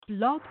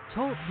Blog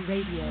Talk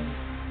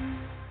Radio.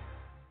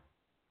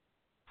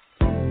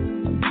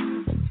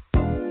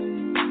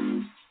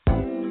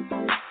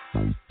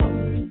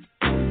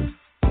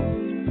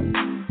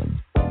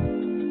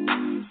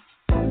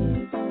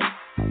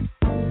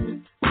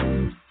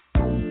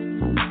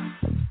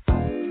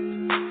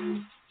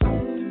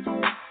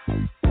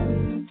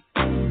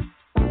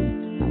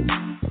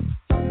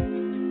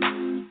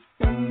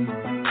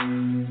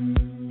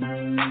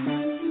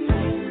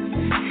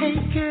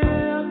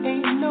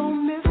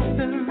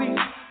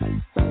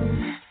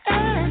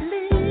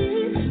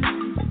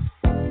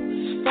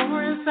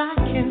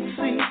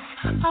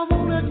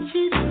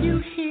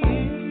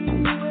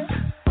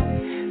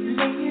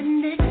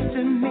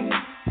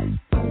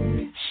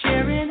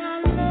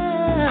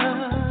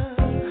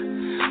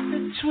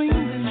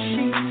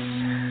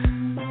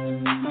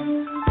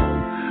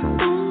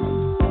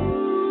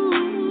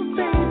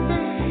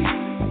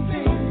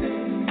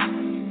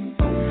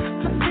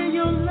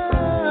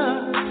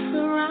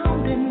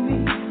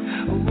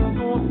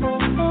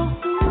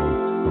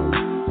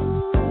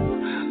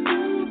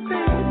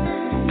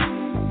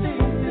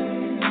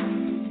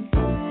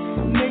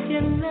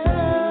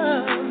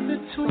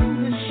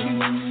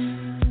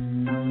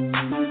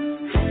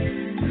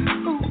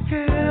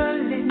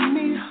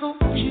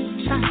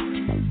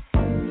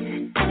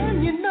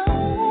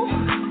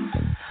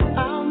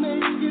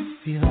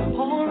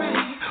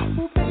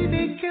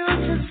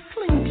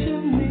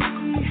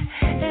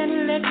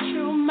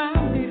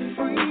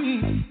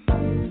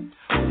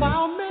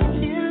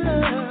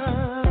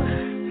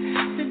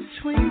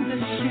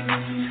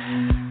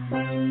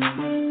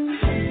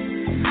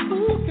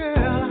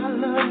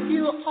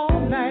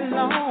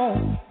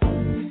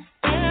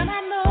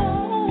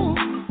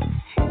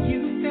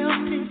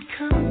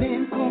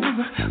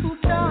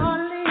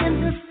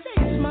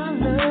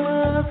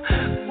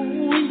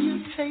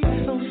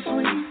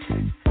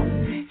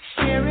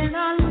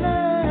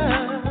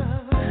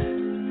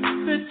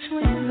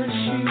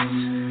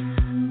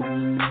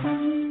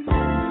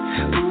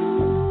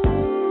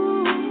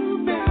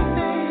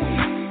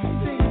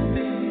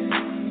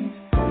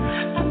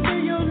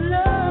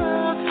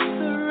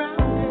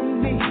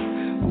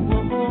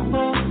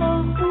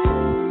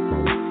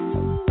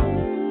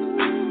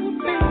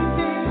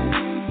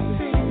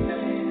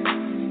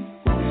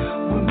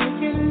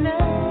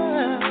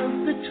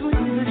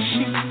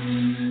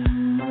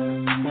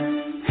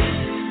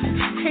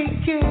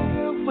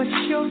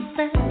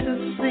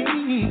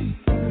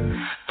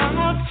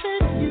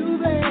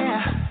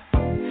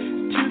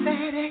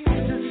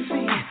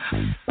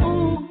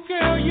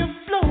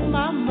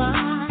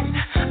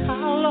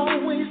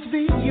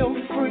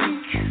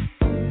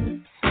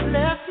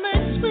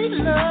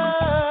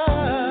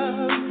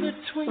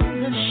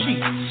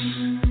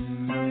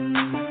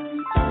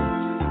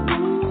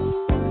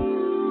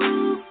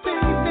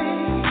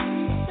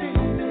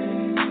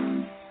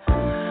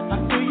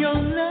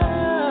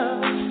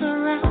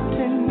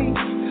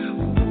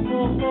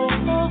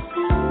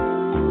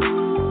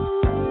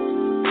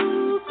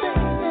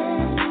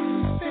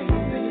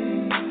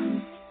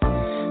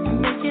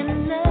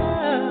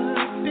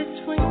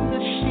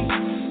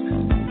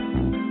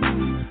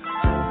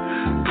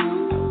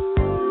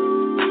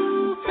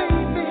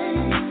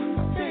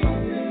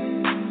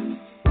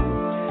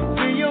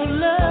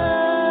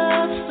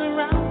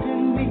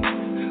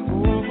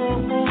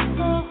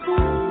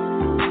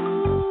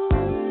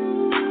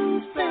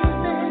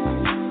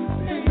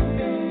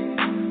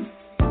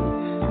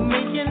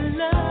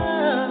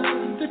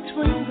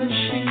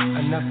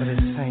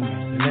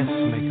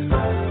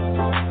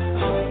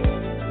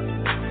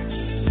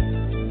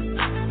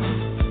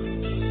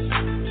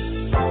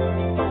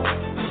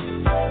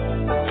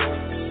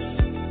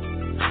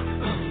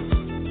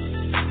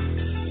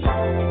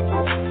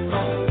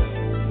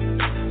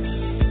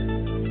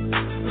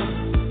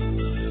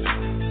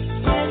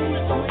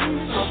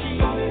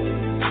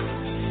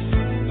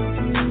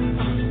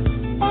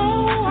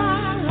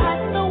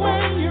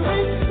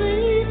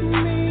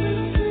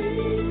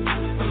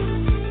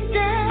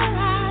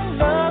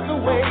 All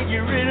the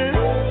way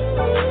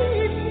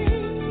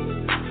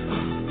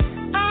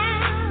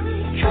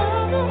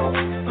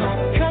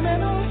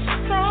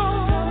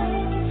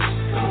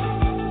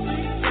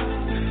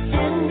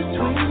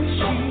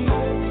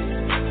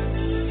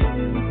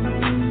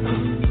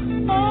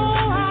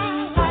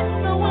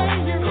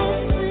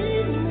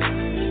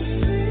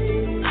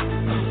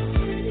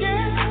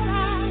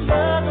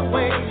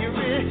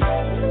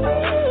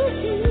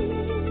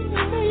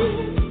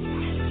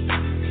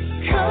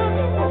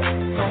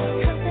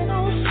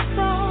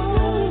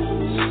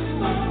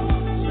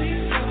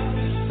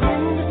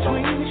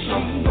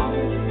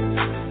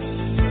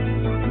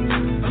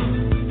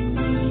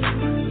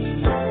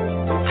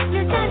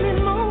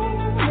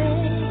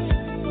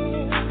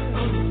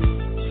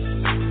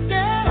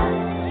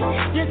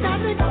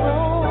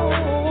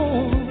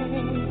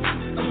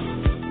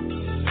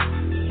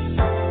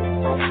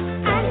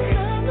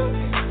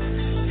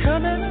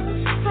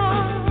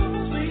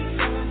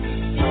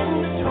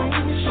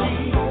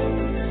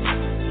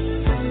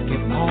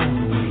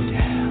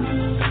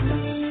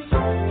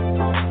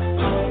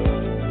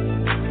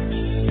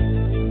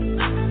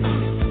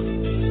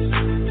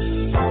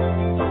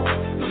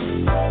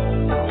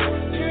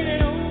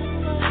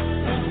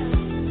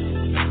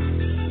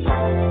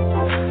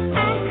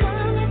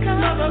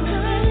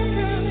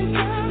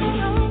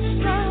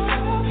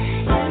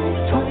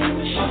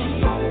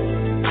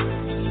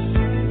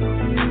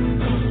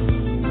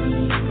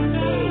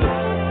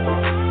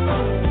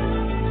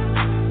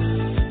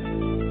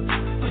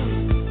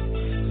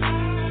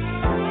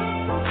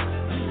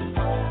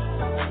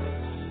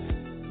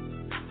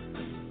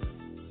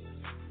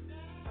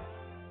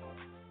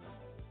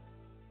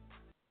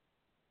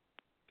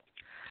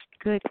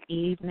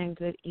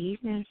good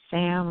evening,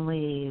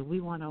 family. We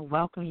want to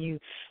welcome you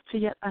to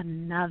yet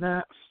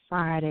another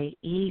Friday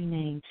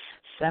evening,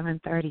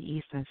 7:30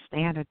 Eastern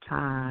Standard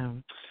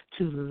Time,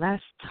 to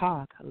Let's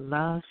Talk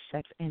Love,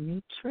 Sex, and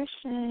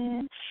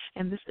Nutrition.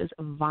 And this is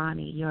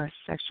Vani, your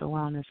sexual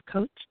wellness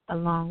coach,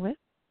 along with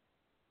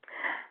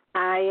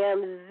I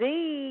am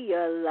Z,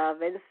 your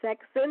love and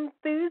sex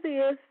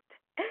enthusiast.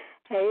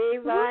 Hey,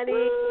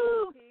 Vani.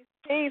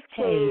 Peace,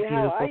 Hey, Queen.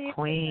 How are beautiful you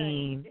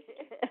queen.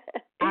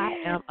 I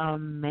am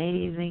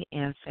amazing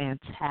and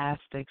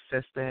fantastic,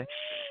 sister.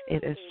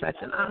 It is such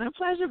an honor and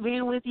pleasure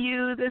being with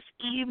you this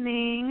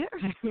evening.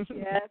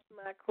 Yes,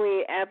 my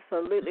queen,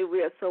 absolutely.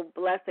 We are so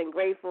blessed and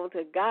grateful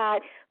to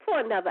God for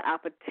another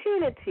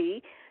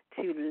opportunity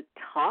to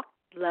talk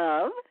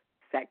love,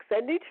 sex,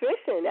 and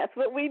nutrition. That's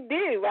what we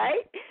do,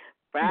 right?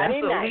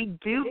 Friday That's what night. we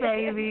do,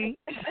 baby.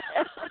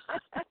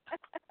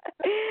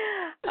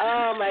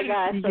 Oh, my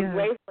gosh, so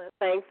grateful and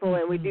thankful,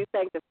 and we do Mm-hmm.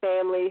 thank the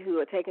family who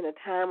are taking the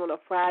time on a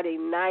Friday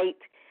night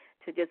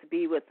to just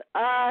be with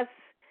us.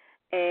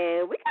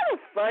 And we got a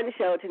fun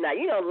show tonight.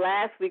 You know,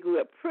 last week we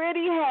were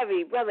pretty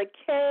heavy. Brother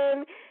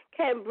Ken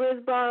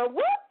Brisbane,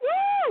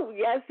 woo!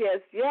 Yes.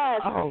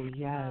 Oh,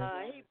 yes.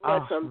 He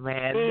brought some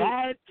man,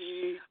 that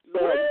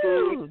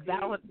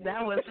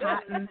was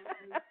hot and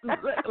look,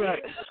 it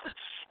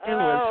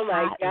was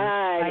hot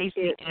and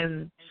spicy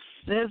and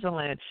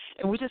sizzling.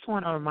 And we just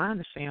want to remind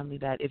the family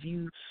that if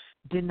you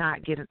did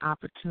not get an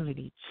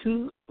opportunity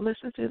to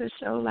listen to the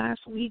show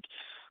last week,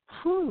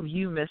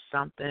 you missed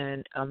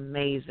something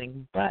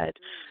amazing. But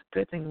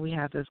good thing we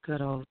have this good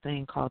old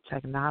thing called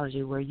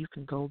technology where you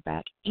can go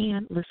back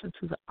and listen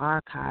to the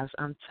archives.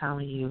 I'm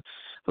telling you,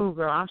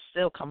 girl, I'm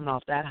still coming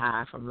off that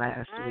high from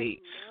last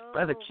week.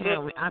 Brother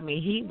Ken,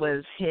 he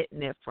was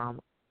hitting it from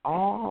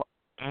all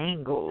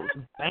angles.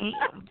 Bam,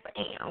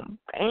 bam,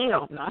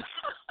 bam. Yes.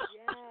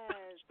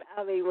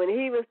 When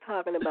he was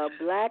talking about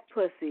black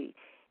pussy,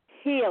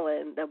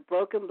 healing the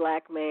broken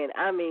black man,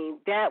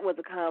 that was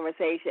a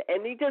conversation.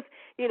 And he just,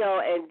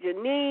 and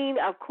Janine,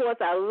 of course,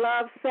 I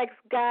love Sex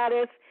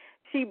Goddess.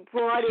 She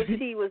brought it.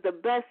 She was the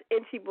best,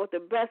 and she brought the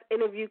best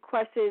interview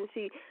questions.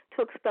 She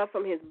took stuff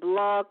from his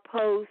blog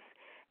posts.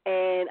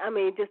 And,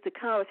 just the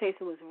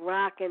conversation was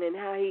rocking and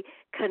how he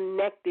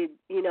connected,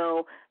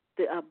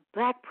 the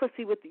black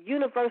pussy with the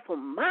universal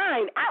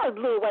mind. I was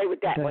blown away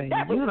with that one.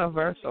 That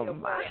universal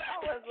mind.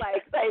 I was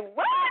like, say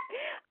what?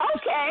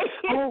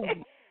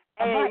 Okay.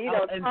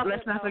 And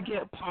let's not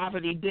forget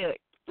poverty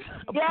dick.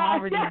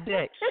 Poverty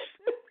dick.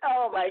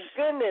 Oh, my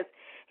goodness.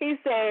 He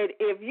said,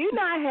 if you're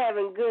not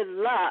having good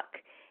luck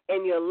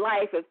in your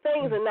life, if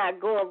things are not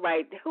going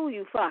right, who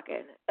you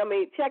fucking?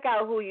 Check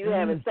out who you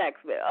having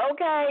sex with,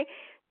 okay?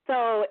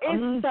 So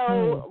it's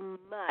so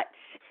much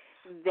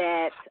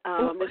that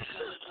this is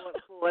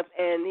brought forth.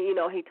 And,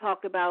 he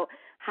talked about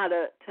how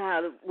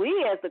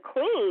we as the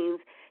queens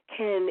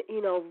can,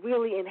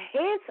 really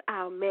enhance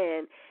our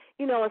men.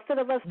 Instead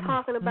of us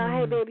talking about,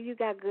 hey, baby, you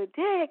got good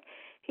dick,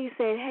 he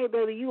said, hey,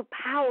 baby, you're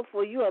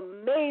powerful, you're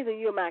amazing,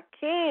 you're my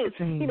king.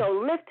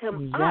 Lift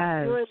him up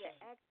during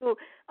the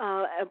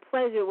actual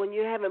pleasure, when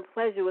you're having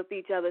pleasure with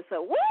each other.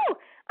 So, woo,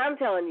 I'm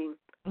telling you,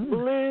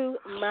 blew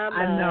my mind.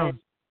 I know.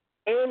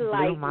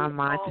 Enlightening. Blew my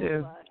mind,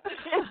 too.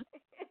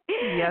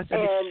 Yes,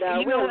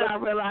 and you know what I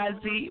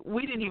realized, Z?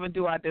 We didn't even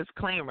do our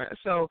disclaimer.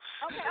 So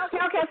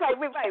okay.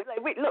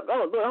 Wait, look, I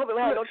hope we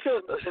have no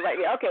children right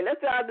here. Okay, let's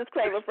do our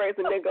disclaimer first,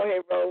 and then go ahead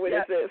and roll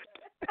with this.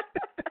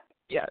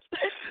 Yes.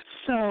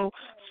 So,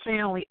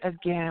 family,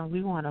 again,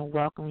 we want to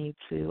welcome you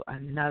to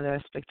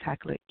another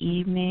spectacular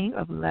evening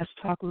of Let's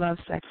Talk Love,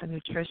 Sex, and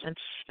Nutrition.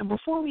 And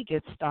before we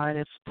get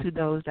started, to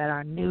those that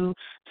are new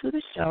to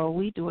the show,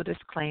 we do a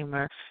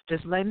disclaimer,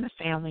 just letting the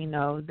family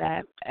know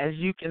that, as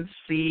you can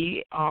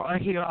see or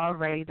hear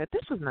already, that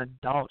this is an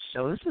adult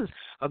show. This is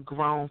a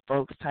grown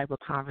folks type of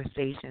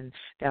conversation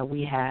that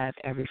we have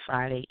every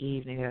Friday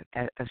evening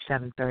at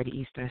 7:30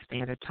 Eastern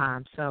Standard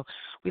Time. So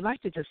we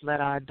like to just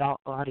let our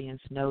adult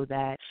audience know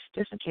that,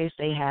 just in case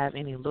they have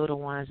any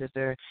little ones, if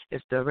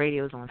the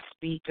radio's on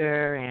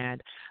speaker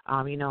and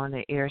in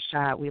the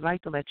earshot, we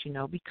like to let you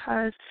know,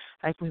 because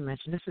like we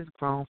mentioned, this is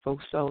grown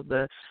folks, so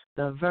the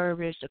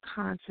verbiage, the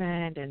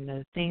content, and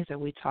the things that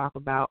we talk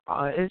about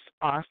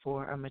are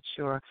for a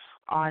mature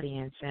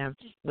audience. And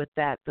with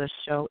that, the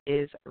show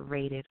is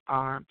rated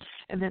R.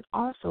 And then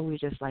also, we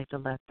just like to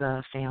let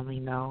the family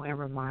know and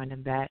remind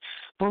them that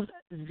both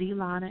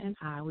Zelana and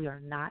I, we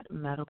are not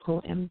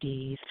medical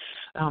MDs.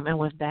 And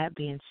with that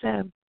being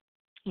said,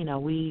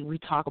 we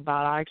talk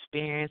about our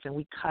experience, and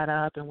we cut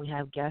up, and we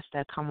have guests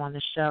that come on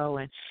the show,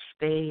 and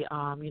they,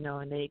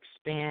 and they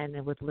expand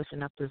and with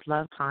Listen Up This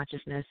Love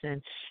Consciousness,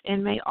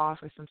 and may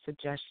offer some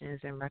suggestions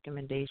and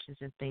recommendations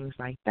and things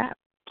like that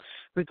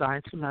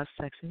regarding to love,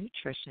 sex, and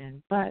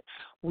nutrition. But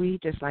we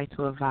just like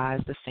to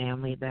advise the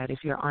family that if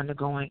you're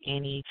undergoing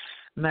any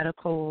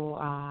medical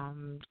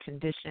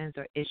conditions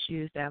or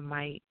issues that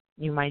might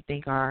you might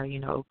think are,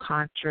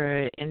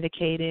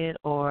 contraindicated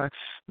or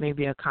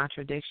maybe a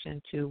contradiction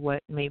to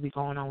what may be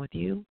going on with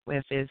you,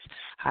 if it's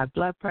high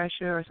blood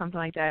pressure or something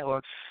like that.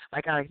 Or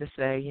like I like to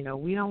say,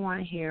 we don't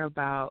want to hear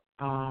about,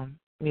 so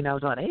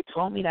they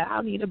told me that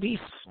I need to be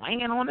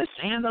swinging on the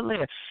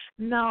chandelier.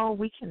 No,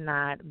 we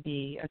cannot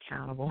be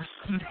accountable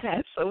for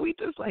that. So we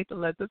just like to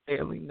let the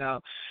family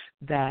know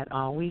that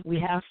we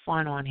have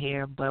fun on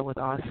here, but with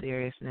all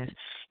seriousness,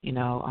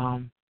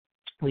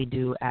 we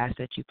do ask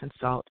that you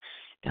consult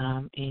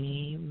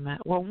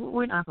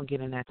we're not going to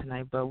get in that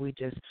tonight, but we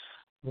just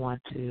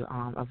want to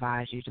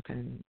advise you to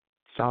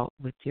consult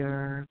with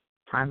your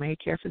primary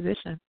care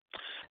physician.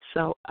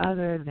 So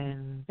other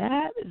than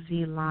that,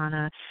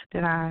 Zelana,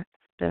 did I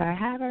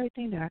have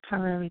everything? Did I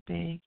cover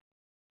everything?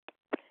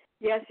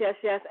 Yes.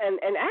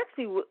 And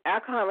actually,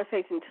 our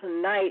conversation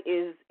tonight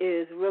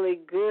is really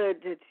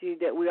good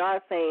that we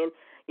are saying,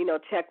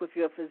 check with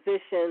your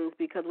physicians,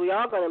 because we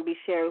are going to be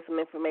sharing some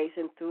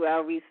information through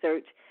our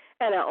research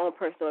and our own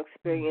personal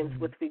experience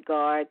with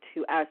regard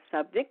to our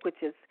subject,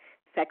 which is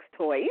sex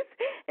toys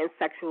and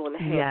sexual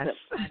enhancement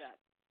products.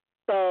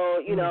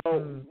 So,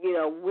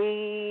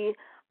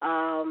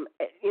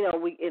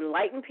 we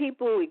enlighten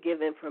people, we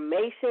give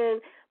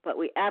information, but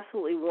we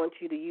absolutely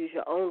want you to use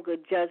your own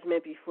good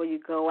judgment before you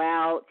go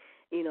out,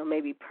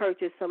 maybe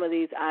purchase some of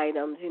these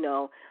items.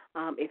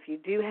 If you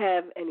do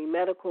have any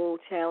medical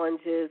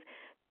challenges,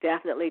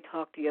 definitely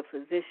talk to your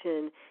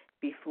physician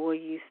before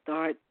you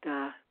start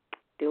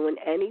doing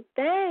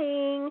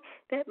anything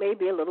that may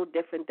be a little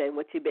different than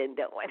what you've been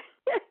doing.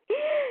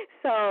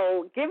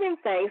 So giving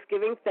thanks,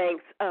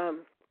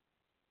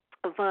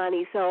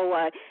 Vonnie. So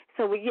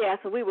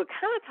we were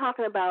kind of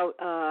talking about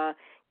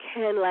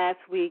Ken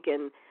last week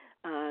and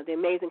the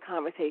amazing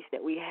conversation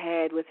that we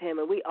had with him,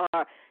 and we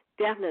are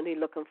definitely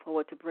looking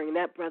forward to bringing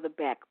that brother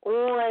back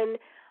on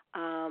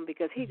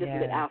because he just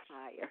lit our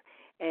fire,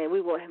 and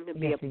we want him to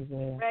be a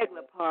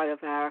regular part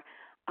of our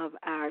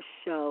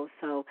show.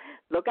 So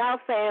look out,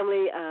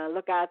 family.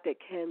 Look out that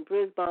Ken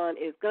Brisbane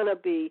is going to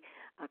be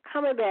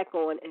coming back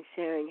on and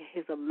sharing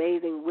his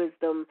amazing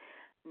wisdom,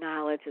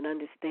 knowledge, and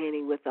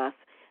understanding with us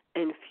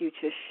in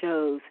future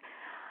shows.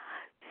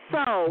 So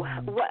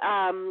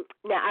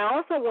now I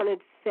also wanted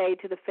to say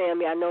to the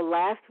family, I know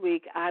last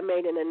week I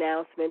made an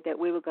announcement that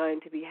we were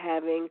going to be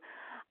having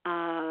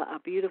a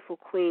beautiful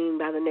queen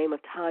by the name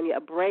of Tanya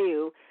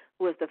Abreu,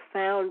 who is the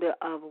founder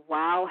of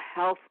Wow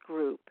Health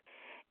Group,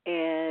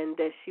 and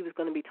that she was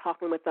going to be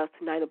talking with us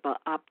tonight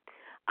about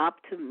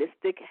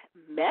optimistic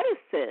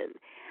medicine.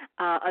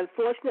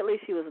 Unfortunately,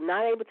 she was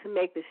not able to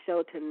make the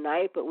show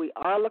tonight, but we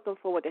are looking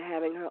forward to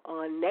having her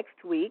on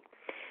next week.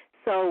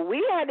 So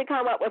we had to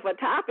come up with a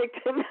topic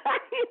tonight,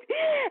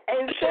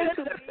 and since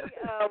we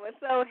were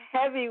so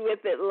heavy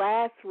with it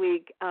last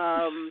week,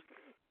 as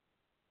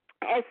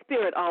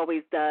Spirit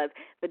always does,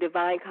 the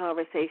divine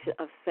conversation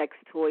of sex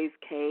toys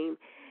came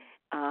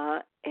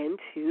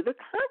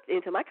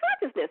into my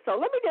consciousness. So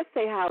let me just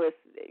say how this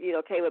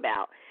came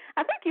about.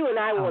 I think you and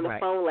I were on the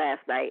phone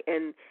last night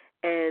and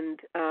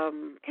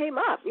came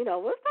up. Let's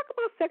talk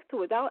about sex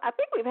toys. I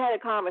think we've had a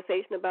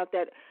conversation about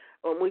that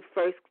when we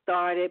first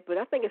started, but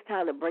I think it's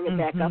time to bring it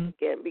back up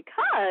again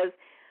because,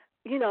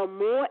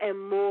 more and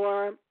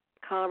more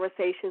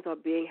conversations are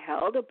being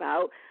held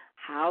about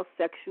how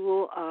sex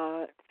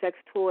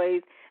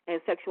toys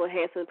and sexual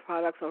enhancement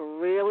products are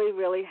really,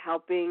 really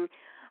helping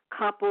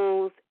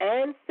couples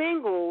and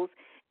singles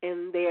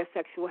in their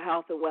sexual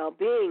health and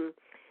well-being.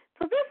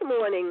 So this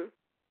morning,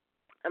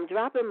 I'm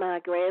dropping my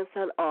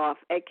grandson off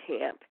at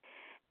camp,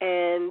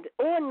 and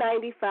on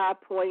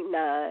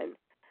 95.9,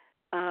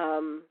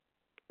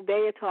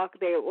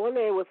 they're on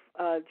there with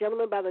a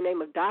gentleman by the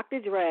name of Dr.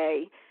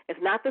 Dre. It's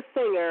not the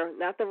singer,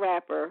 not the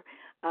rapper,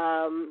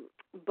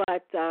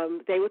 but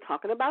they were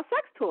talking about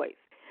sex toys.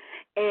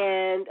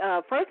 And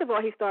first of all,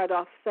 he started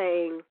off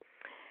saying,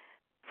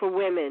 for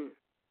women,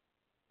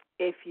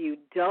 if you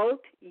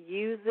don't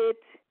use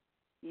it,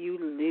 you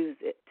lose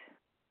it.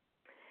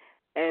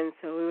 And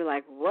so we were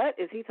like, what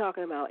is he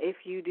talking about?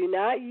 If you do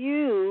not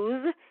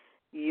use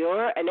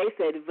and they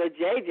said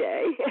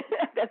vajayjay.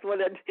 That's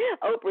one of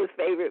Oprah's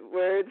favorite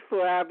words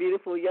for our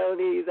beautiful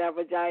yonis, our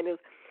vaginas.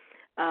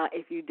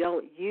 If you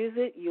don't use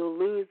it, you'll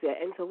lose it.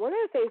 And so one of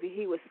the things that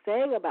he was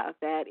saying about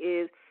that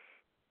is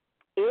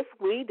if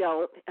we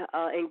don't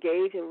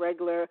engage in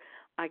regular,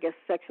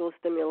 sexual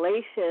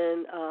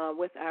stimulation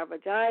with our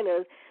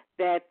vaginas,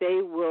 that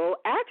they will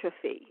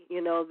atrophy.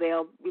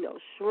 They'll,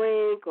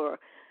 shrink or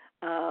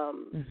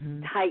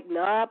tighten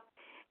up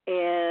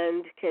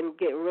and can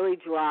get really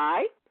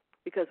dry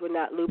because we're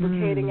not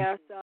lubricating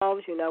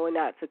ourselves. We're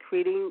not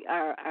secreting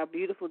our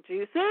beautiful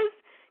juices.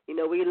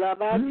 We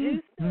love our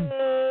juices,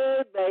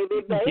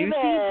 baby. We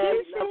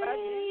love our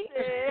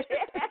juices.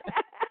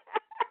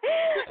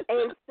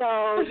 And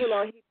so,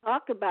 he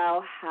talked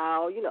about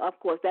how, of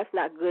course, that's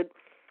not good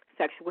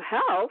sexual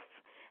health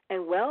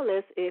and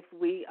wellness if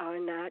we are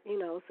not,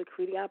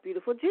 secreting our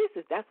beautiful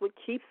juices. That's what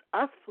keeps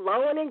us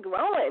flowing and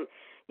growing.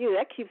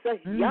 That keeps us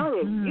young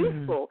and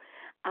youthful.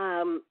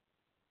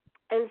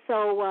 And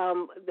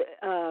so,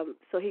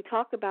 so he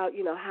talked about,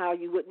 how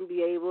you wouldn't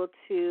be able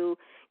to,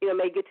 you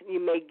may get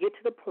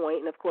to the point,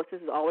 and of course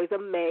this is always a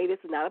may. This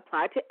does not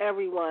apply to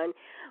everyone,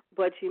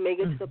 but you may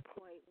get to the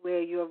point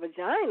where your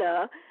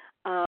vagina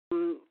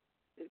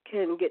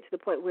can get to the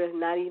point where it's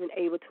not even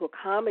able to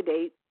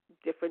accommodate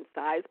different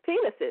sized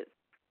penises.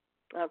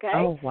 Okay.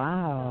 Oh,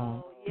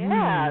 wow. So,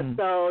 yeah.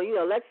 So,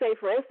 let's say,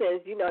 for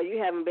instance, you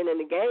haven't been in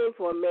the game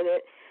for a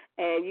minute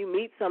and you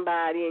meet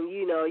somebody and,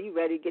 you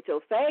ready to get your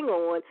thing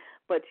on,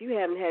 but you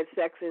haven't had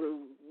sex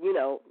in,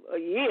 a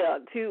year,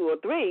 2 or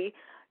 3,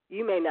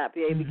 you may not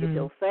be able to get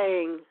your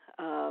thing,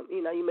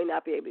 you may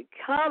not be able to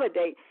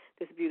accommodate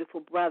this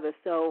beautiful brother.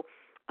 So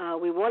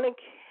we want to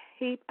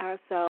keep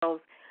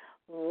ourselves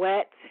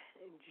wet,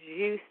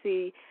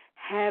 juicy,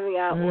 having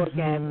our orgasms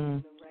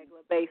on a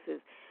regular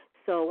basis.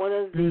 So one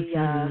of the ladies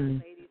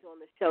on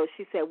the show,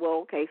 she said,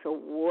 well, okay, so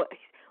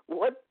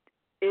what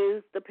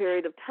is the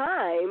period of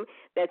time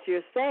that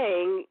you're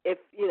saying if,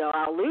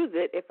 I'll lose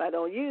it if I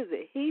don't use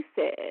it? He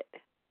said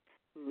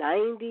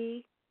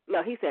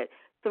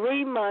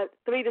 3 months,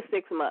 3 to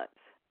 6 months.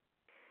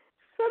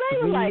 So they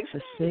were like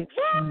 3 to 6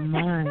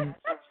 months.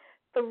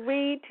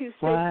 3 to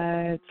 6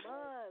 months.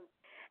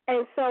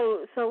 And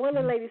so one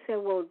of the ladies said,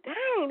 well,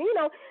 dang,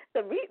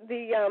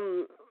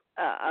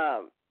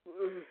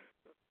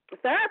 the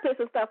therapists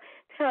and stuff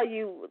tell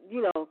you,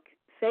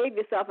 save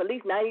yourself at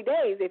least 90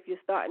 days if you're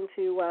starting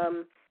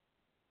to,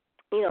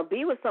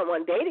 be with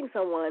someone, dating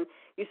someone.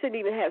 You shouldn't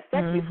even have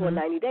sex before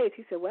 90 days.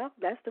 He said, well,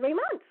 that's 3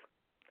 months.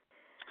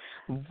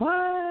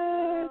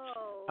 What?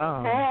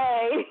 Oh.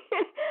 Hey.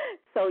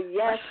 So,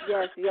 yes,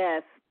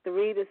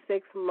 3 to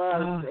 6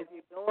 months. If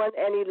you're going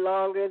any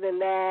longer than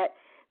that,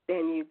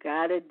 then you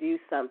got to do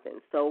something.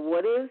 So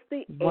what is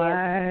the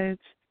answer?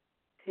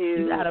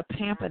 You got to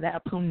pamper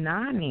that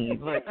punani.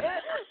 Look.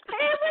 Pamper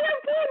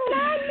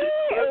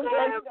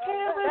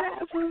that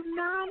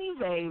punani,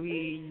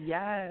 baby.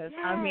 Yes.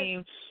 I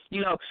mean,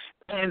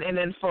 and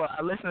then for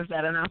our listeners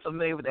that are not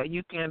familiar with that,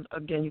 you can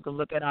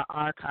look at our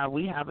archive.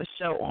 We have a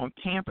show on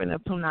pampering the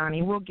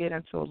punani. We'll get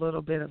into a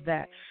little bit of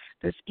that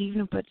this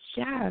evening. But,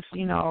 yes,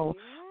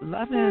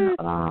 loving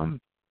the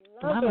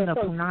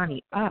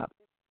punani up.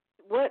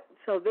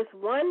 So this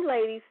one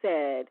lady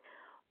said,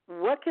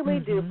 what can we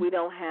do if we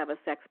don't have a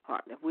sex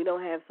partner, if we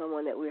don't have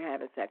someone that we're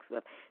having sex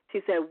with?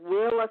 She said,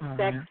 will a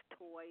sex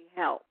toy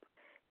help?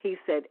 He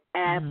said,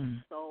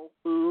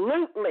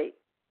 absolutely.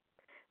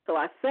 So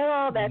I said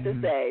all that to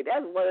say,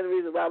 that's one of the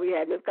reasons why we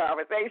had this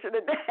conversation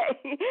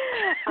today.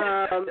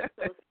 So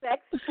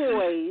sex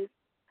toys,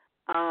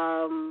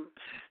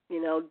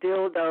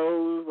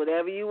 dildos,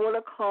 whatever you want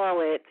to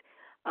call it,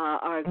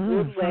 are a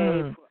good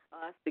way for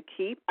us to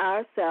keep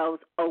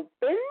ourselves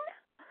open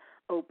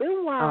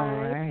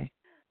wide,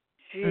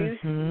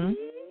 juicy,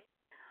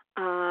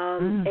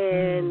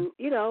 and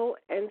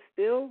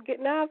still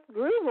getting our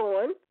groove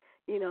on,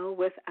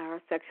 with our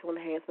sexual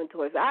enhancement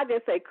toys. I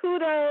just say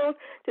kudos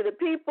to the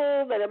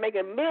people that are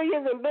making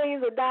millions and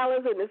billions of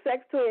dollars in the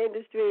sex toy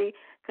industry,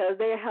 because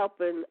they're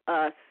helping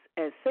us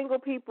as single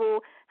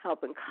people,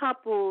 helping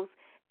couples,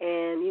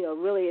 and,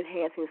 really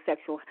enhancing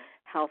sexual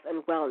health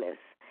and wellness.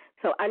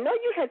 So I know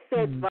you had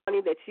said,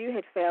 Vonnie, that you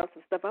had found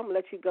some stuff. I'm going to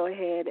let you go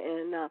ahead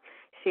and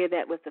share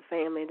that with the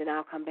family, and then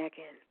I'll come back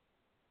in.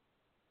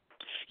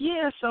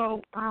 Yeah,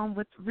 so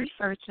with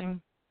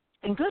researching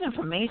and good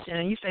information,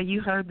 and you say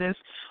you heard this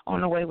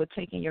on the way with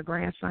taking your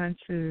grandson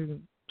to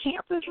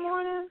camp this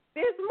morning?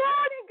 This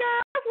morning,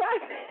 girl. That's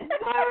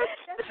why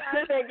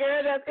I said,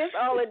 girl, it's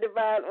all in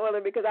divine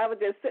order, because I was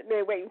just sitting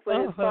there waiting for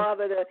his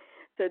father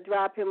to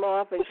drop him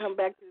off and come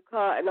back to the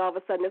car, and all of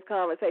a sudden this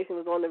conversation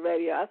was on the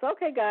radio. I said,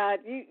 okay, God,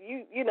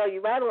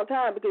 you're right on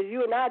time, because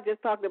you and I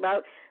just talked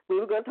about, we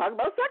were going to talk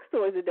about sex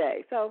toys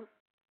today. So,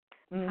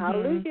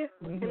 hallelujah.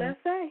 What can I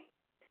say?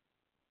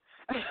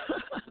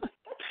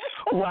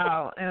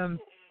 Wow. And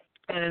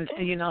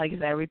like you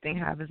said, everything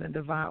happens in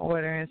divine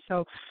order. And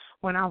so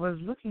when I was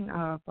looking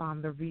up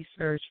the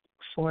research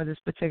for this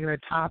particular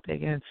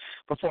topic, and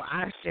before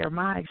I share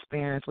my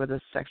experience with a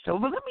sex toy,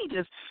 well, let me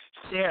just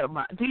share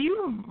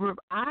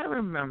I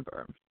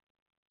remember,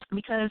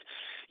 because,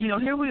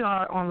 here we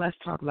are on Let's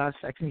Talk Love,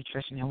 Sex, and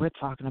Nutrition, and we're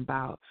talking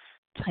about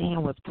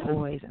playing with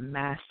toys and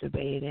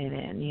masturbating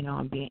and,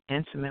 and being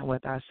intimate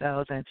with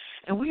ourselves. And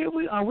here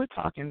we are, we're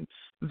talking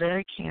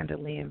very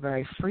candidly and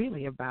very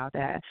freely about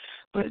that.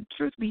 But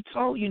truth be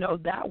told,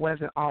 that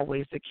wasn't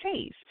always the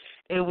case.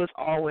 It was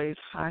always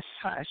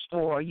hush-hush,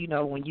 or,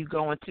 when you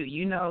go into,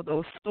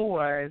 those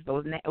stores,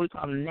 we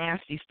call them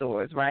nasty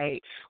stores,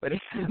 right, where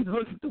they have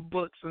the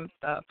books and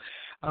stuff.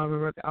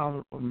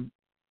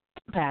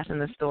 Passing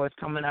the stores,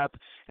 coming up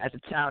as a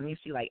child, and you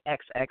see like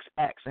XXX,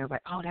 and it's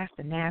like, oh, that's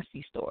the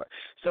nasty store.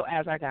 So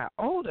as I got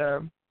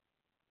older,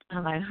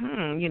 I'm like,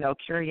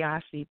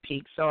 curiosity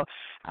peaked. So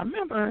I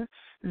remember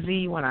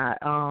when I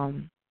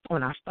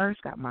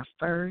first got my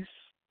first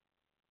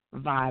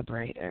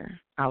vibrator,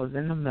 I was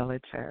in the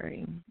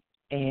military,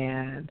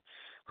 and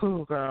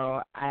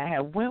girl, I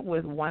had went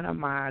with one of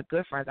my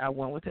good friends. I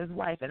went with his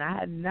wife, and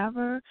I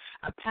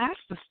passed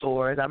the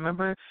stores. I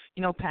remember,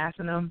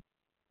 passing them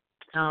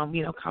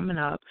coming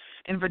up.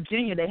 In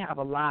Virginia, they have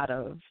a lot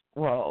of,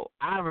 well,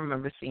 I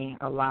remember seeing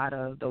a lot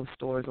of those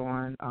stores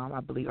on, I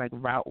believe, like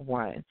Route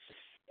 1.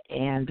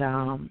 And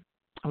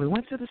we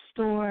went to the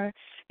store,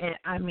 and,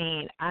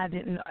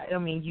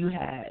 you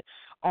had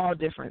all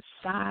different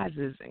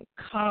sizes and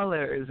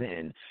colors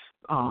and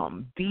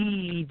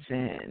beads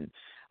and,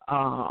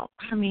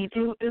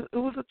 it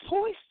was a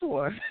toy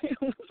store. It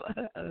was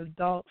an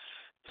adult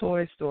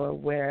toy store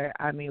where,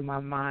 my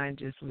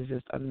mind was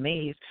just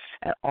amazed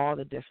at all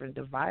the different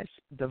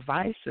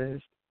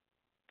devices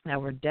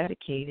that were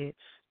dedicated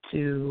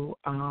to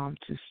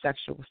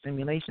sexual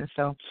stimulation.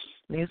 So,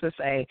 needless to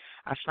say,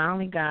 I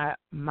finally got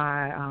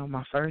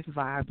my first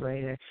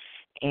vibrator,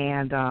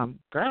 and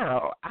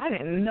girl, I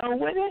didn't know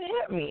when it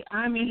hit me.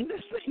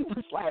 This thing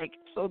was like,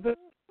 so this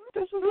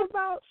is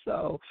about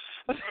so.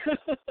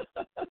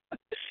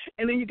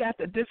 And then you got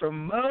the different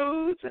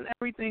modes and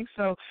everything.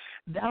 So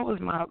that was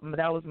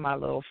my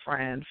little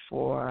friend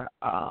for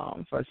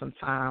some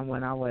time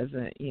when I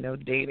wasn't,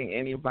 dating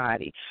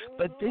anybody.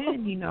 But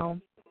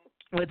then,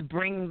 with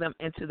bringing them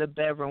into the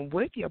bedroom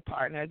with your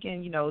partner,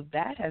 again,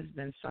 that has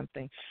been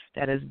something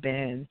that has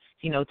been,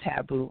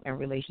 taboo in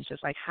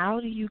relationships. Like,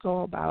 how do you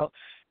go about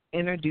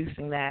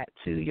introducing that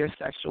to your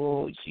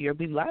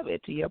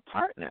beloved, to your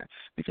partner,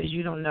 because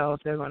you don't know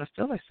if they're going to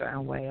feel a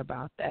certain way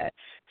about that.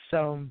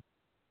 So,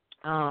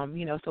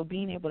 so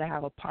being able to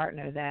have a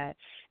partner that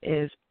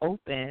is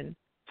open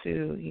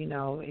to,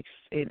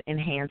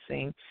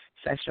 enhancing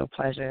sexual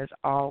pleasure is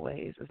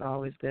always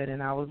good.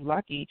 And I was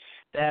lucky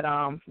that,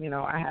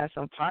 I had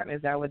some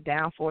partners that were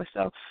down for it.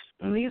 So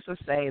needless to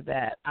say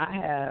that I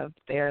have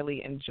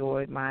thoroughly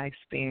enjoyed my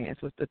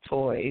experience with the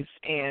toys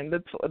and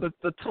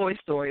the Toy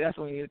Story. That's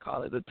what we need to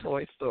call it, the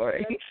Toy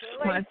Story.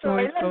 My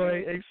Toy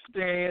Story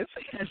experience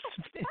has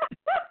been.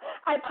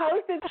 I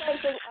posted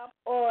something up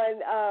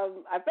on,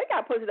 I think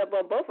I posted up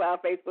on both of our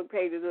Facebook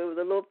pages. It was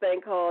a little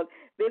thing called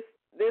This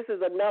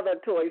is Another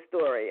Toy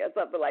Story or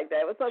something like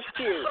that. It was so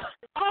cute.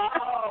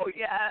 Oh,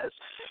 yes.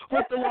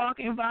 With the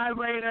walking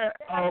vibrator.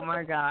 Oh,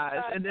 my gosh.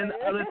 And then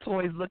the other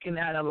toys looking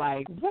at it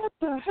like, what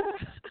the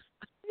heck?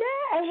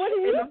 Yeah, and what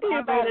do you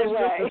do, by the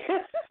way?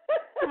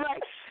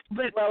 Right.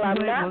 But well, I'm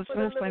not was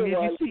for so funny.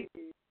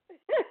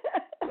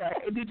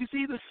 Did you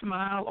see the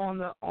smile on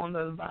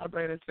the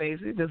vibrator's face?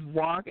 He just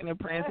walking and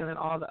prancing, and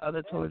all the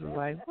other toys were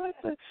like, what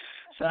the?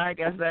 So I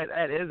guess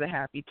that is a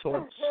happy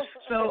toy.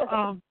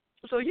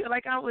 So yeah,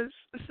 like I was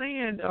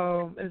saying,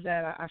 is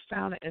that I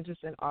found an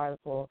interesting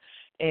article,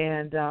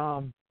 and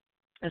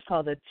it's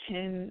called the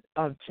 10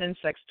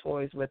 sex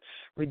toys with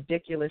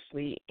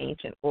ridiculously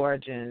ancient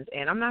origins.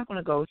 And I'm not going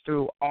to go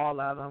through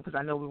all of them because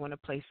I know we want to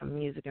play some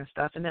music and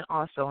stuff, and then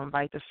also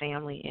invite the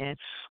family in.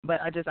 But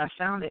I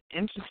found it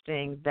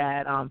interesting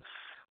that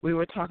we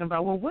were talking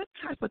about, well, what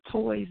type of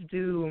toys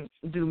do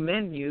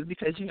men use?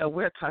 Because,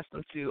 we're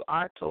accustomed to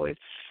our toys.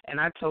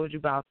 And I told you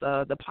about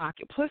the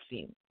pocket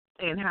pussy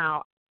and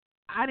how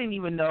I didn't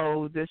even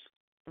know this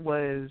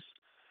was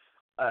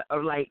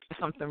like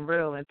something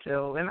real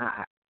until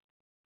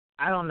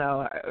I don't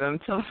know,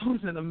 until I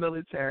was in the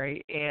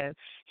military and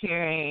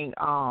hearing,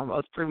 I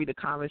was privy to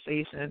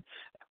conversation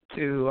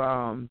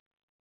to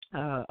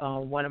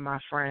one of my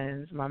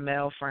friends, my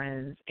male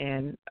friends,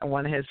 and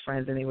one of his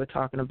friends, and they were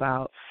talking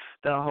about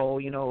the whole,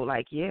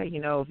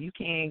 if you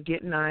can't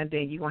get none,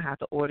 then you're going to have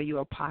to order you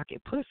a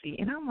pocket pussy.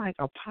 And I'm like,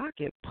 a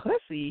pocket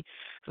pussy?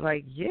 It's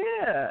like,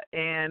 yeah.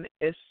 And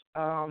it's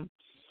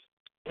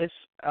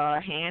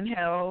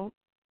handheld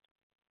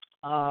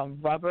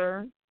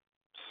rubber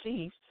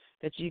sheath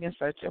that you can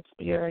set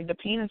your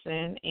penis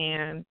in,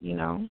 and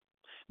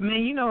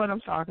men, you know what I'm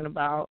talking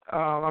about.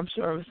 I'm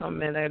sure some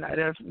men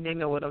they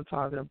know what I'm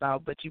talking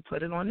about. But you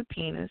put it on the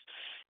penis,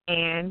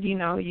 and you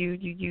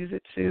use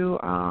it to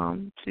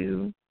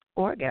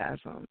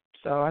orgasm.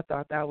 So I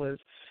thought that was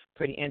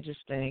pretty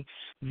interesting.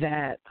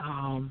 That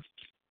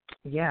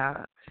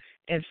yeah,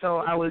 and so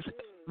I was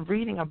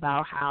reading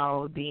about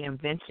how the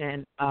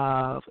invention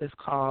of is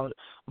called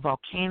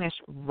volcanic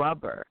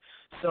rubber.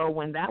 So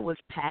when that was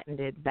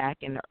patented back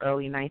in the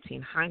early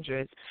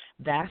 1900s,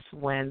 that's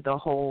when the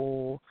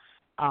whole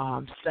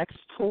sex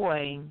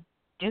toy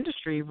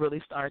industry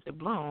really started to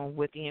bloom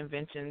with the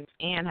inventions,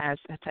 and has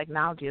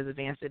technology has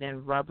advanced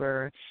in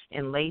rubber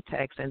and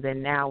latex, and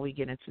then now we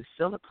get into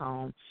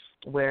silicone,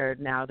 where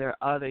now there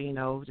are other,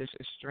 just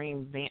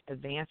extreme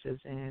advances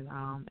in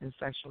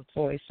sexual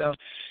toys. So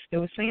it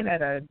was saying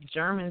that a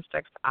German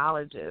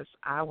sexologist,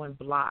 Iwan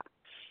Block,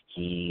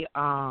 he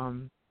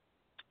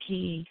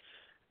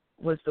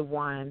was the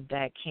one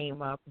that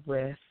came up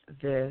with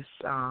this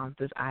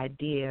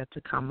idea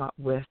to come up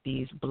with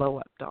these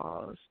blow-up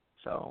dolls.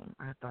 So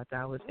I thought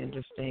that was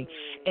interesting.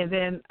 And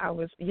then I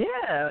was,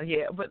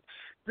 but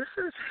this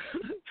is,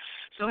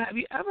 so have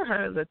you ever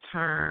heard of the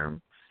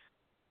term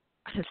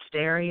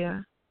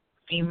hysteria,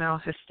 female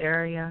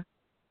hysteria?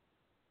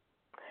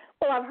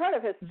 Well, I've heard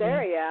of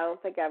hysteria. I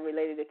don't think I've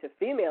related it to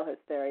female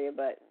hysteria,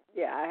 but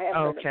yeah, I have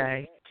heard of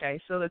it. Okay.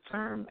 So the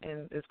term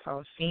is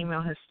called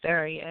female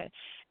hysteria,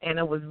 and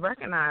it was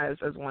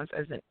recognized as once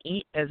as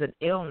an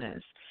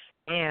illness.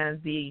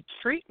 And the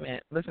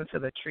treatment, listen to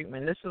the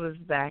treatment. This was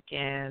back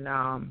in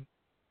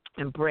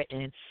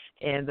Britain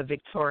in the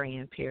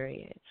Victorian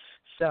period.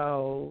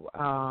 So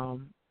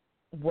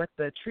what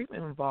the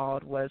treatment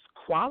involved was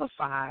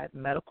qualified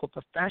medical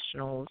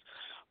professionals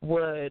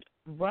would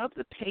rub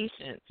the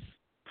patient's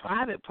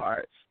private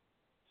parts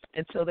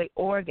until the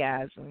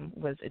orgasm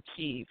was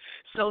achieved.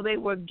 So they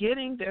were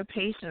getting their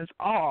patients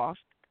off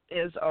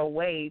as a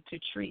way to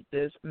treat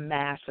this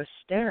mass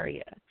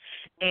hysteria.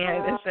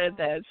 And it said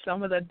that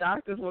some of the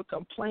doctors would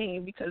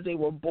complain because they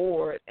were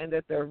bored and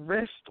that their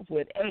wrist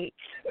would ache.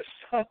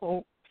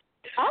 So,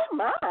 oh,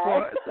 my.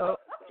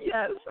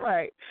 Yes,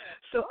 right.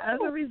 So as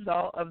a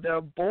result of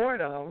their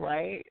boredom,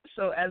 right,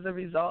 as a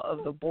result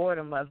of the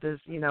boredom of this,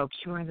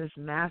 curing this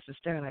mass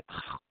hysteria, like,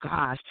 oh,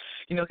 gosh,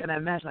 can I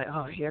imagine, like,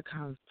 oh, here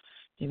comes,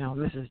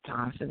 Mrs.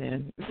 Thompson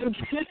in.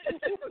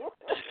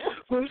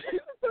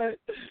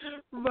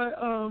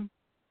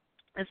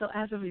 And so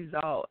as a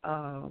result,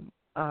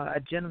 a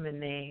gentleman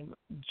named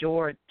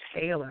George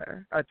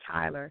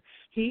Tyler,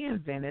 he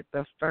invented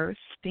the first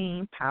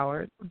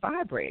steam-powered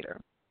vibrator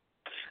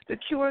to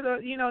cure to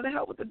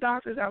help with the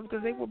doctors out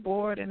because they were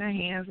bored and their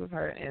hands was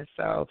hurting. And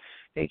so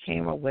they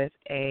came up with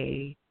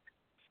a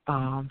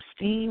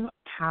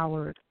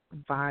steam-powered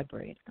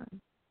vibrator.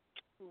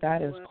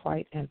 That is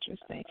quite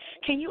interesting.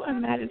 Can you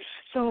imagine?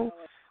 So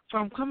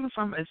from coming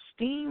from a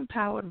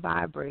steam-powered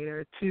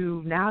vibrator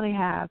to now they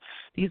have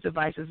these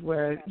devices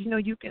where,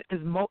 you can,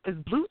 it's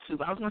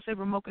Bluetooth. I was going to say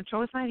remote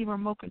control. It's not even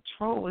remote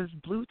control. It's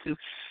Bluetooth.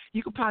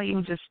 You could probably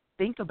even just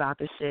think about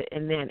this shit,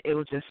 and then it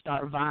will just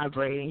start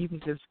vibrating. You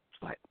can just,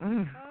 like,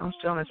 I'm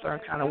feeling a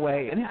certain kind of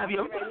way. And have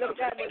your... Look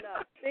that one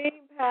up.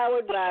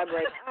 Steam-powered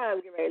vibrator. I'm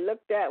getting ready to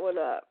look that one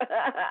up.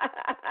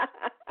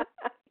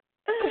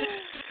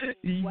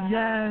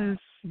 Wow.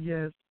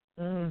 Yes.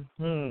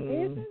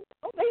 Mm-hmm.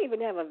 Oh, they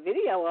even have a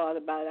video on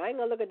about it. I ain't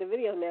going to look at the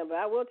video now, but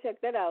I will check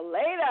that out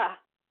later.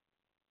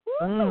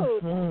 Woo,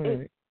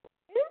 mm-hmm.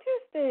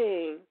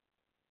 Interesting.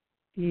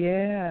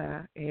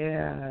 Yeah.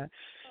 Oh.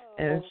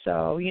 And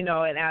so,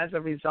 and as a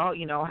result,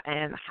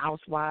 and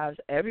housewives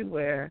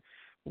everywhere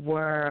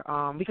were,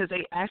 because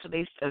they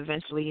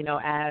eventually,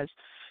 as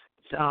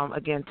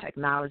again,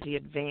 technology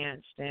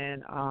advanced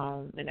and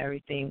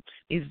everything,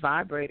 these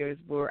vibrators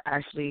were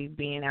actually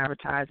being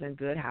advertised in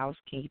Good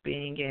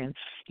Housekeeping, and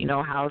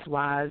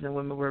housewives and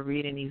women were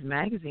reading these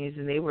magazines,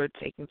 and they were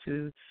taken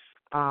to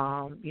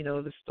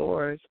the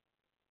stores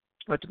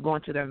or to go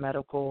into their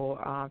medical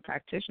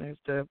practitioners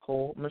to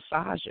call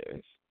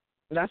massagers.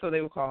 That's what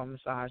they would call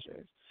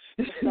massagers.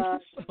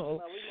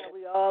 Well,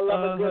 we all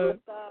love a good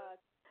massage.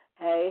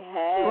 Hey.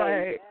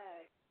 Right.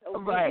 So,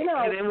 right,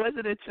 and it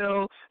wasn't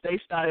until they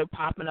started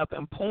popping up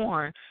in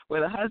porn where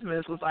the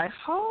husbands was like,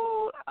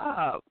 "Hold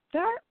up,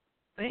 that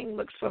thing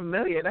looks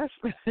familiar." That's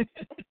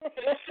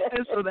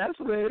and so that's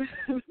when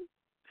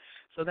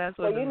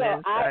the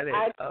men started.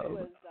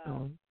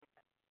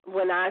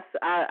 When I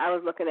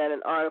was looking at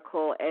an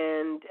article,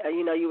 and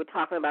you were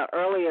talking about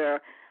earlier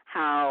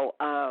how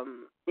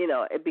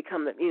it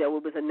become it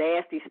was a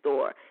nasty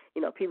store.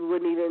 People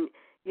wouldn't even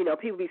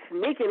people be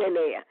sneaking in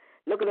there,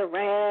 looking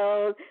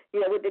around,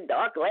 with the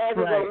dark glasses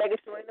on, making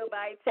sure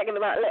nobody checking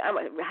them out. I'm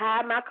going to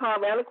hide my car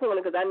around the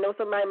corner because I know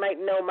somebody might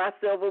know my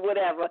silver,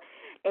 whatever.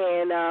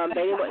 And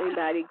they didn't want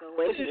anybody to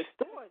go into the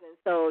stores. And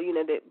so,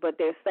 but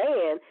they're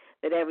saying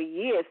that every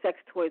year sex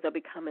toys are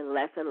becoming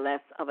less and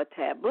less of a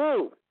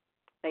taboo.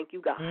 Thank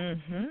you, God.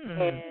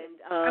 Mm-hmm.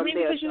 And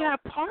because you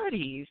have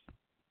parties.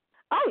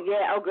 Oh,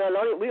 yeah. Oh, girl,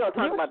 we're going to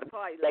talk about the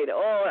parties later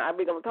on.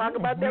 We're going to talk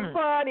about them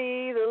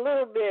parties a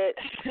little bit.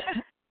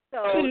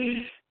 So,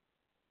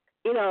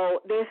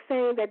 they're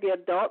saying that the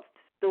adult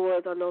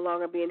stores are no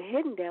longer being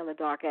hidden down the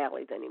dark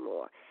alleys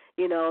anymore.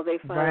 They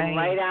find them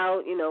right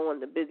out, on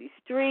the busy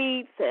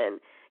streets and,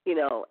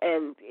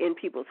 and in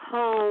people's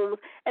homes.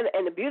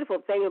 And the beautiful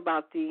thing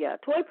about the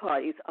toy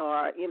parties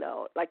are,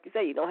 like you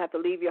say, you don't have to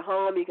leave your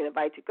home. You can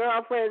invite your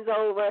girlfriends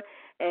over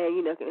and,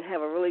 you can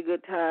have a really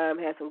good time,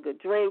 have some good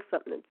drinks,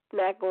 something to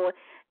snack on,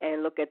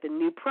 and look at the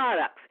new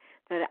products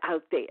that are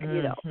out there,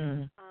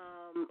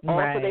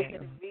 Also, they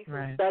said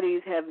recent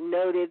studies have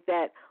noted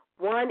that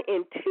 1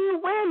 in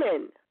 2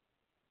 women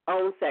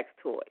own sex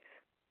toys.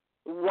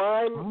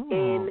 1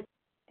 in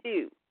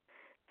 2.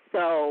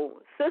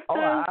 So, sisters,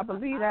 I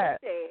believe that.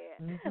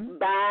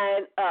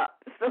 Buying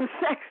up some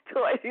sex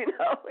toys, they're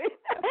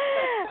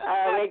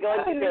going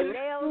to get their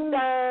nails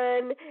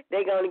done,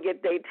 they're going to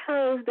get their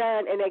toes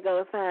done, and they're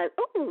going to find,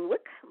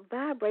 what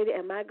vibrator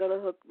am I going to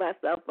hook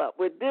myself up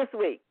with this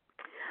week?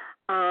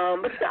 But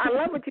I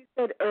love what you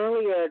said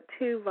earlier,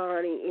 too,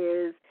 Vonnie,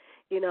 is,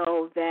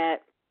 that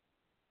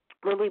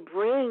when we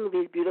bring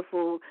these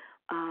beautiful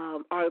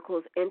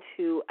articles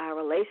into our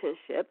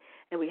relationship,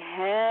 and we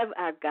have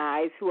our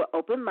guys who are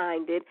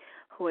open-minded,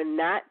 who are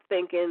not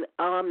thinking,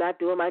 I'm not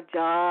doing my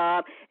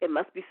job, it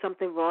must be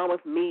something wrong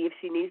with me if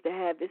she needs to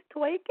have this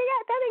toy.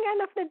 That ain't got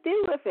nothing to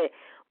do with it.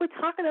 We're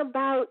talking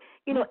about,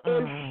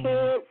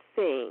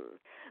 enhancing.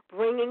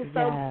 bringing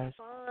some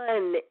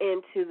fun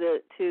into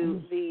the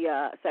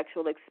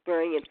sexual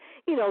experience.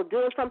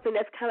 Doing something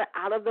that's kind of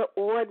out of the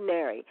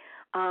ordinary.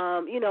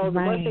 The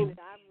one thing that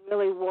I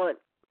really want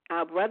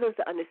our brothers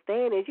to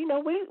understand is,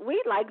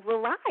 we like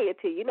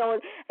variety,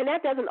 and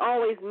that doesn't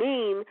always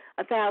mean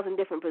 1,000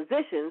 different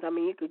positions. I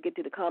mean, you could get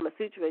to the Kama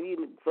Sutra and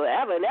you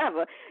forever and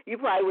ever. You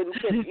probably wouldn't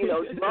fit,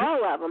 through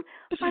all of them.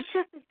 But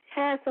just to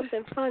have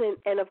something fun.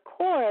 And of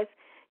course,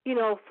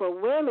 for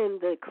women,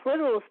 the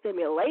clitoral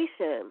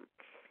stimulation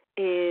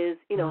is,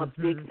 a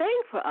big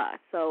thing for us.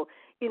 So,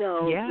 you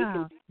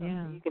can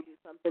do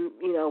something,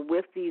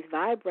 with these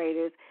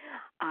vibrators.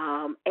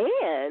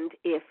 And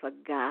if a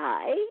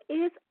guy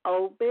is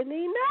open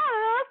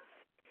enough,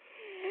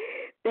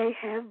 they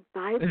have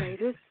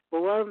vibrators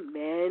for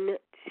men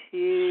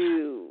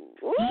too.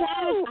 Ooh.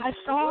 Yes, I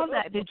saw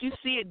that. Did you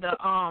see it?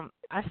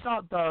 I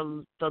saw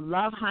the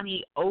Love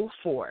Honey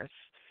O-Force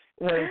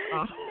was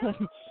what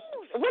is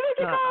it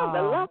called?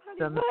 The Love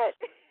Honey what?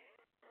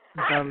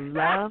 The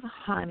Love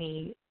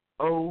Honey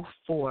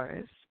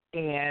O-Force.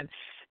 And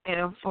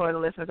for the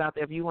listeners out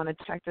there, if you want to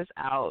check this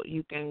out,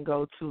 you can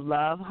go to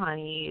Love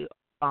Honey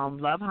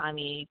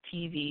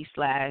TV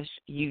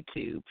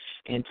 /YouTube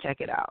and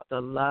check it out.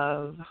 The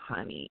Love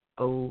Honey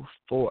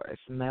O-Force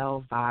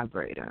male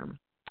vibrator.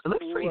 It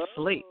looks pretty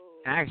sleek,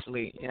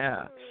 actually.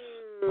 Yeah.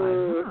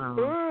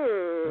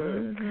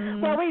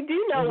 Well, we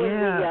do know when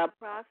the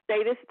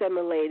prostate is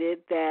stimulated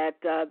that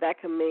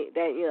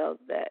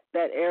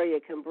that area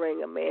can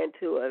bring a man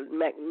to a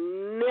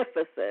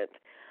magnificent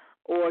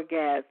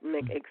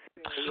orgasmic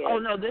experience. Oh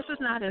no, this is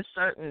not as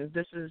certain.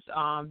 This is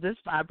this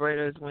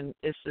vibrator is when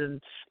it's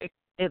in.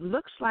 It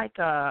looks like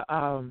a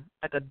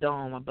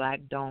dome, a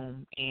black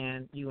dome,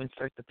 and you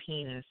insert the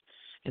penis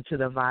into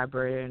the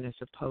vibrator, and it's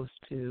supposed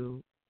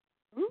to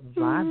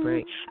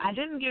vibrate. I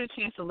didn't get a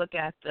chance to look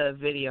at the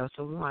video,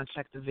 so we want to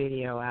check the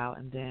video out,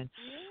 and then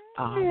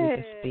we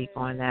can speak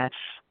on that.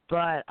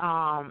 But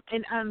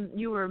and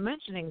you were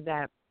mentioning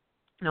that,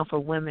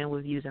 for women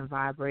with using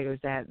vibrators,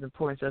 that the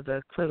importance of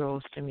the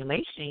clitoral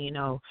stimulation,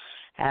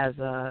 as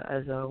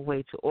a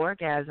way to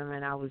orgasm.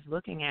 And I was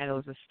looking at, it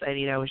was a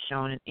study that was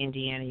shown in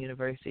Indiana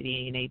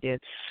University, and they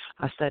did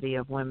a study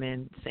of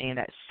women saying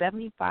that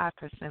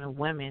 75% of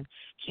women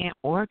can't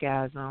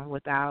orgasm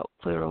without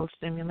clitoral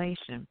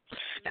stimulation.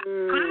 Now,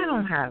 I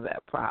don't have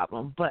that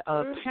problem, but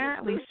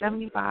apparently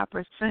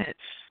 75%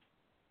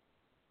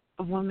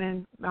 of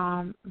women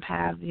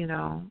have,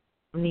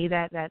 need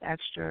that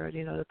extra,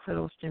 the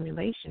clitoral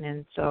stimulation,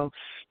 and so,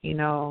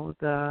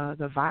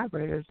 the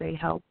vibrators, they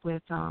help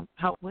with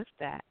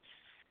that.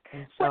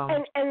 And so,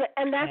 and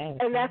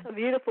that's a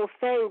beautiful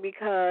thing,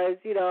 because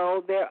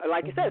there,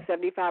 like you said,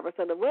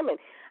 75% of women.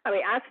 I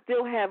mean, I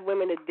still have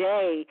women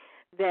today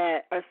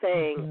that are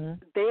saying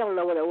they don't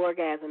know what an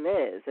orgasm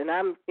is, and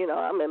I'm in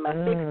my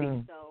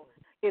 60s, so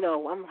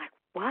I'm like,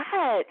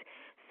 what?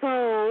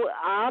 So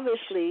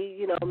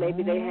obviously,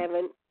 maybe they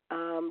haven't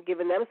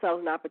given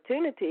themselves an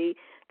opportunity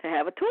to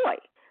have a toy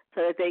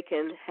so that they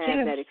can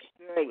have that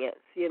experience,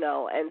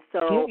 and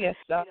so give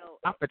yourself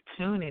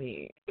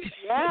opportunity.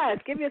 Yes,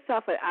 give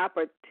yourself an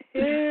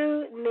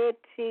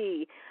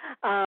opportunity.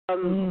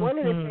 One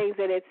of the things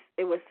that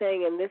it was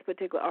saying in this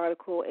particular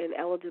article in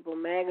Eligible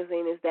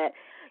Magazine is that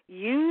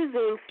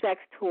using sex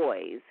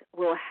toys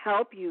will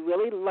help you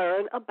really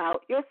learn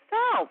about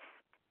yourself.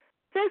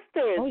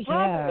 Sisters,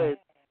 brothers,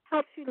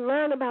 helps you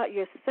learn about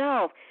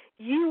yourself.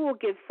 You will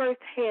get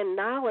firsthand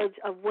knowledge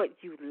of what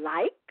you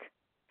like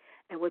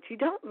and what you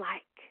don't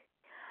like,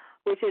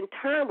 which in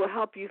turn will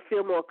help you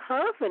feel more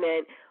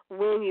confident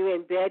when you're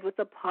in bed with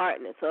a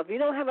partner. So if you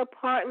don't have a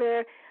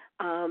partner,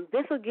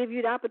 this will give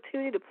you the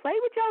opportunity to play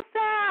with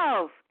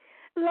yourself.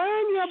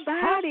 Learn your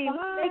body.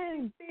 What makes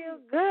you feel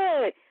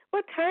good?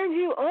 What turns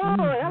you on?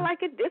 I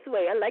like it this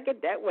way. I like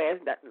it that way.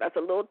 That's a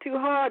little too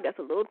hard. That's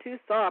a little too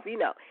soft, And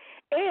you have a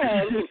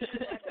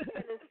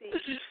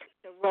tendency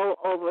to roll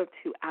over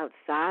to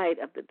outside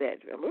of the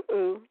bedroom.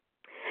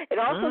 It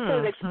also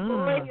says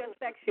exploring your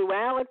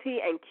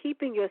sexuality and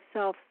keeping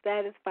yourself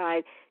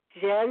satisfied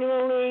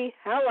genuinely,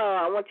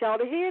 I want y'all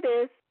to hear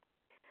this,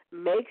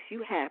 makes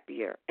you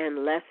happier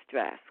and less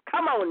stressed.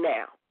 Come on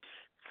now.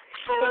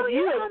 So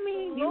you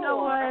know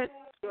what?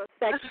 Your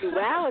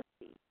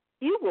sexuality,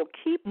 you will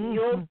keep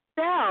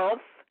yourself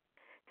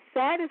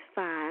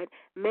satisfied,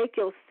 make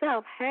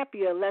yourself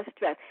happier and less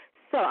stressed.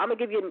 So I'm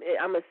going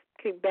to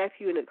kick back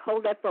to you and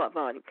hold that thought,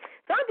 Vonnie.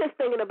 So I'm just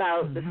thinking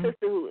about the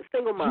sister who is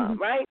single mom,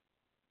 right?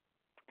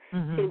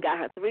 She got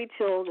her 3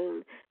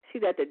 children.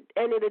 She's at the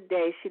end of the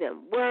day, she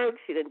done work,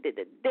 she done did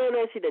the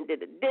dinner, she done did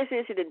the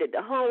dishes, she done did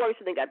the homework,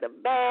 she done got the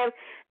bath,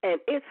 and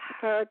it's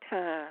her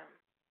time.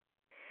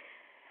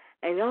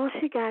 And all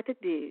she got to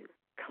do,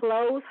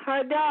 close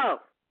her door.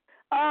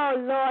 Oh,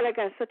 Lord, I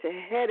got such a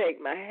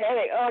headache. My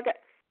headache. Oh, I got,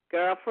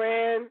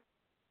 girlfriend,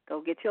 go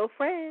get your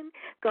friend.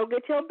 Go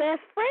get your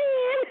best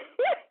friend.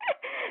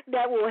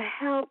 That will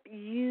help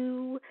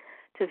you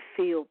to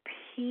feel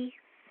peace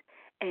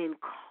and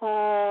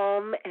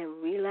calm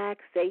and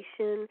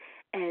relaxation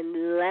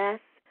and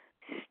less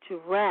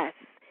stress,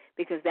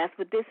 because that's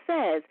what this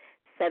says.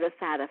 set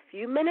aside a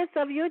few minutes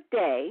of your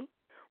day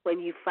when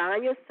you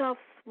find yourself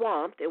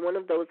swamped in one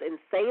of those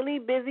insanely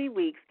busy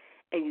weeks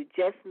and you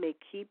just may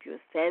keep your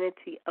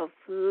sanity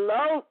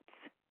afloat.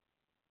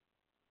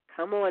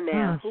 Come on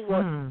now. Who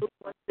wants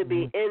to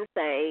be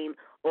insane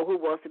or who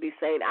wants to be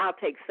sane? I'll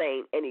take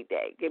sane any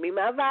day. Give me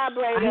my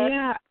vibrator.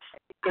 Yeah.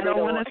 I don't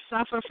want to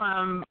suffer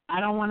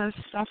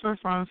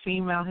from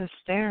female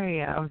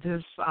hysteria.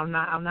 I'm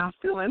not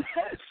feeling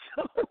that.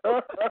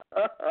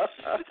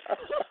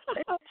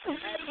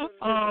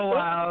 Oh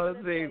wow.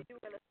 You were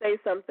gonna say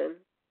something.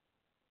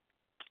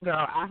 Girl,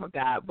 I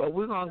forgot, but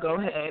we're going to go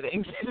ahead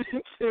and get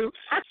into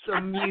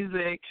some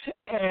music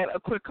and a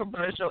quick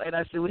commercial. And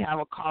I see we have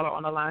a caller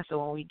on the line, so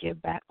when we get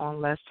back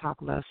on Let's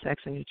Talk Love,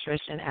 Sex, and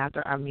Nutrition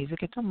after our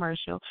music and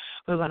commercial,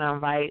 we're going to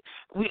invite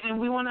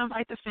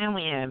the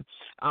family in.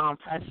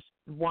 Press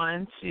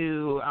 1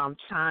 to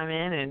chime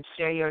in and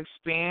share your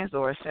experience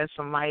or shed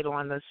some light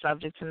on the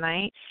subject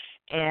tonight.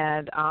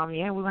 And,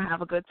 we're going to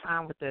have a good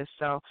time with this.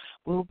 So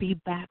we'll be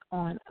back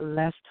on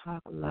Let's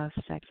Talk Love,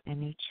 Sex, and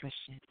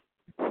Nutrition.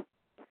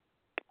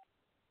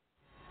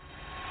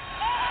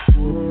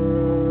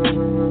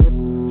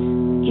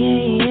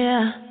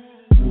 Yeah.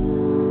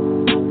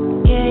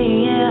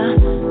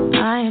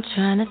 I ain't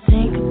trying to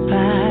think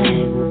about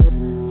it.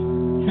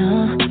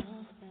 No.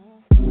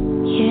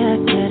 Yeah,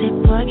 get it,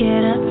 boy,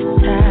 get up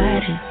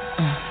beside it.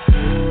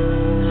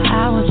 I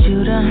want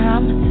you to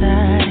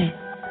homicide it.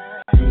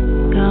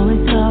 Going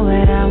so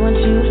wet, I want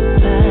you to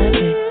vibe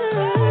it.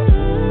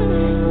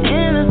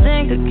 And I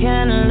think I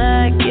kinda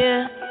like you.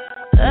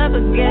 Up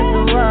against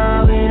the wall,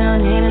 we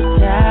don't need a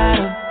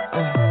title.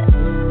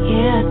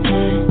 Yeah, I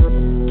did it.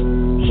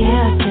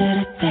 Yeah, I did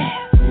it, babe.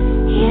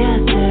 Yeah, I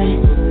did it.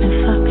 And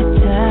fuck a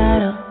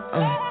title.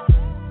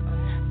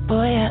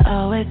 Boy, I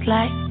always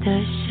like the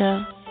show.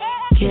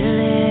 Get a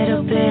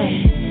little bit,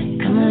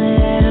 come a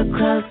little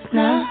close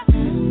now.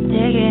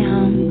 Take it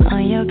home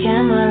on your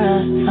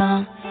camera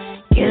phone.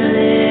 Get a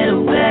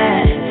little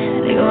wet,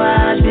 nigga,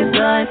 watch me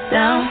blow it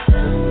down.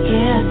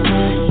 Yeah, I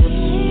did it.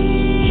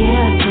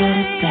 Yeah, I did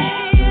it, babe.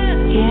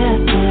 Yeah, I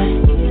did it.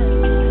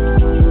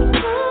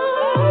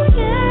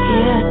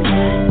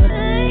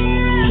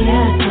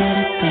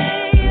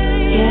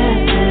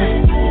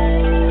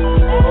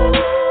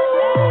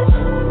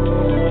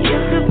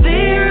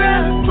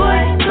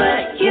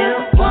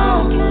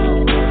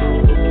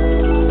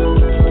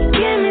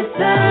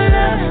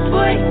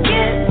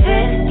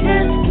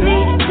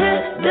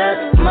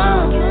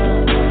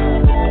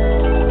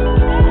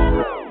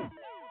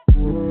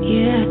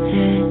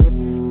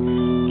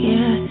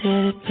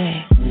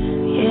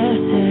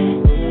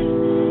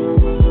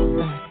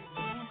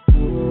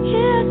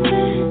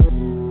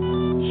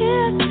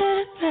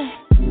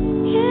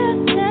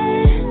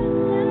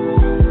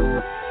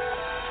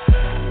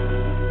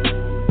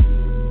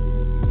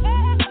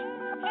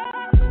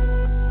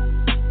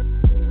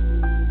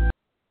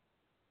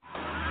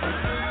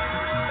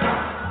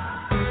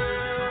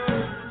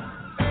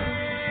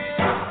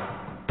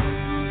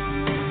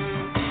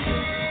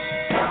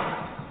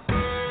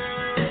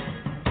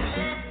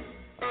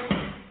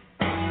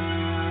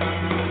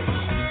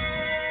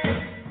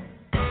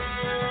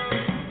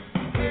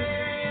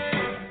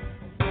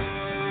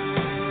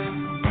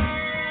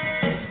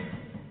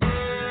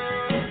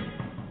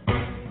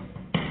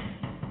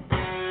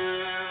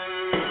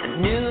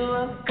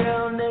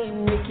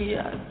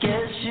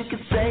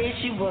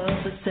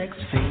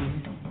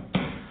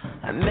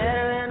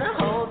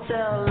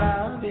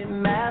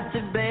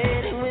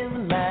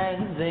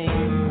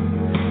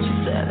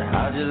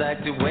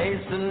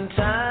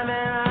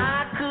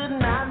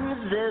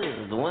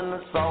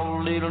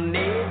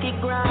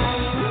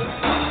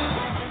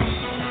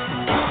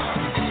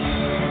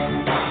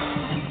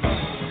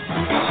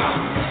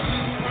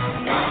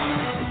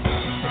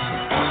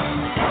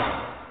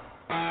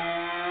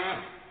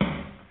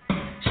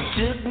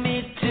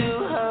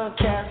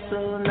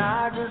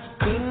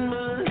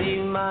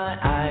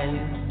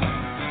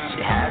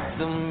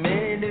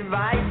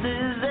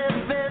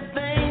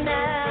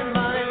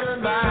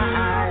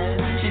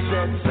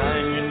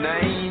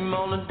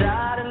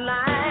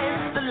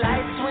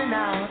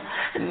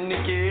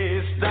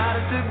 Started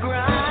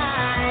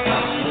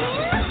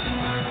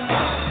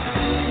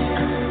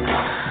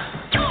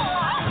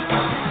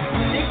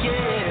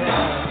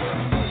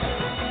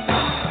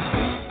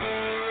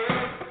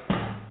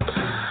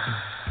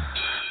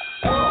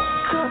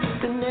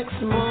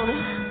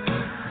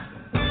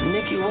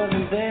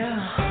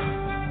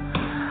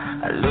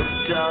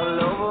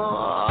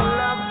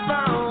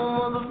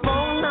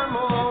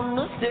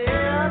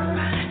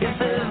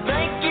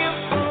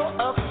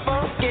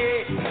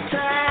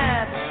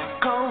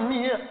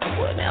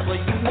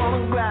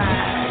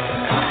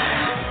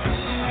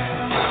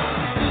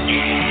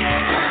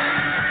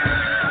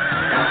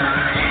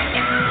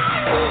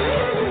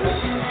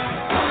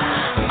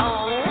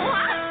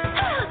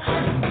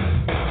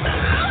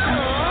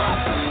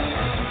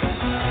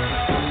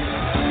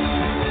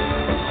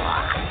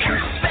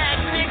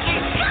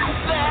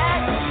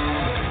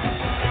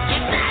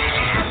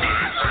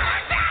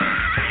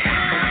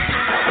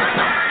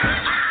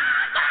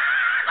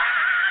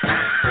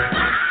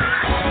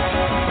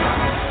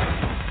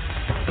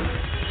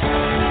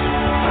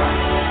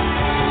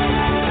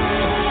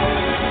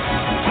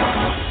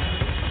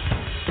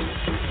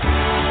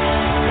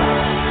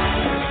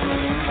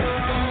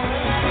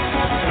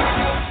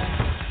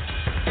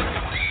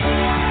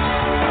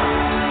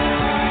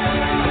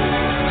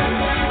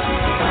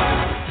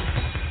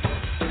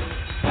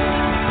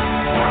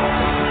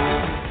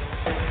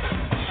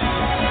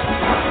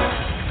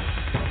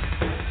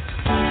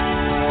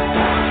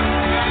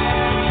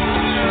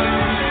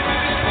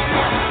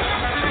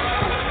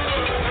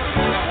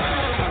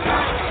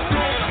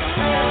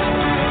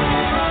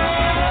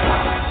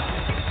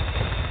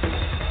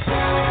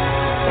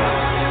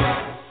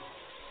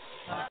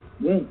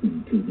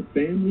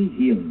Family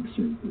Healing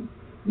Circle,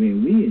 where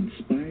we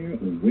inspire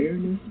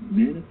awareness,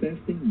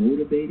 manifesting,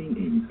 motivating,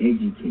 and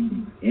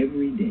educating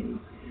every day.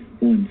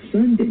 On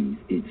Sundays,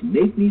 it's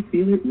Make Me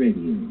Feel It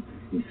Radio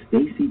with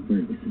Stacey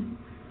Ferguson.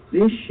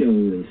 This show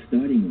is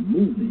starting a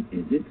movement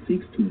as it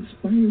seeks to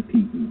inspire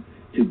people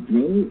to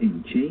grow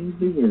and change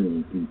the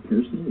world through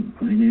personal and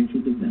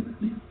financial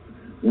development.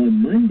 On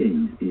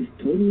Mondays is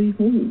Totally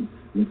Whole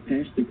with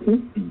Pastor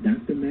Cook and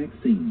Dr.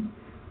 Maxine.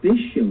 This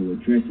show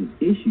addresses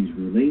issues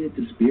related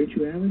to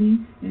spirituality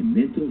and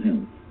mental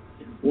health.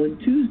 On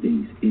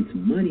Tuesdays, it's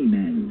Money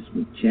Matters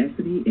with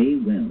Chastity A.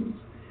 Wells.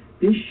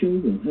 This show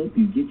will help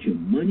you get your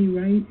money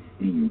right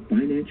and your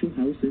financial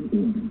house in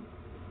order.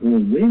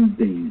 On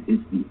Wednesdays,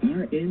 it's the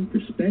RN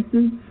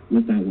Perspective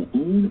with our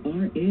own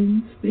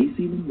RN,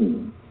 Stacey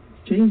Lamore.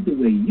 Change the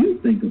way you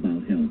think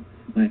about health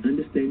by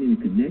understanding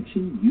the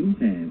connection you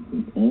have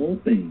with all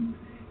things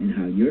and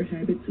how your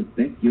habits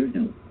affect your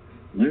health.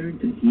 Learn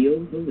to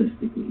heal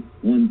holistically.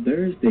 On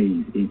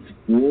Thursdays, it's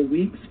 4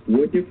 weeks,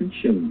 4 different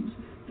shows.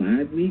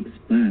 5 weeks,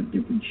 5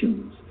 different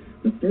shows.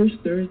 The first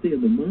Thursday of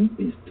the month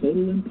is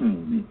Total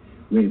Empowerment,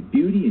 where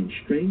beauty and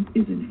strength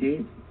is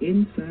enhanced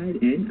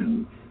inside and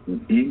out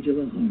with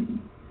Angela Hardy.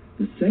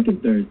 The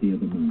second Thursday of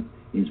the month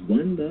is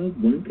One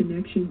Love, One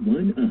Connection,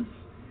 One Us.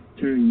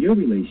 Turn your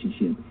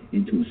relationship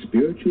into a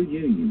spiritual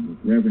union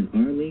with Reverend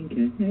Arlene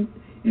Cahet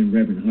and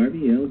Reverend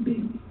Harvey L.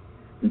 Bailey.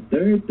 The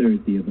third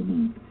Thursday of the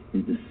month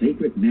is the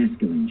Sacred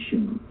Masculine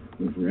Show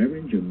with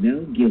Reverend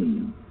Jamel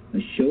Gilliam, a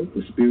show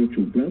for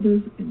spiritual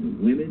brothers and the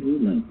women who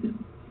love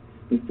them.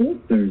 The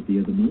fourth Thursday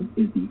of the month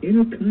is the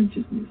Inner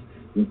Consciousness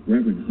with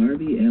Reverend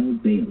Harvey L.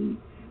 Bailey.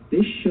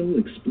 This show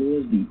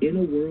explores the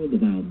inner world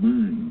of our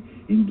mind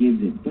and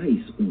gives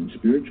advice on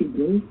spiritual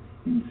growth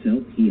and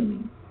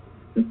self-healing.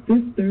 The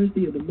fifth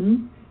Thursday of the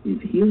month is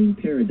Healing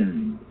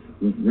Paradigm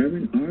with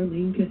Reverend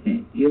Arlene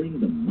Cahet, healing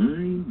the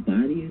mind,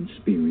 body, and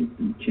spirit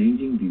through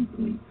changing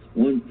viewpoints.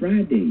 On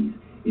Fridays,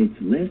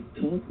 it's Let's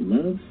Talk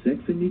Love, Sex,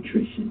 and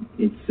Nutrition.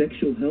 It's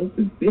sexual health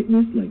and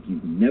fitness like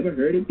you've never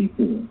heard it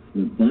before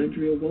with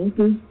Vondria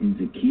Walters and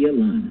Zakia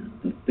Lana.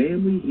 The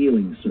Family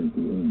Healing Circle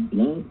on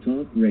Blog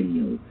Talk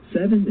Radio,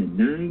 7 to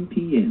 9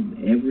 p.m.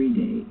 every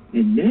day.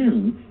 And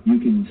now you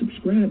can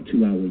subscribe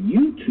to our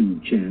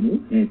YouTube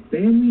channel at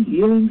Family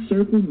Healing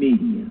Circle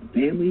Media.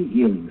 Family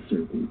Healing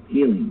Circle,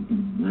 healing the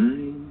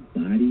mind,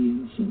 body,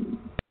 and soul.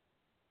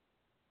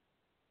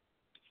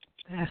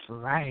 That's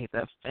right,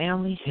 the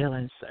Family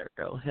Healing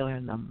Circle,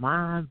 healing the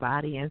mind,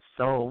 body, and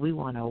soul. We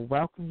want to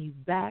welcome you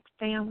back,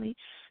 family,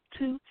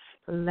 to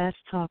Let's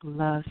Talk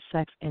Love,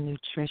 Sex, and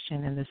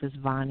Nutrition. And this is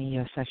Vonnie,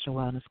 your sexual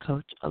wellness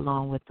coach,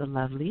 along with the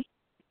lovely.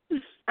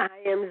 I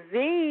am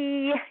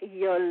Z,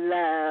 your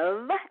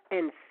love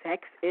and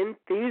sex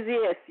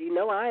enthusiast. You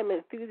know I am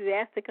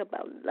enthusiastic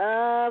about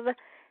love,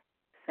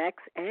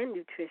 sex, and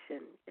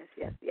nutrition. Yes,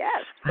 yes,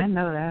 yes. I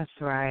know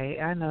that's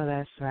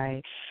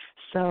right.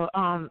 So,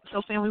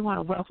 family, we want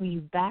to welcome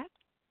you back.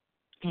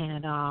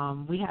 And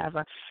we have,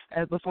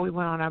 before we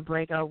went on our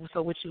break,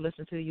 so what you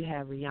listened to, you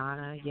have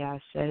Rihanna. Yeah,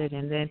 I said it.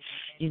 And then,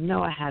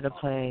 I had to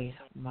play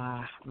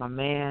my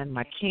man,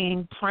 my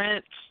king,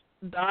 Prince,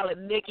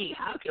 Darling Nikki.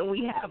 How can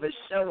we have a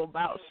show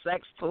about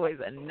sex toys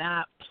and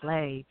not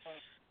play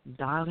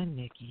Darling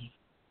Nikki?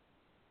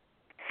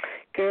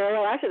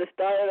 Girl, I should have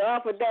started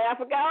off with that. I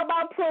forgot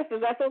about Princess.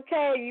 That's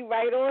okay. You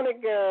right on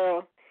it,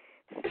 girl.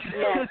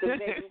 Snap the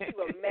baby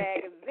to a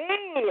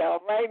magazine. All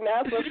right,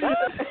 now.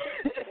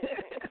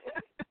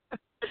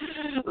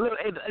 Look,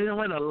 and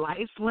when the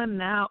lights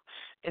went out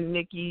and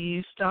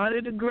Nikki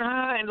started to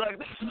grind, like,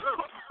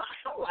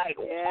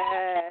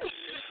 yes.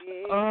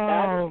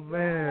 Oh,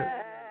 man.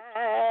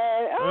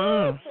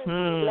 Oh, we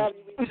love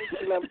you. We miss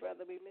you, my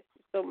brother. We miss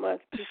you so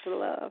much. Peace and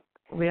love.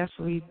 Yes,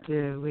 we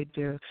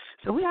do.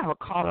 So we have a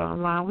caller on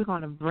the line. We're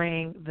going to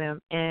bring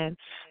them in.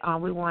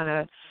 We want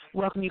to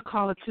welcome you,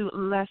 caller, to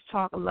Let's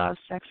Talk Love,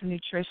 Sex, and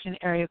Nutrition,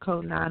 area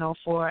code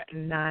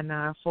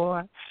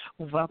 904-994.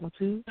 Welcome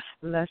to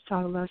Let's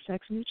Talk Love,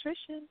 Sex, and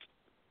Nutrition.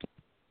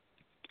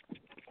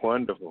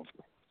 Wonderful.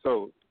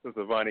 So,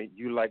 Sister Vonnie,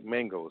 you like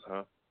mangoes,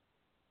 huh?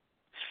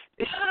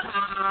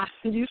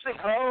 You say,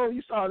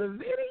 you saw the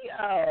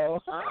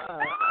video, huh?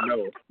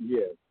 No,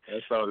 yes,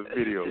 I saw the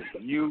video.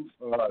 You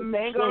are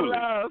Mango truly,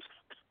 love.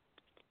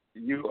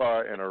 You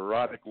are an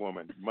erotic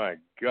woman. My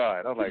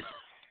God. I'm like,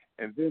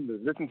 and then to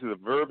listen to the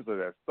verbs of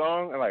that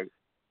song, I'm like,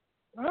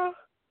 huh?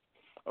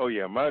 Oh,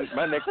 yeah, my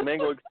next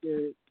mango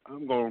experience,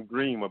 I'm going to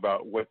dream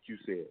about what you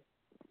said.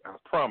 I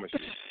promise you.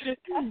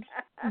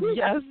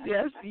 Yes.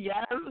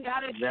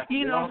 Got it.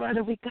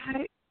 Brother, we got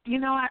it.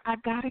 I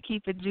got to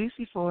keep it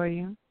juicy for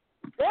you.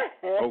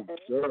 Oh,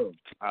 girl.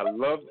 I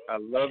love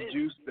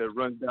juice that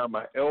runs down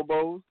my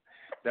elbows,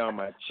 down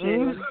my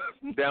chin,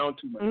 down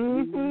to my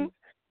knees.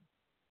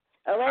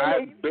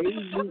 I bathe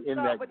me in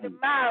that juice.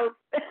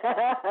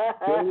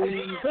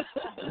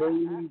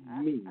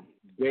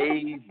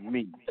 Bathe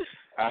me.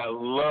 I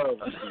love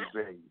to be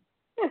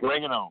bathed.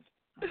 Bring it on.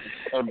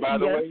 And by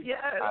the way,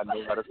 I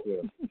know how to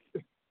swim.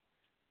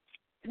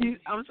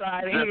 I'm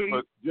sorry.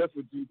 Just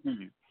for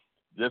GP.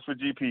 Just for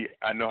GP,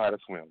 I know how to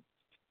swim.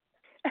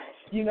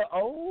 You know,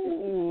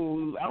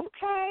 oh,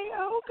 okay.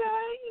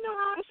 You know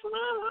how to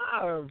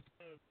swim.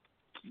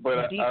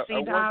 But Deep sea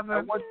I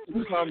diver. want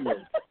to comment.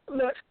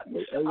 Look,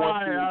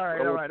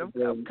 all right.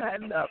 I'm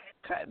cutting up.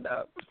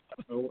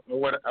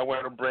 I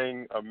want to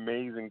bring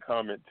amazing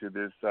comment to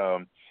this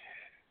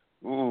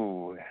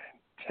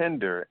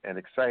tender and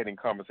exciting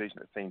conversation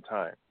at the same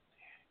time.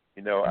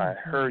 You know, I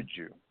heard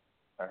you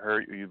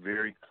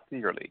very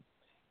clearly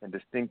and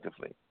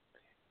distinctively.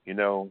 You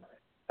know,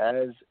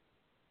 as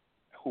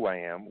who I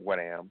am, what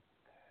I am,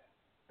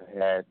 I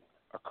had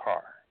a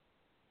car,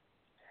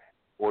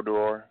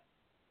 4-door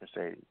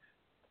Mercedes.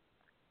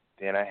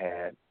 Then I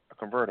had a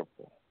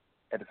convertible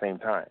at the same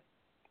time.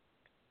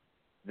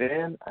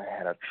 Then I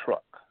had a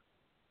truck.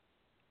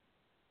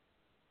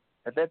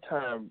 At that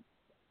time,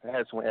 I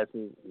had someone ask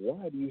me,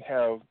 why do you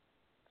have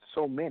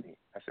so many?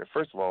 I said,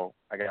 first of all,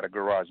 I got a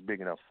garage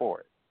big enough for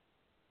it.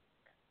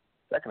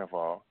 Second of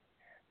all,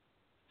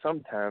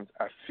 sometimes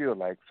I feel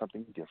like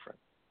something different.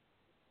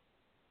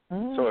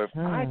 So if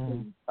I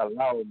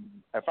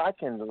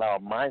can allow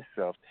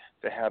myself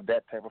to have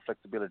that type of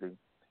flexibility,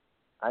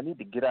 I need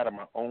to get out of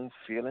my own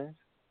feelings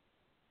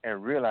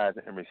and realize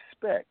and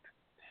respect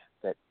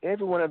that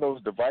every one of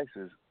those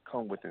devices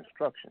come with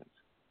instructions.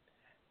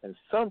 And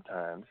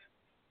sometimes,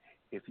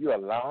 if you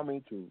allow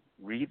me to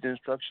read the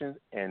instructions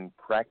and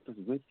practice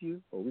with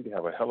you, we can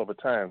have a hell of a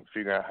time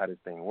figuring out how this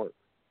thing works.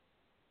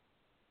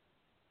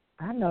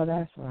 I know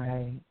that's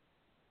right.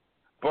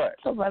 But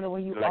so, brother, were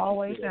you like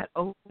always not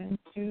open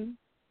to?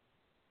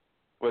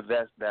 Well,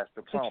 that's the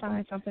problem. To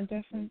trying something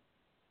different.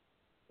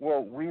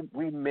 Well,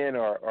 we men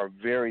are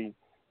very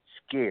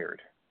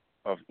scared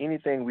of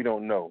anything we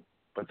don't know.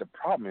 But the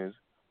problem is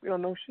we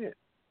don't know shit.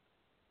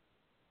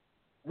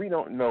 We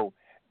don't know.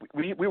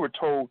 We were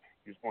told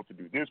you're supposed to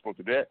do this, supposed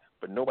to do that,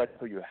 but nobody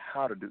told you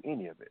how to do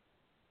any of it.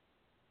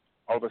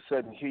 All of a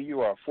sudden, here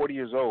you are, 40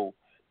 years old,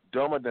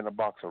 dumber than a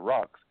box of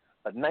rocks.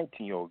 A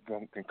 19-year-old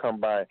can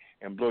come by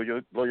and blow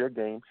your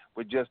game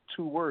with just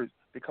 2 words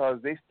because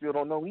they still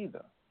don't know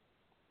either.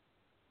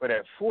 But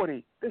at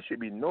 40, there should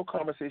be no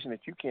conversation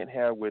that you can't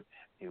have with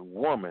a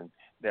woman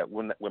that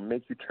will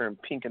make you turn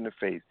pink in the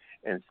face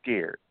and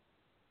scared.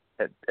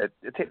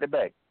 Take that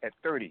back. At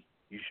 30,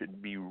 you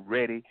should be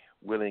ready,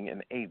 willing,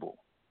 and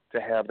able to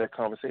have that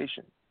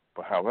conversation.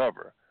 But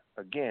however,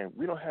 again,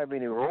 we don't have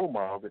any role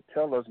models that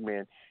tell us,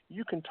 man,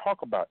 you can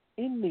talk about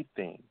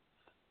anything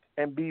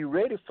and be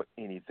ready for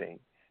anything,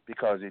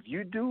 because if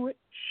you do it,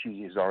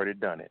 she has already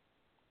done it.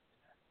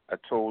 I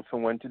told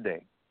someone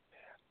today,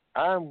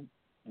 I'm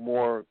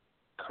more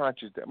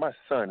conscious that my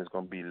son is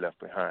going to be left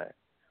behind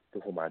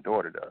before my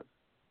daughter does.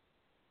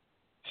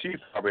 She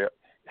probably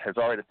has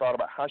already thought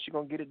about how she's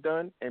going to get it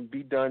done and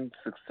be done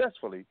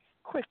successfully,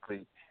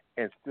 quickly,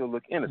 and still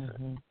look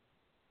innocent. Mm-hmm.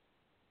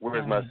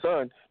 Whereas my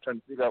son trying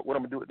to figure out what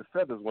I'm going to do with the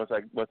feathers once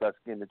I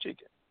skin the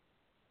chicken.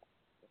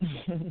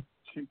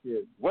 She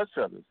said, what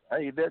feathers?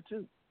 I eat that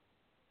too.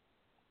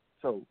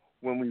 So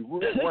when we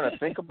really want to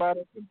think about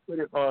it and put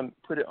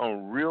it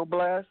on real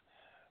blast,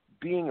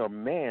 being a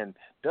man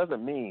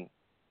doesn't mean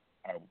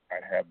I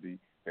have the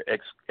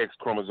X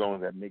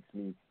chromosome that makes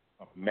me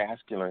a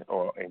masculine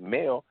or a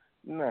male.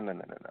 No.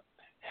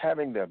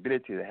 Having the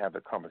ability to have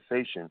the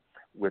conversation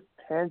with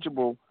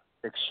tangible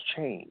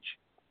exchange,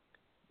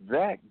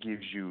 that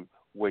gives you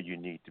where you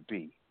need to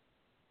be.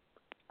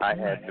 I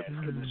had the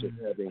privilege of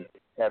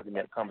having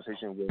that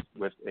conversation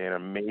with an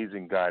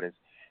amazing goddess,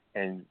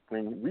 and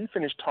when we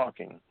finished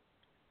talking,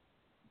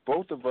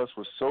 both of us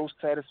were so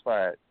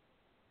satisfied,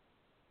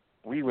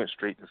 we went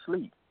straight to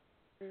sleep.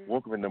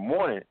 Woke up in the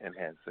morning and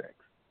had sex.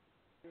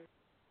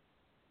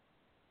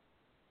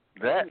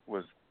 That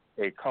was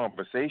a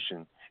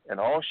conversation, and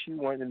all she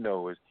wanted to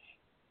know is,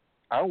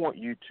 I want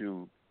you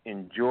to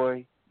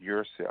enjoy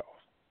yourself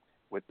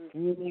with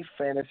any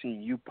fantasy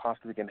you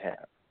possibly can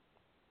have.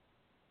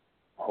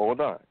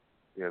 Hold on.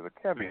 There's a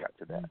caveat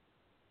to that.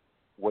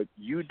 What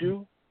you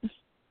do,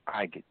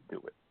 I get to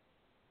do it.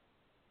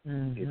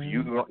 Mm-hmm. If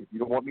you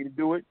don't want me to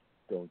do it,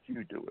 don't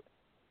you do it.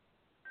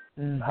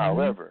 Mm-hmm.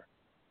 However,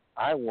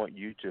 I want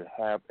you to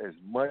have as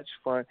much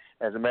fun.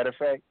 As a matter of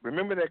fact,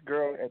 remember that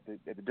girl at the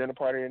dinner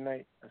party at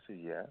night? I said,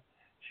 yeah.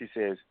 She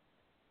says,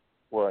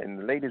 well, in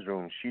the ladies'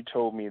 room, she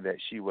told me that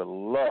she would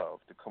love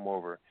to come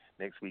over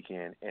next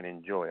weekend and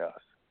enjoy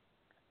us.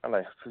 I'm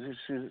like, excuse me?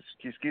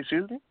 She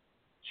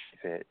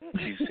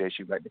said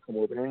she'd like to come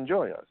over and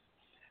enjoy us.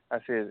 I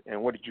said,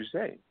 and what did you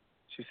say?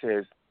 She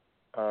says,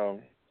 I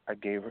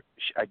gave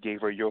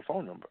her your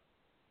phone number.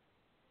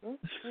 I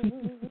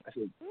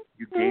said,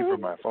 you gave her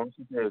my phone?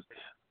 She says,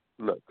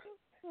 look,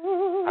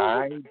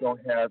 I don't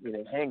have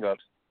any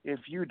hang-ups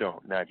if you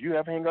don't. Now, if you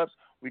have hang-ups,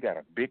 we got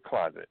a big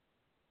closet.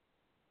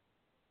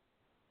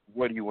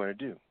 What do you want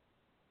to do?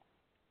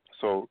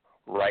 So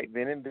right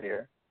then and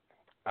there,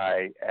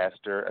 I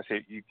asked her, I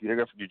said, did you get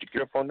her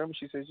phone number?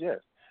 She says, yes.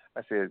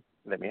 I said,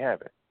 let me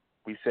have it.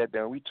 We sat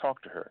down, we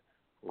talked to her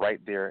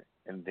right there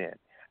and then.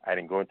 I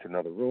didn't go into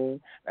another room.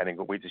 I didn't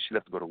go wait till she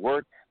left to go to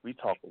work. We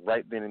talked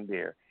right then and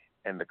there.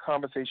 And the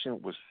conversation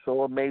was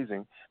so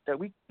amazing that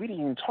we didn't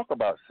even talk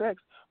about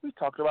sex. We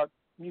talked about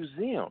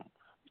museum.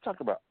 We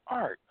talked about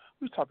art.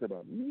 We talked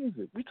about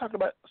music. We talked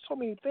about so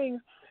many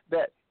things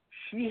that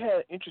she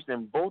had interest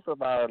in both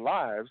of our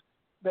lives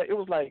that it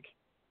was like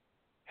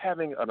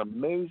having an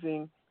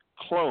amazing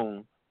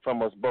clone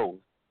from us both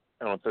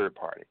and on a third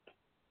party.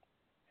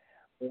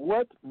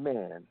 What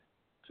woman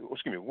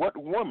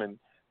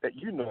that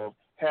you know of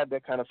had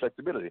that kind of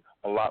flexibility?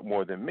 A lot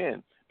more than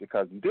men.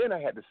 Because then I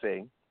had to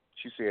say,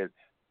 she said,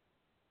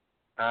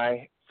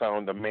 I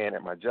found a man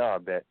at my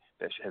job that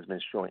has been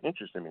showing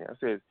interest in me. I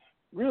said,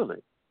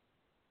 really?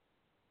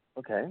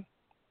 Okay.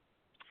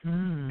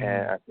 And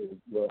I said,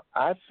 well,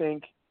 I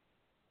think,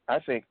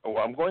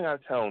 I'm going out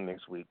of town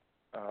next week.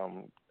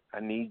 I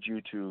need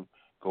you to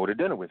go to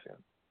dinner with him.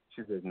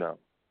 She said, no,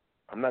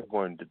 I'm not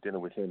going to dinner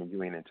with him and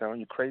you ain't in town.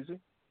 You crazy?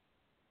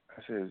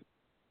 I said,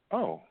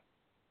 oh,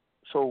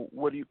 so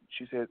what do you,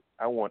 she said,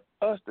 I want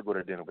us to go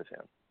to dinner with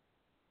him.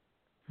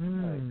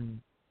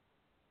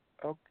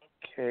 Like,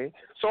 okay.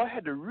 So I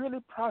had to really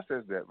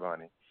process that,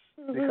 Ronnie,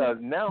 because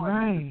now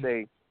I need to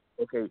say,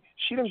 okay,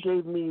 she done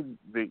gave me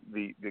the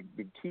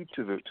key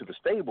to the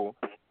stable,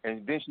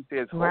 and then she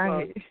says, hold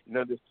on,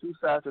 there's two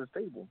sides to the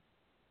stable.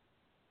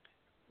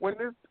 When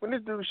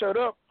this dude showed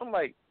up, I'm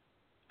like,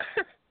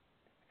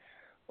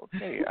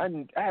 okay, I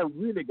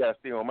really got to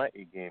stay on my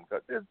A game,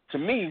 because to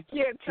me,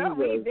 tell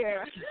me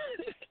there.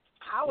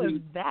 How is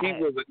that?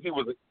 He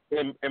was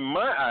in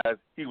my eyes,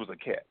 he was a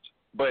catch,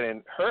 but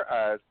in her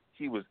eyes,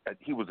 he was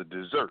a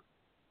dessert,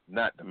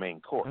 not the main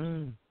course.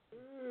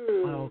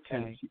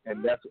 Okay.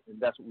 And that's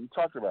what we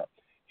talked about.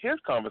 His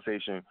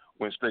conversation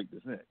went straight to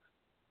sex.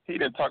 He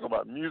didn't talk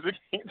about music.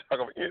 He didn't talk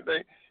about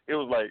anything. It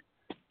was like,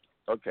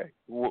 okay,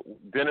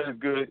 dinner is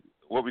good.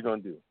 What we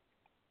gonna do?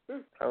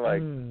 I'm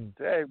like,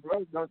 hey,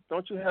 bro,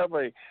 don't you have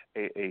a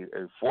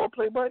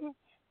foreplay button?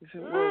 He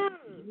said, well,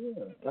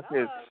 yeah. I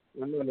said,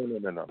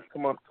 no.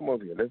 Come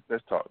over here.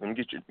 Let's talk. Let me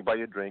get you buy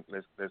your drink.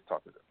 Let's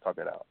talk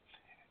it out.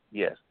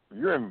 Yes,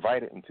 you're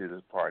invited into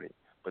this party,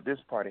 but this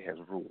party has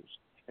rules.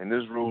 And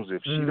this rules,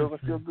 if she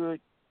doesn't feel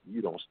good,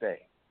 you don't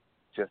stay.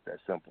 Just that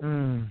simple.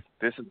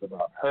 This is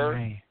about her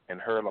and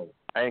her alone.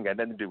 I ain't got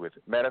nothing to do with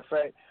it. Matter of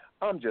fact,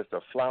 I'm just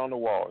a fly on the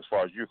wall as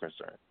far as you're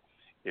concerned.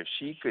 If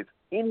she fits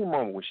any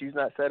moment when she's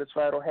not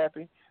satisfied or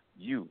happy,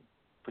 you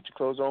put your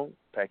clothes on,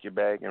 pack your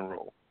bag, and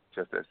roll.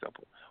 Just that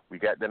simple. We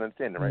got that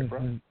understanding, right,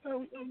 bro?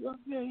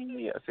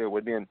 Yeah. I said,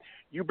 well, then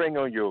you bring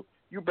on your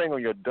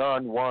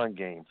Don Juan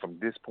game from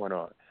this point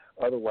on.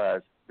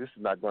 Otherwise, this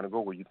is not going to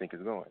go where you think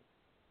it's going.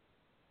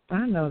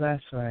 I know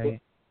that's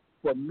right.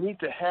 For me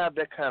to have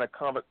that kind of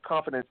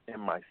confidence in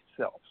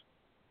myself,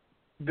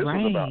 this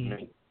was about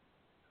me.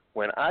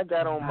 When I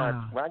got in my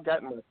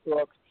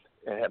truck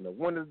and had my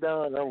windows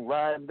down, and I'm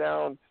riding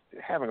down,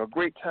 having a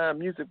great time,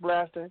 music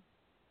blasting.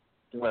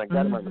 When I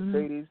got in my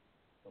Mercedes,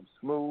 I'm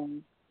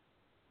smooth.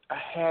 I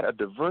had a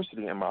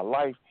diversity in my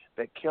life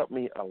that kept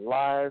me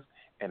alive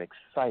and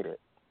excited.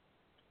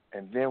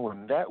 And then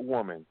when that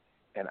woman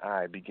and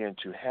I began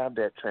to have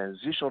that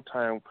transitional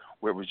time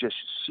where it was just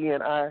she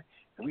and I,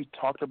 and we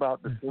talked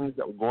about the things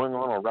that were going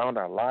on around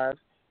our lives,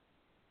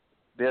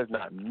 there's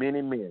not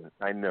many men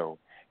I know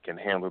can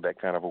handle that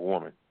kind of a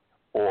woman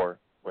or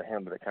will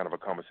handle that kind of a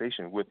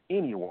conversation with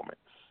any woman.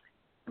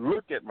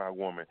 Look at my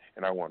woman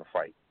and I want to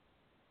fight.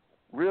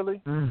 Really?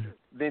 Then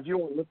if you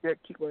want to look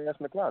at, keep your ass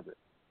in the closet.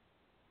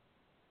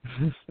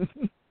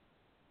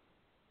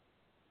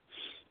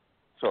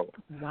 So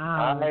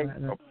I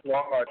applaud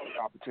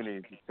the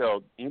opportunity to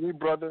tell any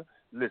brother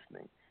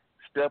listening,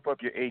 step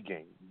up your A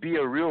game. Be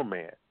a real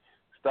man.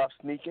 Stop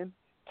sneaking.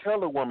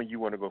 Tell a woman you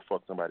want to go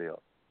fuck somebody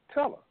else.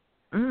 Tell her.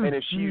 And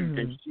if she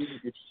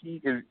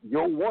is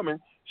your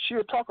woman,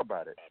 she'll talk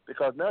about it.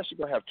 Because now she's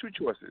going to have two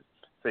choices.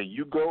 Say,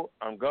 you go,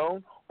 I'm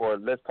gone, or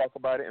let's talk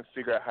about it and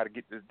figure out how to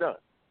get this done.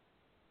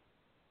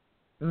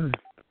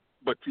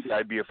 But you got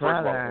to be, first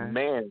of all, a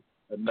man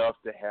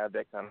enough to have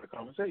that kind of a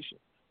conversation.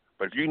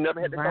 But if you never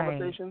had the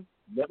conversation,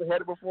 never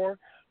had it before,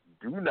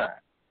 do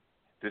not.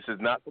 This is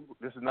not for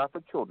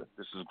children.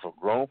 This is for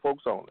grown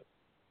folks only.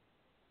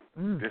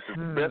 This is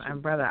the best.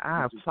 And brother,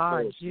 I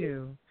applaud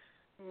you.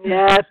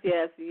 Yes.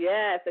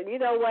 And you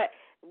know what?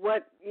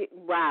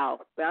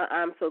 Wow.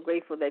 I'm so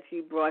grateful that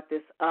you brought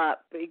this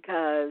up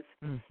because,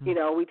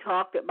 we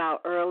talked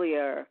about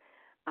earlier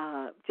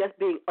just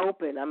being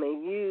open. I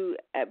mean, you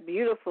and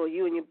your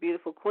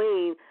beautiful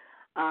queen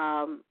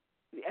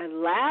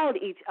allowed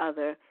each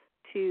other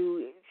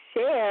to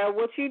share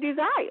what you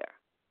desire.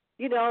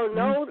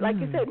 Like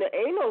you said, there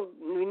ain't no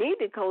need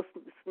to go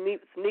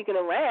sneaking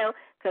around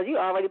because you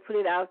already put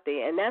it out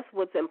there, and that's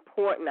what's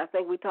important. I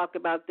think we talked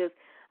about this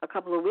a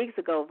couple of weeks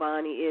ago,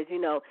 Vonnie, is,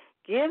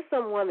 give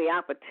someone the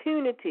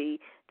opportunity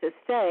to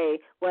say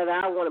whether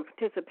I want to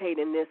participate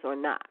in this or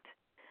not,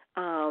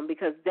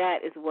 because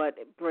that is what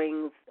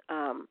brings,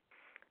 harmony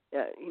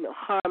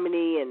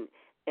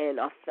and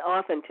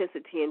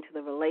authenticity into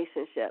the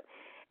relationship.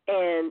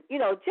 And,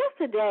 just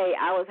today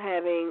I was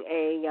having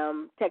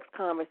a text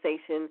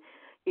conversation,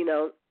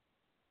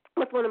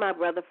 with one of my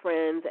brother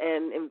friends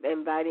and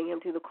inviting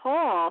him to the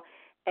call.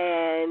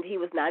 and he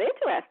was not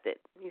interested.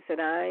 He said,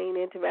 I ain't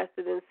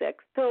interested in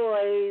sex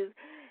toys,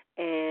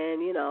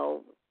 and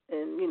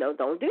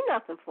don't do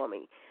nothing for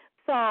me.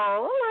 So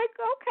I'm like,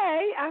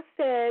 okay. I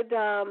said,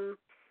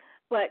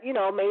 but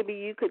maybe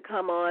you could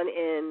come on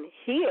and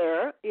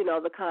hear,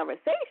 the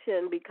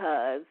conversation,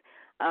 because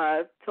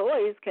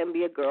toys can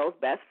be a girl's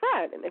best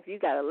friend, and if you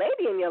got a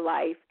lady in your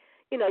life,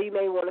 you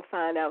may want to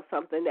find out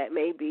something that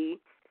may be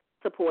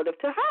supportive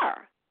to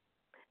her.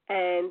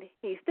 And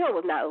he still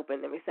was not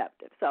open and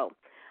receptive. So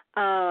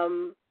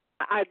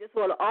I just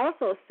want to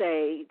also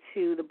say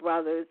to the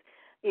brothers,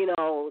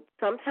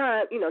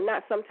 sometimes,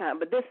 not sometimes,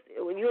 but this,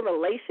 when you're in a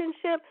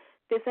relationship,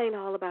 this ain't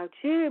all about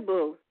you,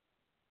 boo.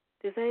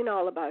 This ain't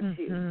all about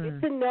you.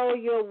 Get to know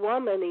your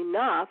woman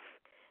enough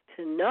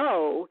to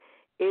know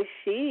if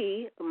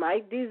she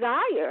might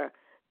desire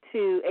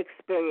to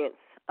experience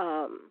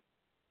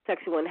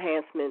sexual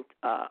enhancement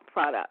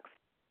products.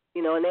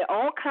 And they're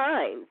all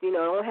kinds.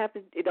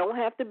 It don't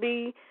have to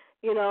be,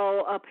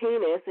 a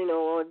penis,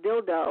 or a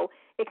dildo.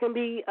 It can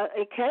be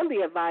a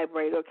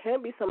vibrator. It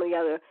can be some of the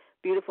other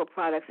beautiful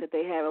products that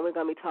they have, and we're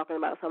going to be talking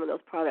about some of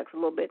those products a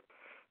little bit.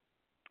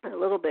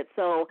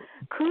 So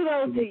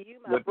kudos to you,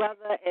 my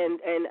brother,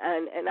 and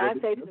I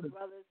say to the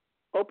brothers,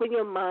 open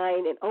your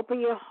mind and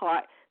open your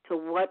heart to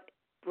what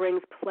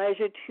brings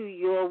pleasure to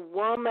your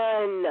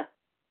woman.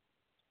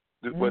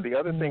 Well, the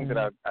other thing that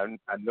I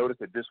noticed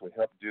that this would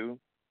help do,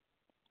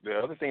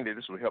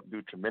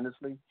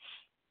 tremendously,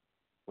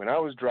 when I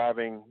was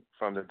driving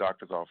from the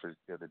doctor's office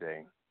the other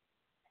day,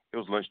 it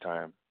was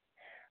lunchtime,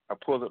 I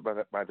pulled up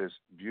by this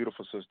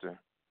beautiful sister,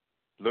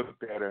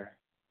 looked at her,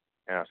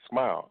 and I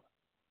smiled.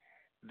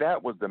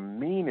 That was the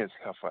meanest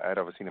heifer I'd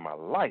ever seen in my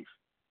life.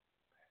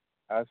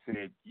 I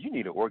said, you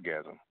need an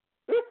orgasm.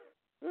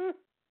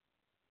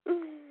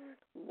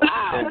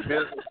 Wow. And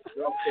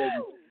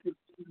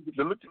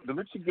the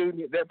look she gave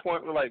me at that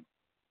point was like,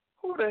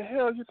 who the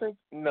hell you think?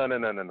 No.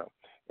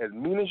 As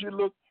mean as you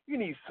look, you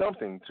need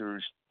something to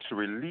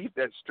relieve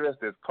that stress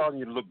that's causing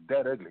you to look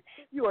that ugly.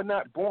 You are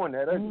not born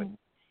that ugly.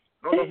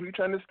 I don't know who you're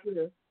trying to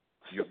scare.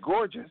 You're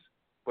gorgeous.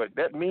 But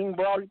that mean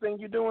brawly thing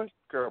you're doing,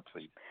 girl,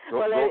 please.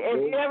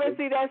 If you ever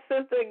see that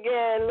sister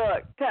again,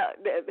 look,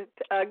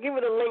 give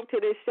it a link to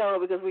this show,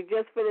 because we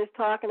just finished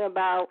talking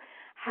about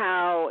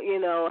how,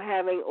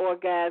 having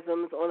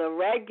orgasms on a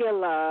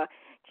regular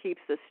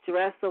keeps the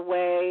stress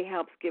away,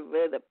 helps get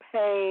rid of the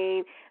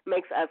pain,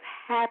 makes us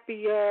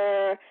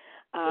happier.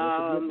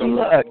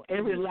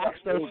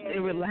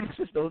 It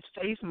relaxes those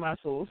face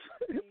muscles.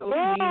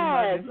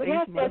 Yes.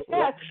 It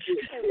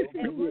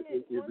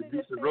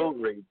reduces the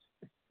road rage.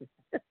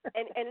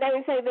 And let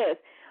me say this.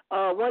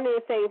 One of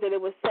the things that it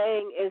was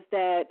saying is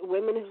that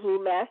women who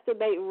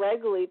masturbate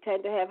regularly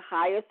tend to have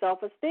higher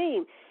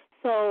self-esteem.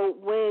 So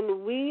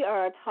when we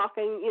are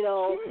talking,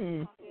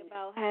 talking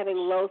about having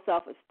low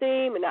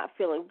self-esteem and not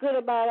feeling good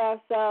about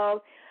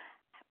ourselves,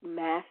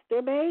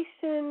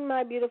 masturbation,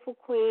 my beautiful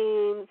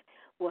queens,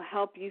 will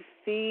help you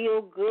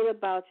feel good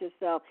about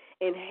yourself,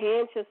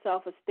 enhance your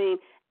self-esteem,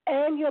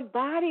 and your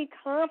body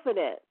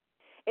confidence.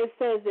 It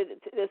says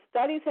that the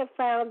studies have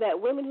found that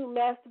women who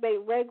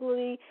masturbate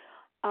regularly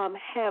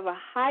have a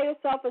higher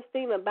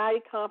self-esteem and body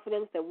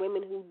confidence than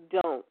women who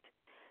don't.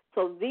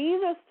 So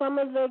these are some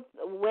of the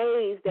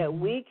ways that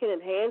we can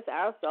enhance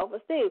our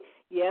self-esteem.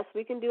 Yes,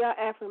 we can do our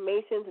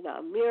affirmations and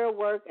our mirror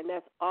work, and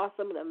that's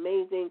awesome and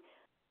amazing,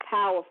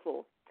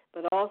 powerful.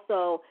 But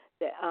also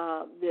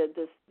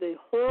the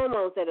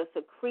hormones that are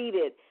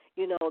secreted,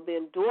 the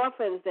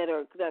endorphins that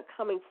are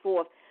coming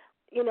forth.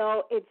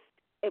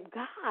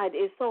 God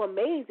is so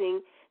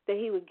amazing that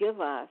He would give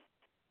us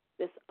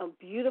this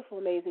beautiful,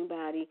 amazing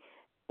body,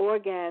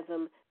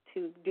 orgasm,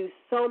 to do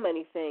so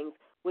many things,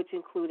 which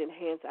include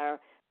enhance our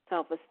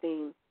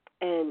self-esteem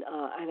and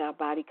our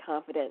body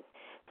confidence.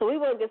 So we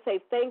want to just say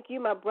thank you,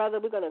 my brother.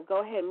 We're going to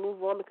go ahead and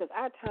move on because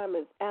our time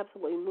is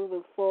absolutely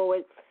moving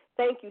forward.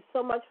 Thank you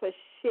so much for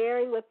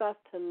sharing with us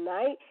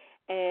tonight.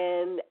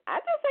 And I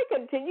just say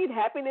continued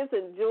happiness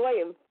and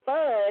joy and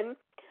fun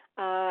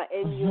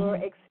in your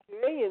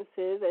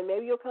experiences. And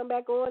maybe you'll come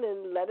back on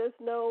and let us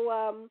know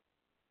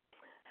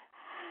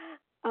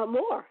more. I'm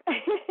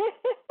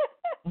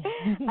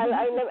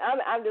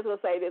just going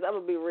to say this. I'm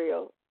going to be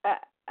real.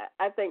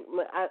 I think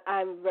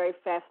I'm very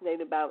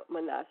fascinated about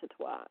menage a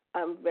trois.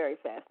 I'm very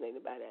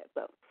fascinated by that.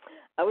 So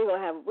we're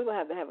gonna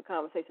have to have a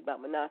conversation about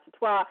menage a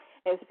trois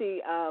and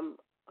see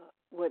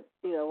what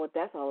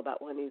that's all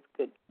about one of these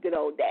good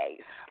old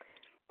days.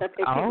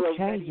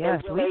 Okay,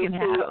 yes, we can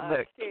have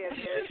it.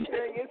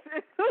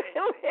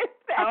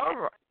 All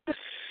right.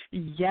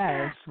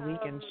 Yes, we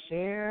can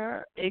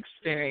share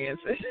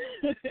experiences.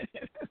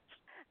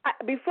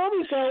 Before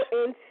we go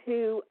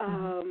into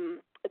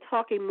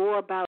talking more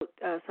about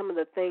some of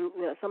the things,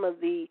 some of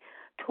the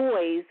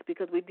toys,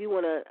 because we do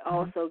want to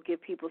also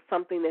give people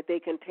something that they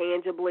can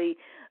tangibly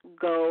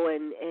go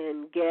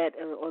and get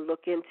or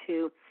look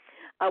into.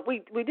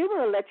 We do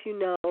want to let you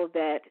know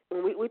that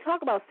when we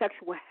talk about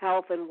sexual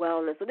health and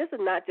wellness, so this is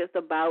not just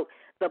about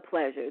the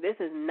pleasure. This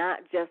is not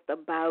just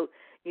about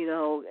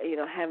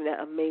having that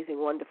amazing,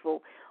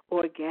 wonderful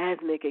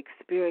orgasmic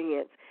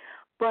experience.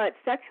 But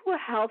sexual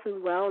health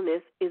and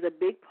wellness is a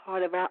big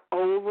part of our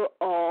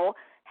overall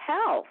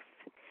health.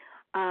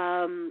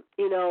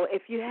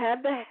 If you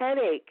have the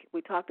headache,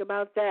 we talked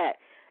about that.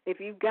 If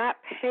you've got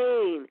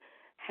pain,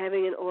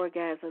 having an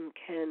orgasm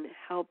can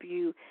help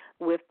you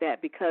with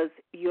that, because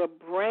your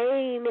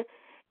brain,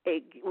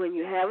 when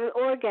you have an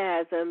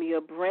orgasm,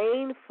 your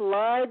brain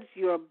floods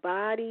your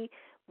body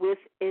with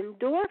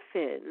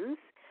endorphins,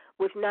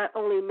 which not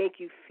only make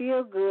you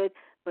feel good,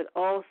 but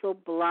also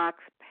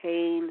blocks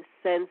pain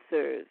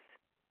sensors.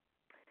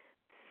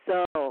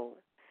 So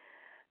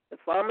the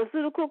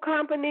pharmaceutical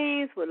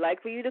companies would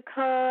like for you to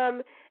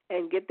come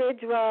and get their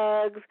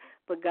drugs,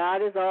 but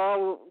God has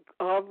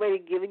already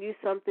given you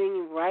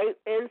something right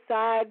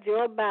inside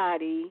your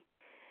body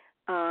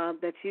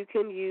that you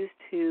can use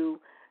to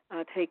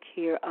take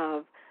care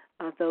of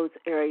those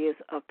areas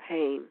of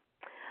pain.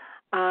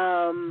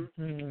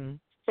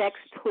 Sex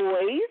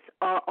toys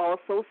are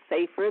also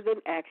safer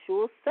than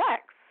actual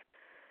sex.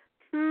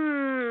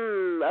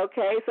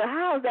 Okay, so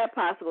how is that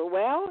possible?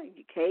 Well,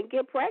 you can't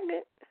get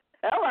pregnant.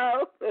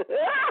 Hello.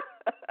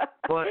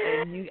 Well,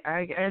 and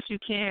I guess you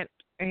can't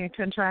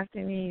contract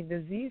any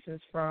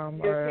diseases from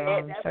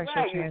that's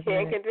sexually right. transmitted. You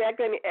can't contract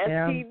any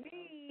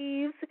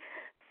STDs.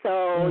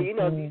 So,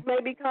 these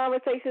may be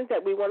conversations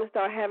that we want to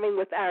start having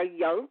with our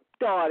young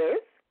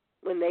daughters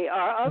when they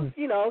are of,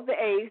 the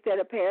age that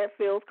a parent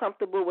feels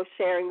comfortable with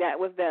sharing that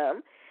with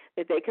them,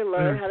 that they can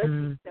learn how to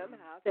teach them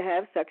how to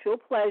have sexual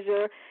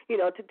pleasure.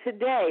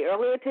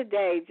 Earlier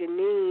today,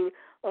 Janine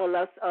on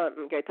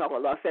talking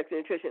about sex and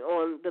nutrition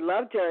on the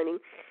Love Journey,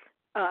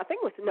 I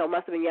think it was,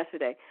 must have been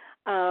yesterday,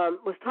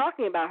 was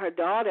talking about her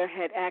daughter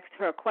had asked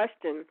her a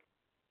question.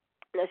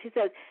 Now, she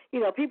says,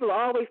 people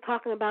are always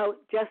talking about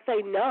just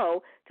say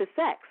no to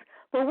sex.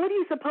 But what are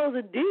you supposed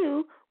to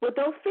do with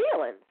those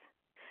feelings?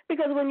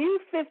 Because when you're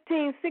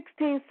 15,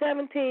 16,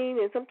 17,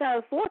 and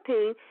sometimes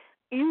 14,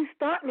 you're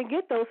starting to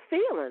get those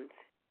feelings.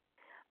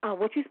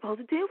 What you supposed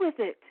to do with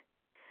it?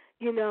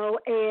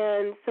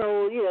 And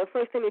so,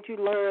 first thing that you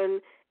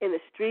learn in the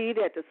street,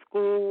 at the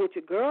school, with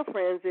your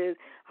girlfriends is,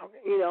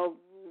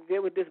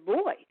 get with this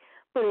boy.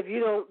 But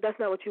if that's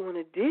not what you want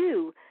to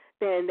do,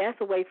 then that's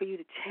a way for you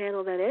to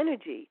channel that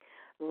energy.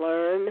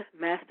 Learn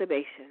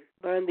masturbation.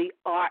 Learn the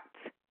art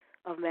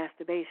of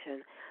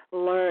masturbation.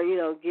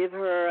 Learn, give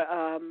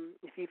her,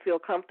 if you feel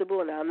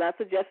comfortable, and I'm not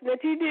suggesting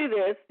that you do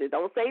this.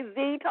 Don't say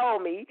Z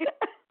told me.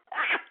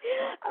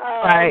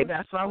 Right,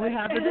 that's why we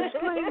have the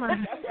disclaimer.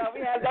 That's why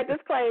we have that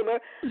disclaimer.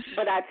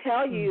 But I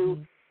tell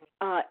you,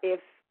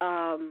 if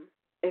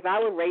I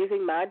were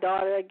raising my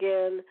daughter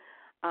again,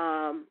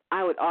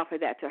 I would offer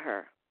that to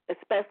her,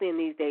 especially in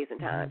these days and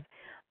times.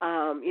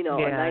 A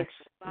nice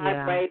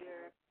vibrator,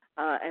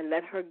 and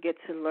let her get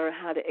to learn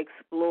how to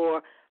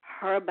explore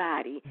her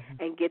body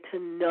and get to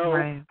know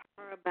her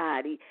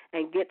body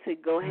and get to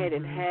go ahead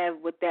and have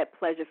what that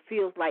pleasure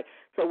feels like.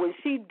 So when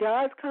she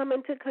does come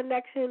into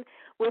connection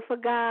with a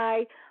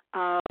guy,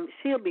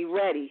 she'll be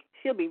ready.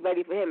 She'll be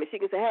ready for him. And she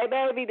can say, hey,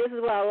 baby, this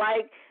is what I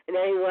like and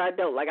that ain't what I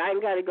don't like. I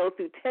ain't got to go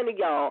through 10 of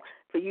y'all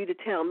for you to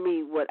tell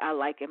me what I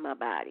like in my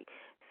body.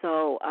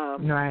 So,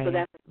 so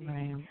that's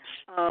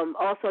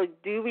also,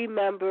 do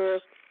remember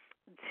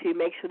to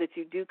make sure that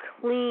you do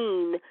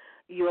clean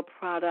your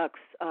products.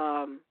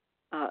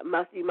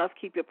 You must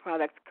keep your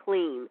products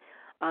clean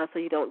so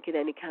you don't get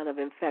any kind of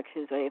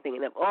infections or anything.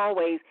 And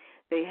always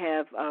they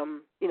have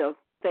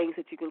things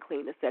that you can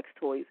clean the sex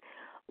toys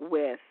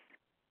with.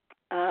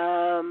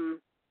 So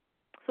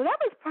that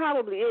was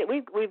probably it.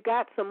 We've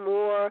got some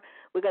more.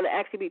 We're going to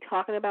actually be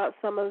talking about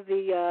some of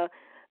the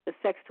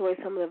sex toys,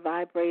 some of the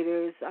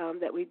vibrators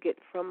that we get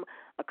from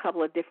a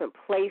couple of different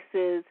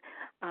places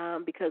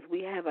because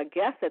we have a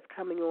guest that's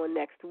coming on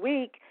next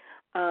week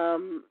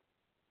from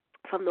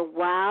the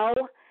WOW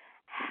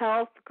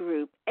Health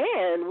Group.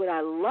 And what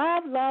I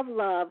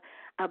love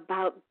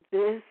about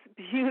this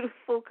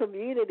beautiful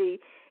community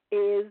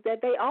is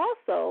that they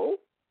also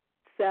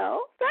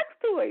sell sex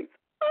toys.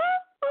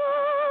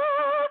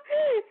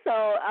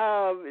 So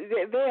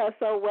they are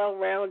so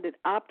well-rounded,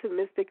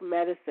 optimistic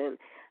medicine.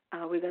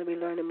 We're going to be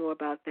learning more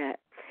about that.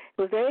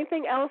 Was there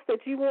anything else that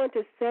you want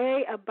to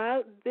say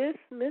about this,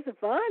 Ms.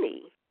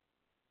 Vonnie?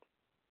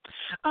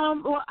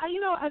 Well,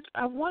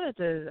 I wanted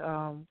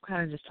to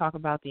kind of just talk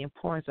about the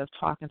importance of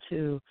talking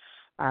to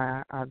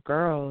our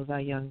girls,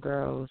 our young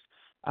girls,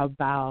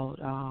 about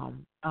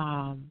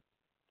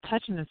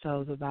touching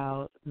themselves,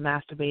 about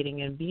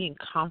masturbating and being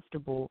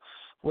comfortable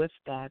with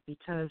that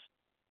because,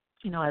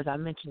 as I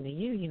mentioned to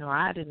you,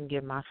 I didn't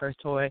get my first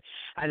toy.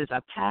 I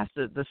passed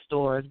the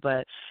stores,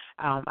 but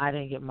I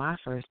didn't get my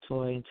first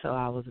toy until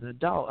I was an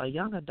adult, a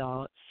young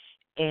adult.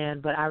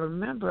 But I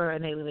remember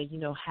innately,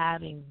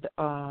 having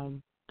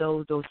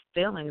those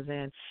feelings,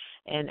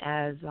 and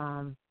as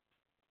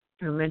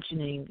you're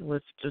mentioning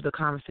with the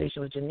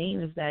conversation with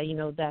Janine, is that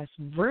that's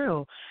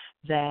real,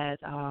 that,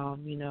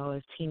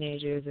 as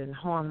teenagers and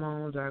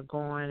hormones are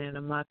going in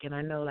amok. And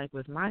I know, like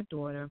with my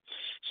daughter,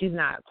 she's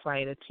not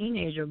quite a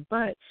teenager,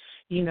 but,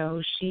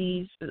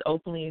 she's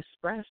openly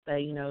expressed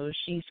that,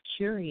 she's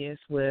curious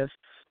with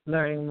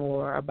learning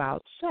more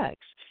about sex.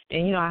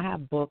 And, I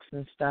have books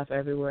and stuff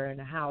everywhere in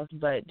the house,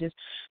 but just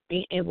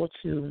being able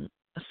to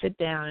sit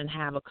down and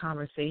have a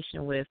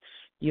conversation with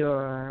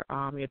your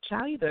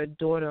child, either a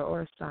daughter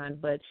or a son,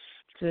 but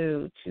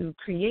to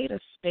create a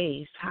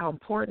space, how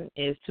important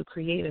it is to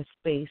create a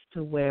space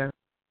to where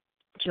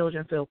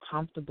children feel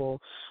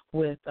comfortable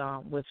with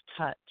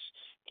touch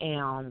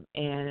and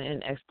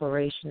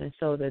exploration, and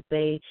so that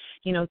they,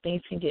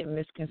 things can get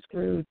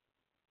misconstrued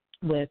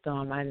with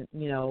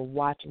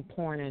watching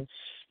porn,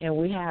 and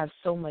we have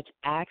so much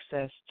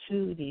access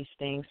to these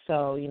things.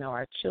 So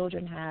our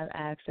children have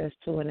access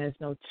to, and there's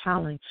no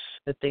telling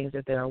the things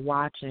that they're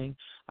watching,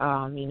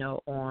 on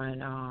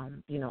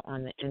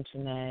the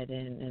internet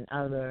and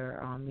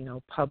other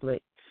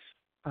public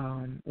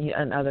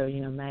and other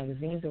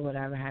magazines or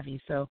whatever have you.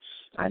 So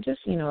I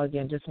just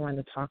again just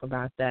wanted to talk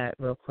about that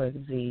real quick,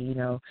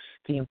 the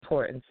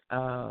importance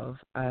of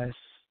us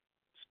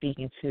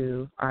speaking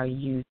to our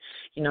youth,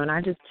 and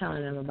I just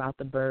telling them about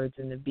the birds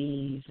and the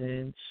bees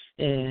and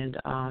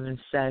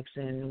sex,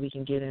 and we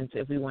can get into,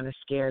 if we want to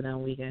scare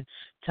them, we can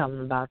tell them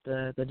about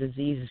the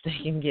diseases they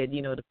can get,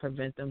 to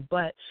prevent them.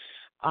 But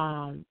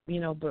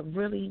but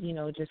really,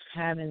 just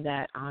having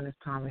that honest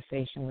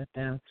conversation with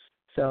them,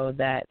 so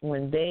that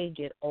when they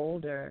get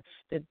older,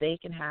 that they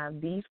can have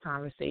these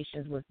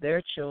conversations with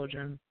their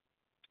children.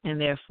 And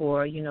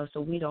therefore,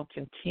 so we don't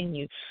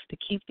continue to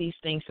keep these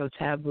things so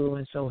taboo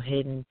and so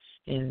hidden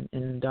in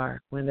the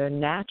dark when they're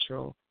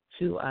natural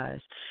to us.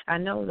 I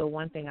know the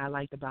one thing I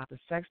liked about the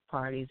sex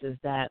parties is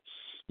that,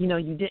 you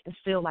didn't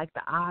feel like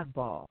the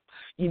oddball,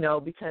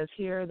 because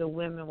here the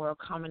women were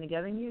coming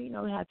together, and you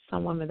had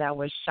some women that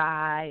were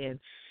shy,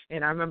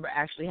 and I remember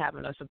actually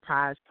having a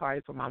surprise party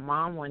for my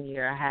mom one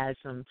year. I had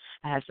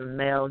some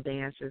male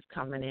dancers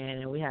coming in,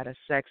 and we had a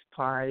sex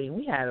party, and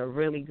we had a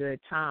really good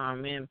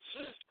time. And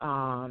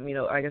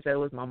like I said, it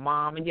was my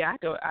mom, and yeah,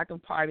 I can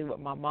party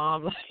with my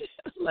mom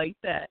like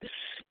that.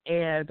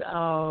 And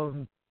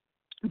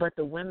but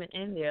the women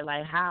in there,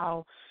 like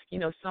how,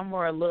 some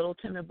were a little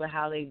timid, but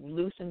how they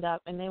loosened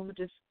up, and they were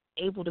just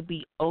able to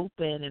be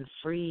open and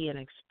free and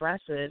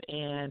expressive,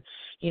 and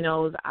it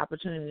was an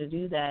opportunity to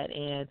do that.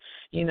 And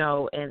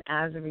and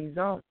as a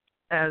result,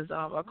 as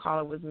a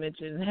caller was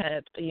mentioned,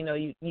 that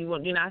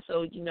you're not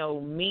so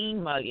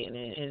mean mugging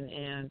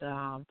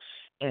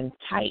and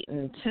tight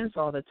and tense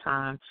all the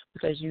time,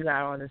 because you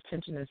got all this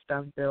tension and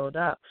stuff build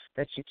up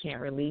that you can't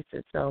release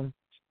it. So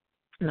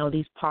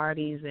these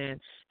parties and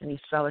these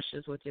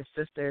fellowships with your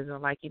sisters,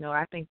 and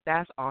I think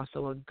that's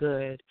also a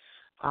good,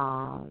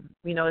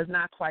 it's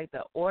not quite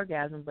the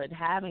orgasm, but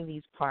having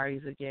these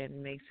parties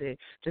again makes it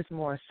just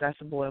more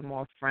accessible and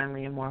more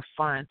friendly and more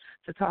fun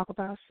to talk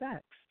about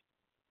sex.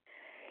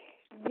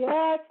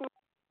 Yes,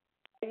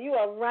 you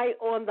are right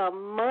on the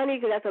money,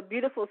 because that's a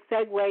beautiful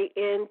segue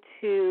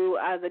into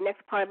the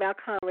next part of our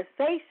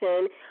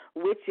conversation,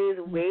 which is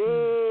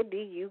where do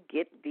you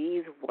get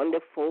these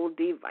wonderful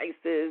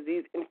devices,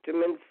 these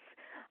instruments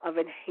of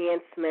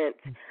enhancement?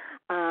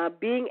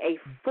 Being a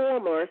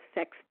former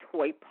sex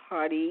toy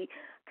party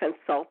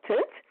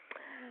consultant,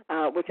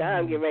 which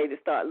I'm getting ready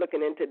to start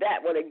looking into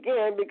that one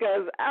again,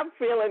 because I'm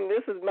feeling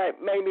this is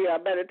maybe a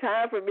better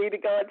time for me to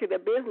go into the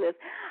business.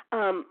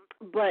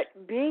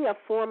 But being a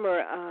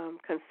former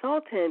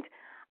consultant,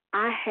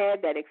 I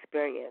had that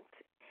experience.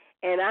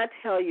 And I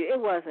tell you, it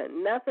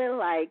wasn't nothing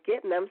like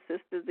getting them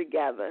sisters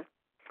together.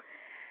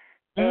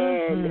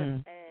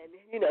 And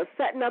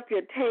setting up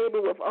your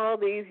table with all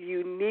these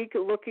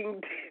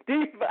unique-looking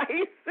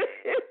devices,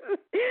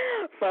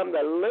 from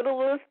the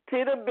littlest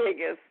to the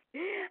biggest.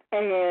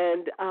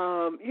 And,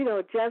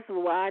 just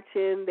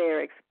watching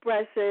their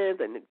expressions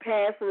and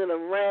passing it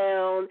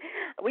around.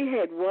 We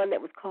had one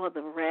that was called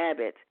the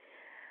Rabbit.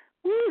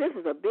 Ooh, this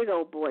was a big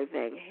old boy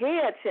thing.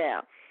 Here,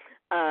 child.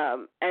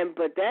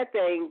 But that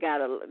thing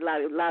got a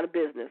lot of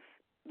business.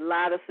 A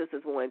lot of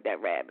sisters wanted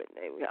that rabbit.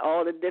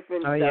 All the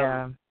different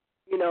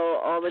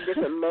all the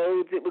different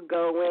modes it would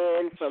go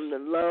in, from the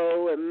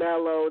low and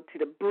mellow to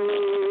the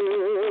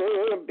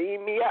boom,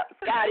 beam me up,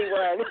 Scotty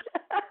one.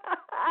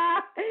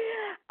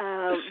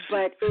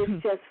 But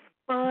it's just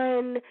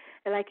fun,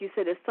 and like you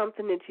said, it's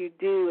something that you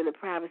do in the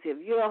privacy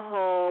of your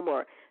home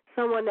or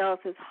someone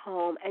else's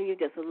home, and you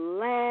just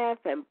laugh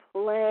and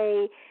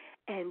play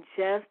and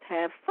just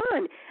have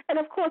fun. And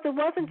of course, it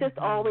wasn't just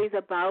always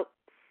about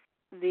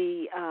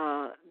the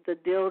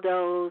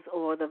dildos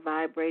or the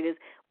vibrators.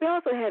 We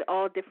also had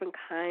all different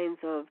kinds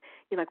of,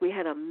 like we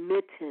had a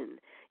mitten,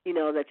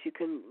 that you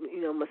can,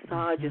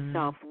 massage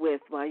yourself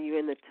with while you're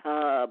in the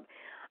tub.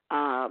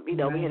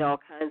 We had all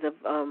kinds of,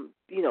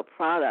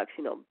 products,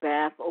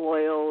 bath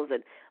oils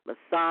and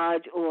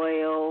massage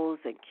oils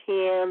and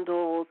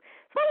candles.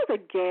 So there's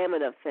a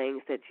gamut of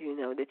things that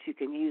that you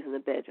can use in the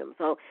bedroom.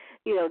 So,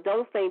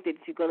 don't think that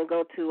you're going to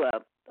go to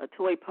a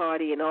toy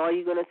party and all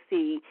you're going to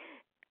see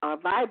are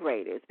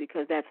vibrators,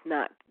 because that's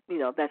not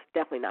that's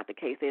definitely not the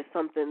case. There's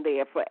something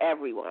there for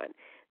everyone.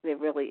 There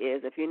really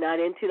is. If you're not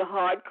into the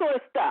hardcore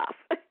stuff,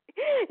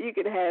 you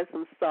can have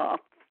some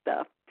soft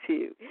stuff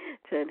too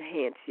to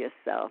enhance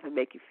yourself and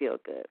make you feel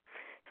good.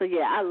 So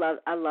yeah, I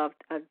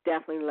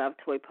definitely love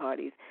toy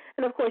parties.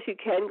 And of course, you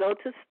can go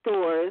to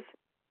stores.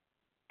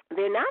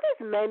 There are not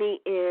as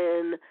many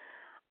in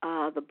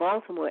the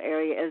Baltimore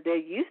area as there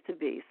used to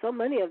be. So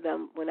many of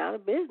them went out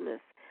of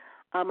business.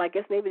 I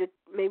guess maybe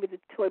the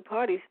toy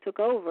parties took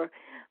over,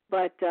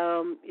 but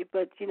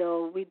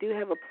we do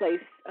have a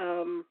place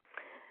down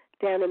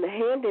in the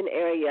Hamden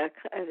area.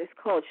 It's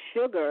called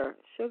Sugar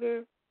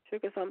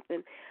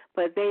something,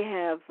 but they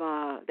have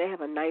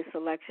a nice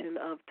selection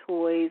of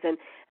toys, and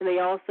they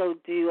also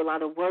do a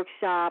lot of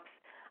workshops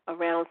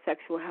around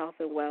sexual health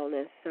and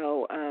wellness.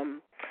 So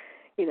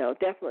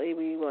definitely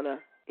we want to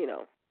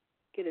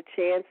get a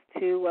chance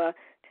to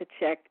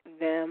check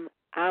them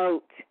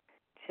out.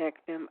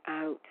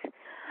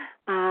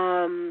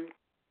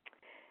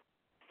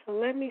 So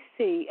let me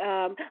see.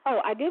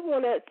 I did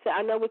want to.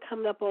 I know we're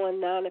coming up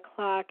on 9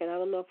 o'clock, and I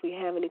don't know if we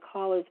have any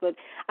callers, but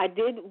I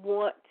did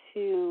want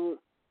to.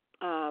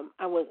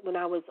 When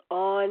I was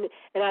on,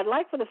 and I'd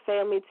like for the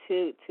family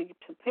to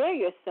prepare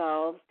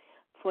yourselves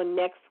for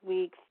next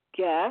week's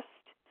guest,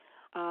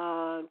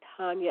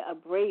 Tanya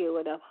Abreu,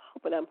 and I'm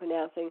hoping I'm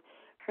pronouncing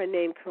her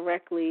name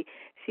correctly.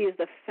 She is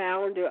the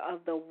founder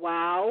of the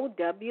WOW,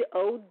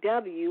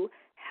 W-O-W,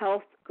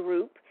 Health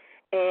Group,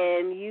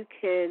 and you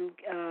can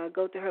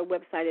go to her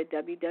website at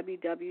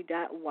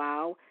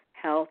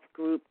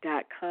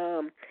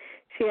www.wowhealthgroup.com.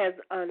 She has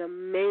an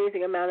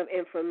amazing amount of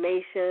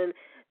information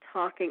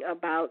talking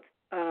about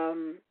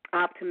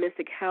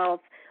optimistic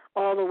health,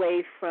 all the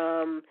way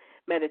from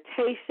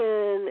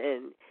meditation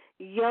and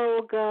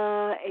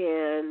yoga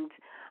and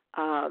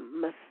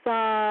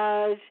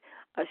massage.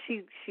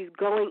 She's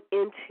going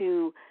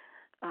into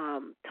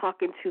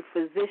talking to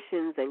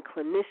physicians and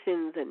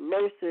clinicians and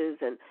nurses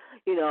and,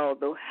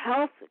 the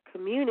health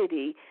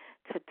community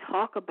to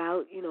talk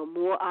about,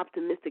 more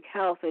optimistic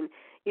health and,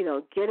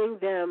 getting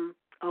them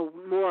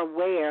more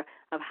aware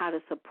of how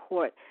to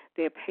support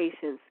their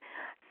patients.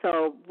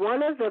 So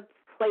one of the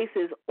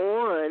places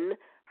on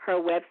her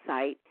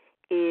website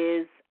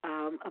is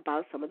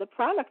about some of the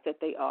products that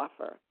they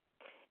offer.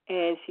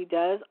 And she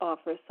does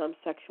offer some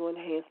sexual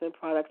enhancement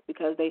products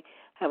because they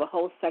have a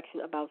whole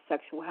section about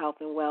sexual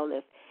health and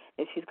wellness,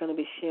 and she's going to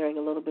be sharing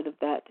a little bit of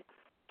that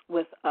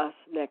with us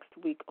next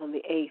week on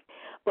the 8th.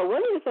 But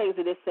one of the things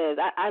that it says,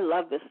 I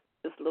love this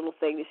little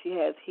thing that she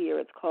has here.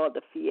 It's called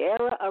the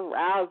Fiera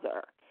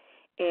Arouser,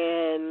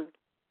 and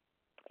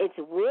it's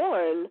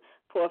worn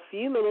for a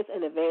few minutes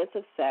in advance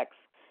of sex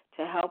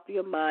to help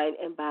your mind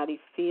and body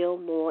feel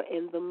more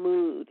in the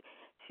mood.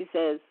 She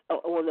says,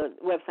 on the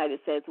website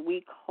it says,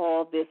 we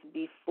call this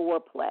before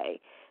play.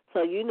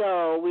 So,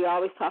 we're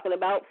always talking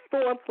about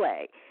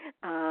foreplay.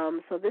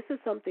 So this is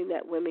something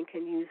that women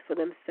can use for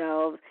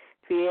themselves.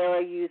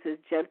 Fiera uses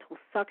gentle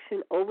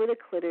suction over the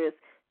clitoris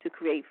to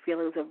create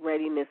feelings of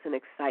readiness and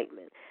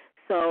excitement.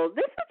 So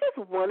this is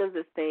just one of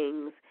the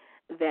things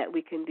that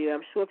we can do.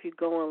 I'm sure if you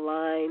go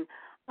online,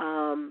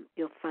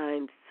 you'll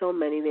find so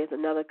many. There's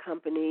another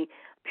company,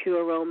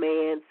 Pure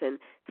Romance, and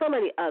so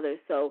many others.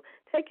 So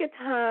take your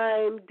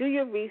time, do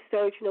your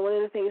research. One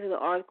of the things in the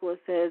article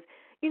it says,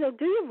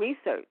 do your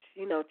research.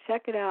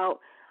 Check it out.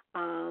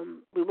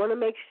 We want to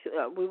make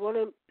sure. We want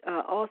to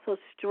also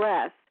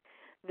stress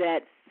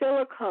that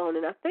silicone,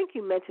 and I think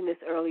you mentioned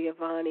this earlier,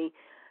 Vani.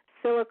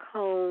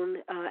 Silicone,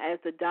 as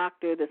the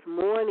doctor this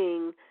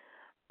morning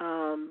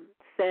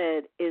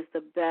said, is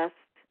the best.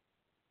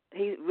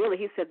 He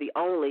said the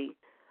only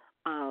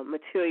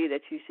material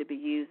that you should be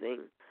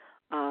using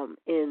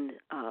in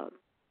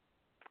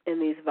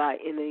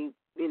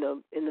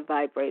the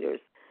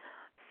vibrators,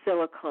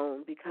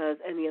 silicone, because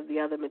any of the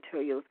other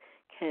materials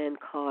can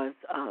cause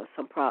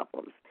some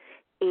problems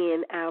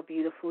in our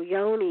beautiful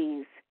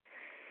yonis.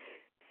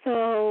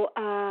 So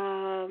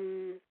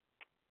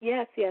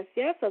yes.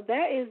 So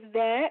that is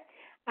that.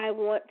 I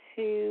want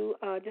to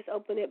just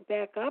open it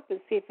back up and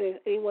see if there's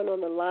anyone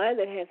on the line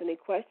that has any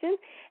questions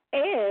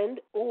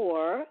and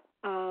or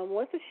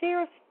wants to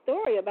share a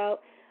story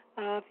about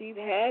if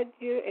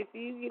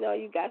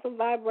you got some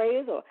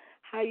vibrators, or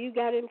how you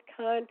got in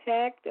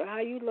contact, or how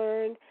you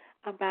learned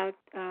about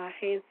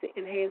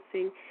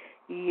enhancing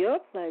your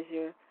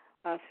pleasure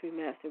through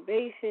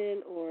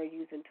masturbation or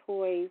using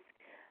toys.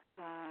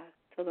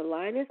 So the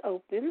line is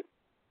open.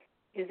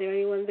 Is there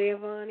anyone there,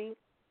 Vonnie?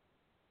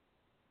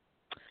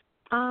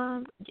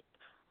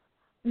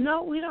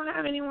 No, we don't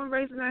have anyone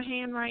raising their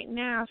hand right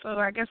now, so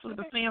I guess with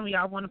the family,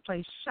 I want to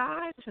play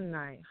Shy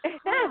tonight.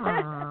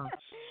 Oh,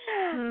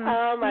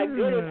 my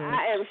goodness.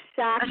 I am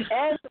shocked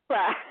and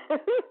surprised.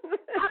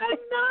 I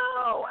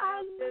know.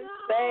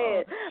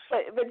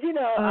 But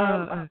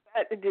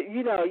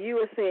you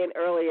were saying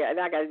earlier, and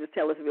I got to just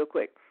tell this real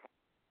quick,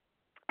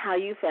 how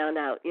you found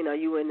out,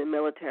 you were in the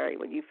military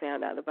when you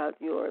found out about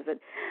yours. And,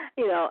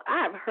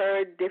 I've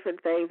heard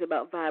different things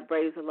about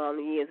vibrators along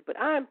the years, but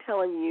I'm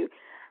telling you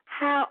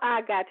how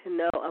I got to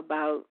know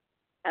about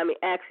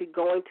actually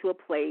going to a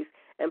place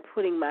and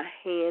putting my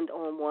hand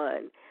on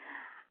one.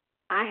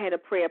 I had a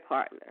prayer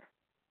partner.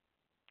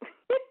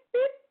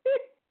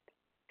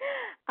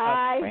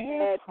 I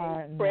had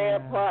a prayer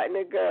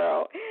partner,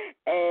 girl,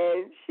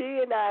 and she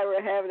and I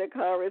were having a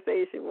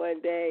conversation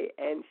one day,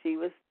 and she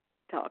was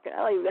talking. I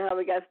don't even know how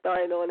we got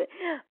started on it,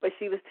 but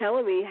she was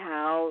telling me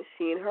how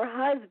she and her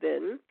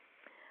husband,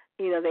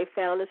 they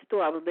found a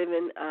store. I was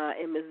living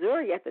in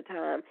Missouri at the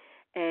time,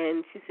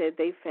 and she said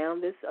they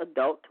found this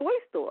adult toy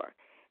store.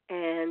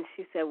 And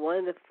she said one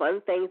of the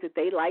fun things that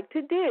they like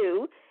to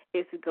do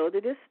is to go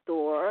to this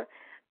store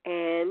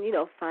and,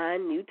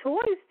 find new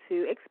toys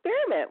to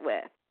experiment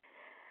with.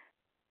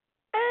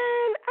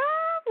 And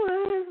I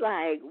was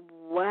like,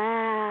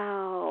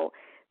 wow.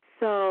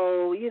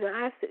 So,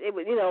 I said, it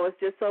was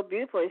just so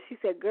beautiful. And she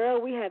said,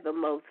 girl, we had the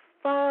most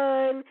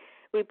fun.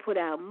 We put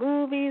our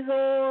movies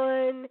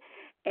on.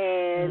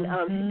 And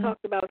she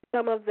talked about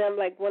some of them,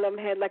 like one of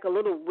them had like a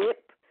little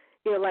whip,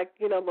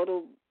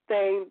 little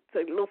thing, a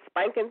little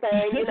spanking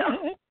thing,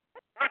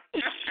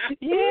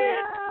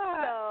 Yeah.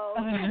 So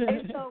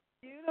it's so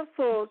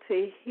beautiful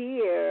to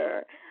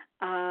hear.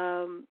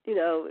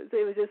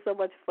 It was just so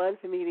much fun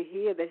for me to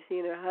hear that she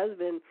and her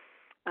husband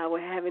were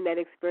having that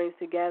experience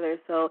together.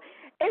 So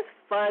it's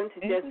fun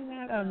to just. Isn't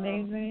that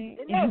amazing?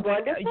 Isn't that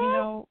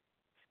wonderful?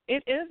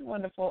 It is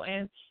wonderful.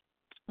 And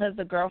as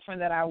the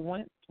girlfriend that I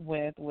went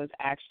with was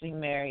actually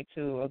married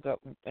to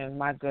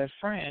my good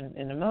friend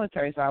in the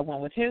military, so I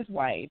went with his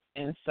wife.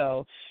 And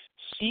so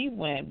she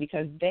went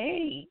because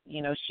she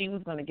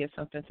was going to get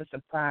something to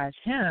surprise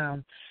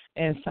him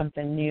and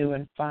something new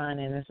and fun,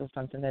 and this was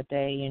something that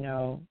they,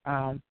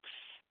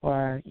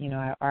 were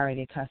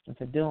already accustomed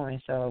to doing.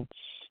 So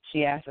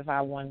she asked if I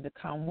wanted to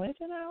come with,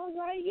 and I was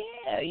like,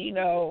 yeah,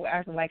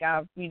 acting like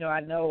I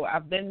know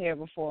I've been there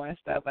before and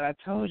stuff. But I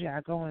told you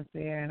I go in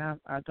there, and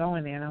I go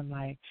in there, and I'm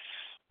like,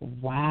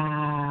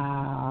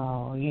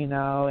 wow,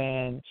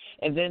 and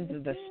then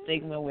the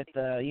stigma with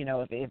the,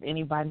 if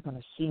anybody's going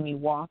to see me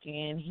walk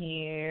in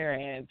here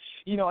and,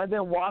 and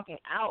then walking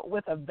out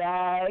with a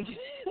bag,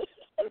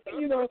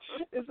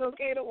 it's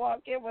okay to walk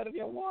in, but if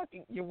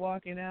you're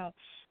walking out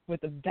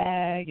with a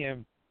bag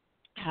and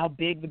how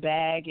big the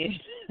bag is.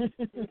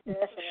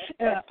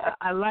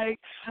 I like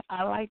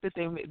that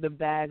the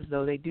bags,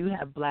 though, they do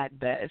have black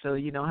bags, so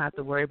you don't have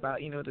to worry about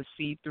the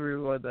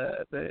see-through or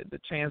the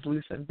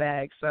translucent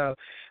bag. So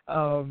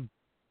so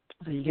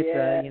you get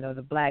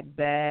the black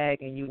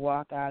bag and you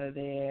walk out of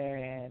there,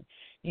 and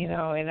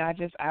and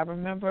I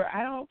remember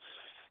I don't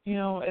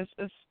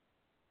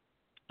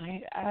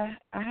I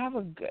have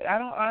a good,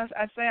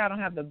 I say I don't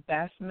have the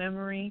best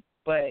memory,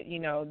 but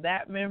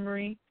that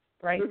memory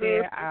right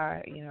there,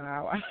 I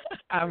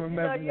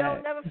remember that. You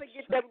don't never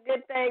forget them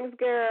good things,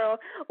 girl.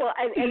 Well,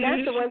 and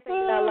that's the one thing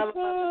that I love about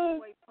the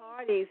toy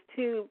parties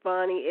too,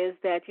 Bonnie, is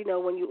that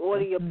when you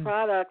order your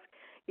products,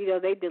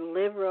 they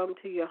deliver them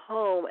to your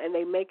home and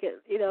they make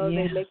it, they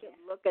make it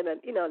look in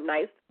a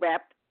nice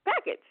wrapped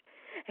package,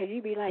 and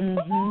you be like,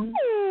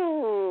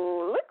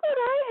 ooh, look what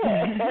I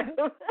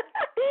have.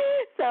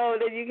 So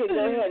then you can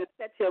go ahead and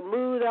set your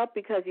mood up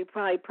because you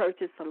probably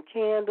purchased some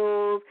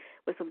candles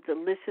with some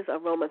delicious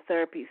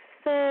aromatherapy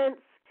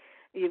scents.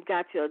 You've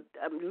got your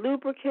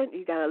lubricant.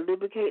 You got to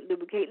lubricate.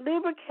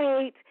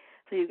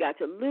 So you got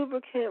your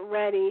lubricant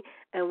ready,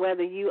 and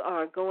whether you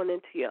are going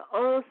into your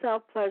own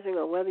self-pleasuring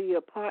or whether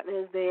your partner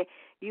is there,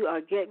 you are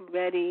getting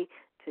ready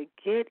to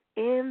get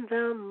in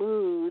the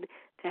mood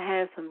to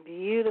have some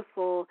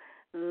beautiful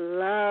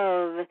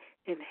love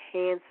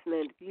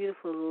enhancement,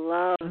 beautiful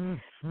love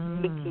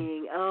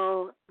making.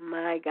 Oh,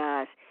 my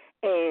gosh.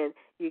 And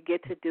you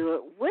get to do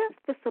it with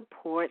the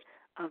support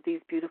of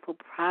these beautiful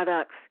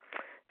products.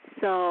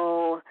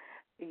 So,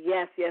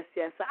 yes.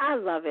 So I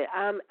love it.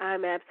 I'm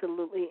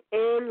absolutely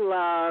in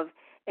love,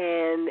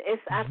 and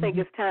I think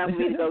it's time for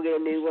me to go get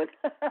a new one.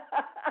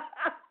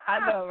 I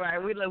know, right?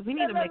 We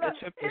need to make a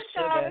trip to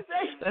sugar.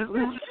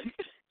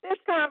 This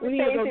conversation. We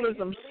need to go get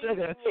some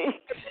sugar.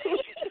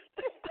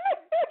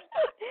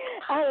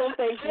 I don't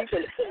think you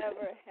can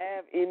ever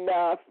have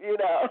enough, You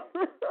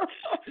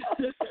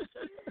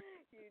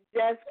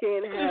just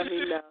can't have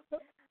enough.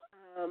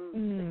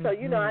 So,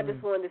 I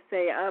just wanted to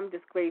say I'm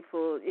just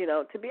grateful,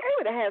 to be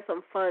able to have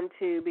some fun,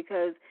 too,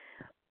 because,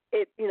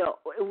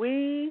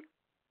 we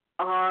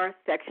are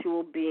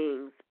sexual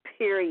beings,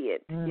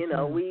 period.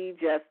 We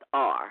just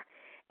are.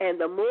 And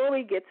the more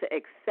we get to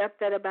accept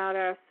that about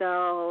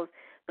ourselves,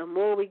 the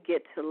more we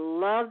get to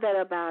love that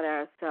about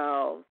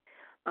ourselves,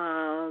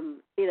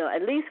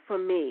 at least for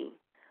me,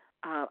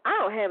 I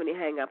don't have any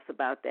hang-ups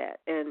about that.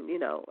 And,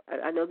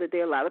 I know that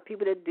there are a lot of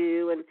people that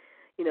do, and,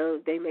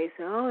 they may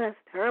say, oh, that's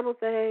a terrible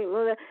thing.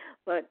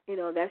 But,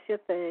 that's your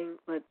thing.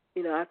 But,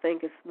 I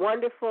think it's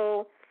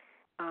wonderful.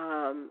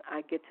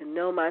 I get to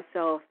know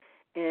myself.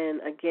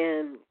 And,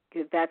 again,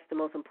 that's the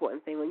most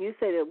important thing. When you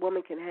say that a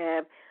woman can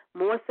have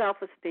more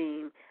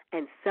self-esteem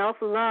and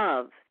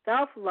self-love,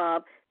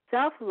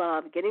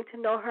 getting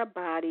to know her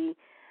body,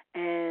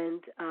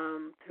 and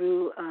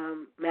through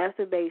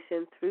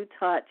masturbation, through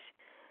touch,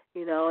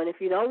 And if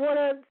you don't want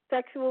a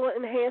sexual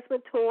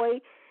enhancement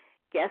toy,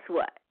 guess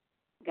what?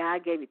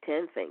 God gave you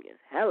 10 fingers.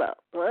 Hello.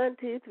 1,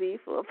 2, 3,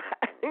 4, 5,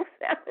 6,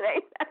 7,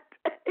 8,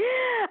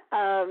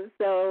 9,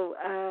 10.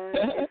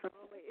 It's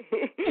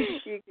always,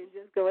 you can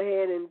just go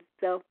ahead and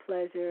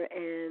self-pleasure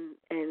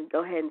and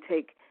go ahead and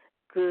take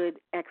good,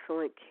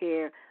 excellent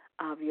care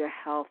of your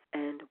health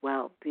and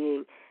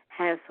well-being.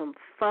 Have some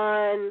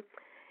fun.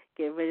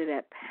 Get rid of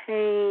that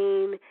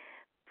pain.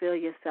 Fill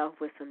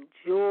yourself with some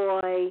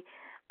joy.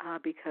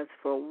 Because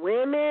for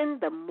women,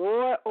 the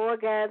more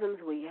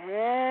orgasms we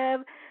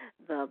have,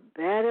 the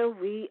better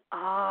we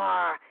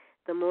are.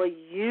 The more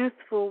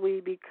youthful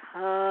we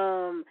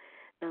become,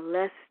 the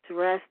less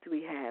stressed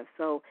we have.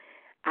 So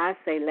I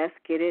say let's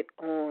get it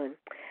on.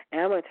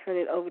 And I'm going to turn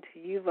it over to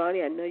you,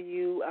 Vonnie. I know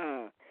you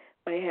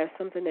might have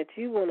something that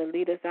you want to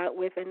lead us out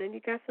with, and then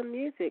you got some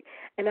music.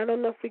 And I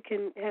don't know if we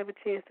can have a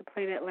chance to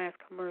play that last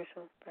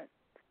commercial, but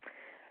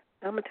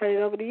I'm going to turn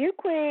it over to you,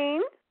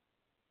 Queen.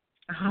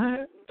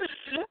 All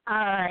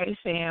right,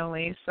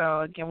 family.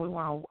 So again, we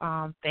want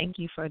to thank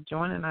you for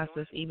joining us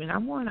this evening. I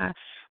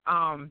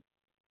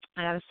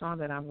got a song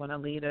that I'm going to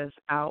lead us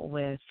out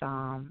with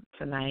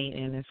tonight,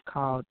 and it's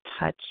called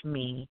 "Touch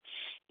Me."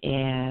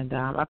 And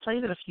I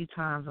played it a few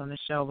times on the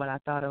show, but I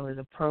thought it was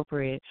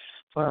appropriate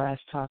for us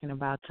talking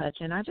about touch.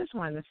 And I just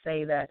wanted to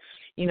say that,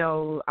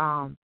 you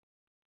are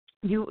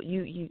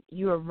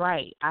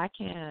right. I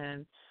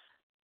can.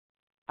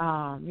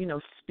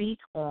 Speak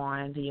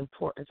on the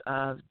importance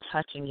of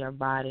touching your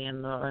body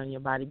and learning your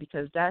body,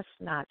 because that's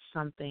not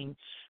something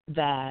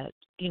that,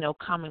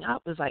 coming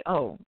up is like,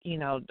 oh,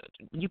 you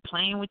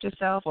playing with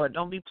yourself, or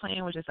don't be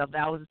playing with yourself.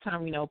 That was the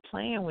term,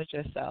 playing with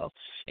yourself.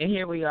 And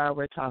here we are,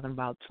 we're talking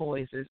about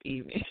toys this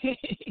evening.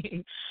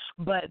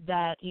 But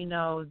that,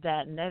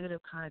 that negative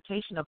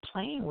connotation of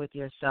playing with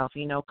yourself,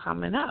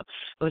 coming up.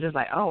 It was just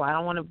like, oh, I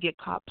don't want to get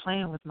caught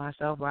playing with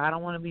myself, or I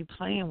don't want to be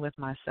playing with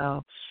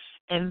myself.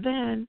 And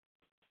then,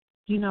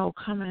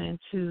 coming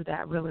into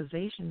that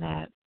realization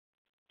that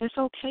it's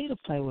okay to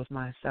play with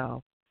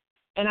myself.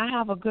 And I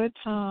have a good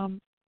time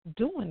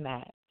doing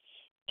that.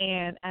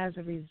 And as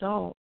a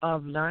result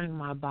of learning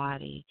my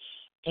body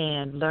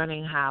and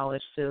learning how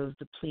it feels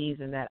to please,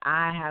 and that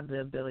I have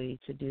the ability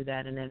to do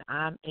that, and then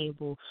I'm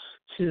able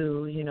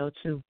to,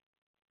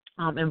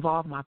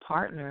 involve my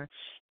partner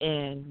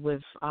in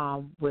with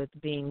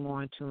being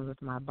more in tune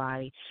with my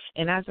body.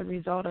 And as a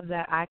result of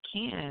that, I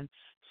can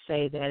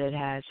say that it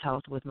has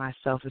helped with my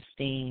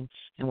self-esteem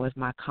and with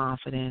my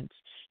confidence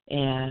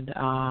and,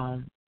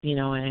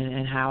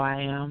 and how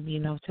I am,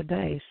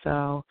 today.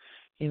 So,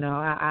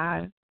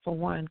 I for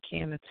one,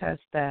 can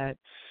attest that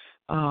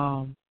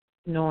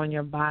knowing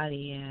your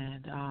body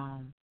and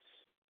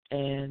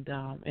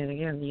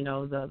again,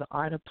 the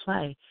art of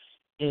play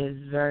is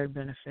very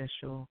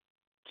beneficial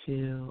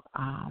to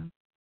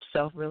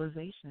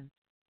self-realization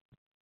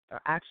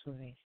or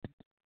actualization.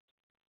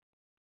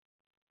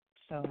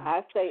 So,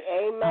 I say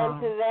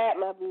amen to that,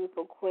 my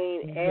beautiful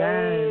queen.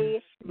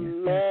 Yes,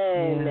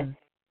 amen.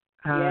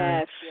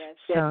 Yes.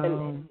 So,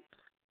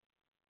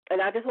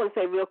 and I just want to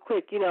say real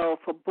quick,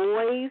 for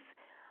boys,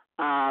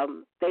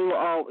 they were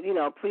all,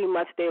 pretty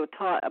much they were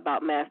taught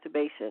about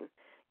masturbation.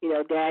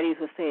 Daddies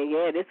were saying,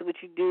 yeah, this is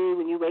what you do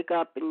when you wake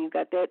up and you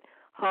got that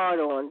hard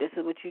on. This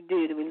is what you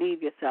do to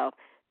relieve yourself.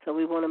 So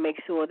we want to make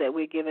sure that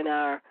we're giving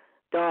our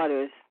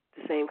daughters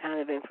the same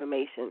kind of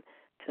information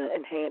to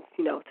enhance,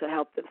 to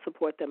help them,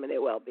 support them in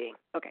their well-being.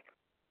 Okay.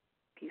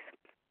 Peace.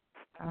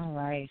 All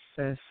right,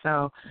 sis.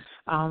 So,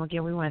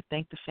 again, we want to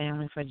thank the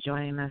family for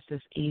joining us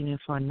this evening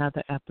for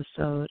another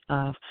episode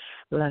of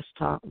Let's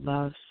Talk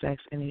Love,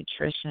 Sex, and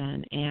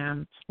Nutrition.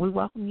 And we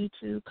welcome you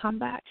to come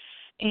back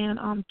and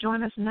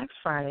join us next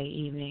Friday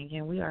evening.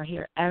 And we are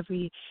here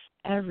every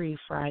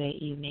Friday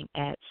evening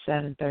at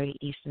 7:30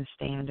 Eastern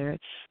Standard,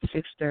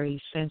 6:30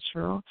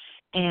 Central.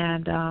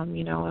 And,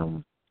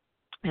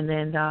 and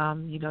then,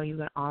 you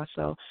can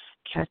also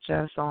catch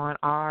us on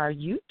our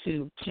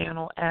YouTube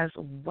channel as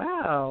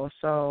well.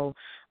 So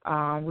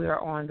we are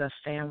on the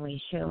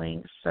Family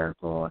Healing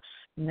Circle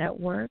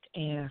Network,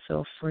 and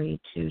feel free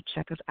to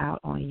check us out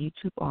on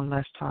YouTube on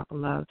Let's Talk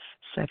Love,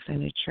 Sex,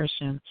 and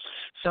Nutrition.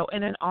 So,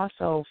 and then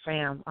also,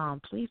 fam,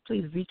 please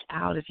reach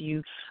out if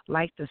you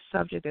like the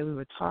subject that we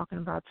were talking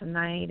about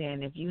tonight,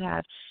 and if you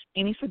have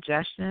any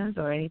suggestions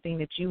or anything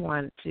that you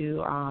want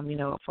to,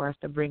 for us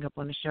to bring up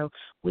on the show,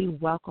 we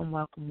welcome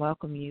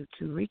you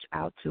to reach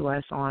out to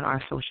us on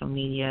our social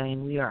media,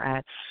 and we are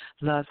at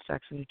Love,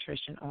 Sex, and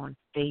Nutrition on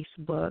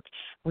Facebook.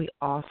 We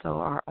also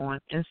are on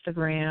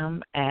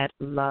Instagram at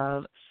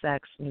Love,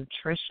 Sex,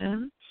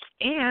 Nutrition.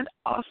 And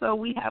also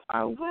we have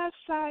our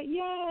website,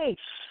 yay,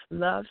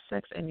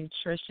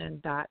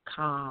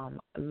 lovesexandnutrition.com,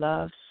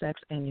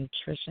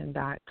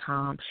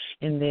 lovesexandnutrition.com.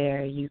 And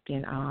there you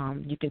can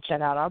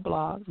check out our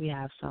blogs. We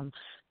have some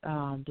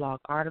blog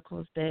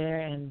articles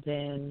there, and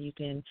then you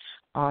can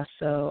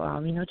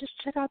also, just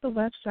check out the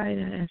website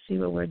and see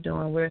what we're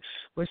doing. We're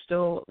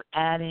still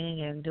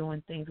adding and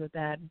doing things with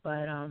that,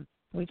 but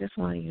we just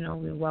want to,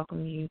 we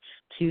welcome you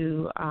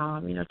to,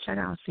 check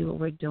out and see what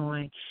we're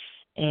doing.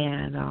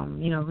 and,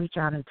 reach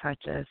out and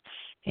touch us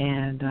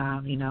and,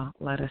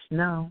 let us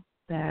know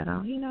that,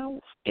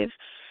 if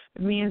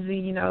me and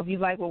Z, if you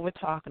like what we're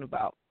talking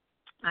about.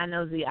 I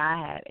know, Z,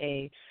 I had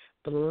a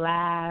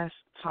blast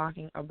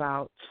talking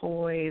about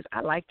toys.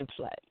 I like to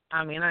play.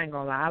 I mean, I ain't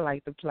going to lie. I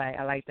like to play.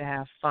 I like to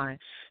have fun.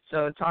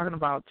 So talking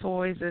about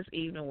toys this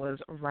evening was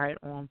right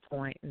on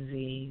point,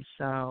 Z.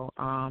 So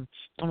I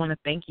want to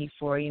thank you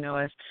for,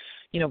 us,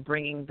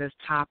 bringing this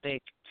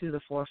topic to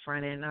the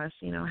forefront and us,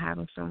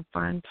 having some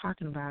fun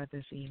talking about it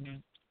this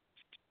evening.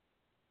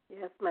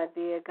 Yes, my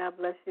dear. God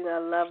bless you. I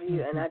love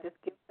you, and I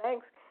just give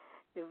thanks.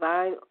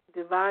 Divine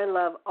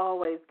love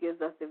always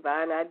gives us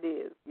divine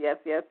ideas. Yes,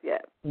 yes,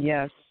 yes.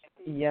 Yes,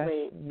 yes,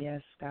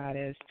 yes,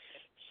 Goddess.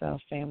 So,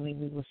 family,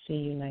 we will see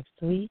you next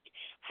week.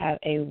 Have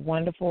a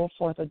wonderful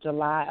 4th of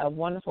July, a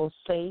wonderful,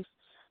 safe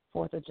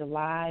 4th of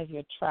July. If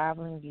you're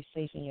traveling, be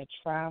safe in your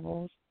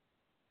travels.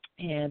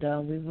 And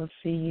we will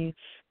see you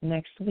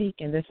next week.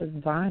 And this is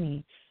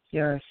Bonnie,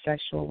 your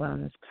sexual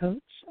wellness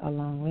coach,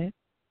 along with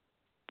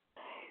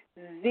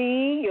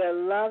Z, your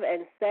love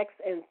and sex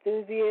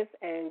enthusiast,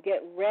 and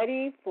get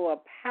ready for a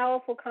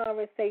powerful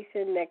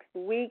conversation next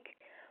week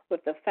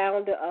with the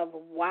founder of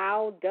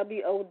WOW,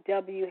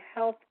 W-O-W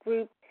Health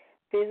Group.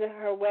 Visit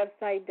her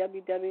website,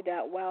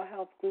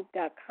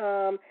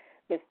 www.wowhealthgroup.com.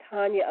 Ms.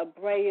 Tanya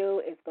Abreu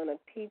is going to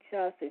teach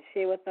us and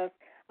share with us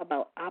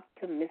about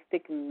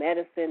optimistic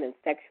medicine and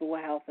sexual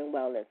health and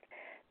wellness.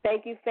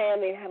 Thank you,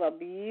 family. Have a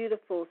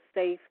beautiful,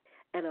 safe,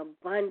 and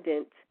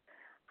abundant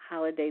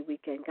holiday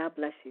weekend. God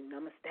bless you.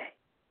 Namaste.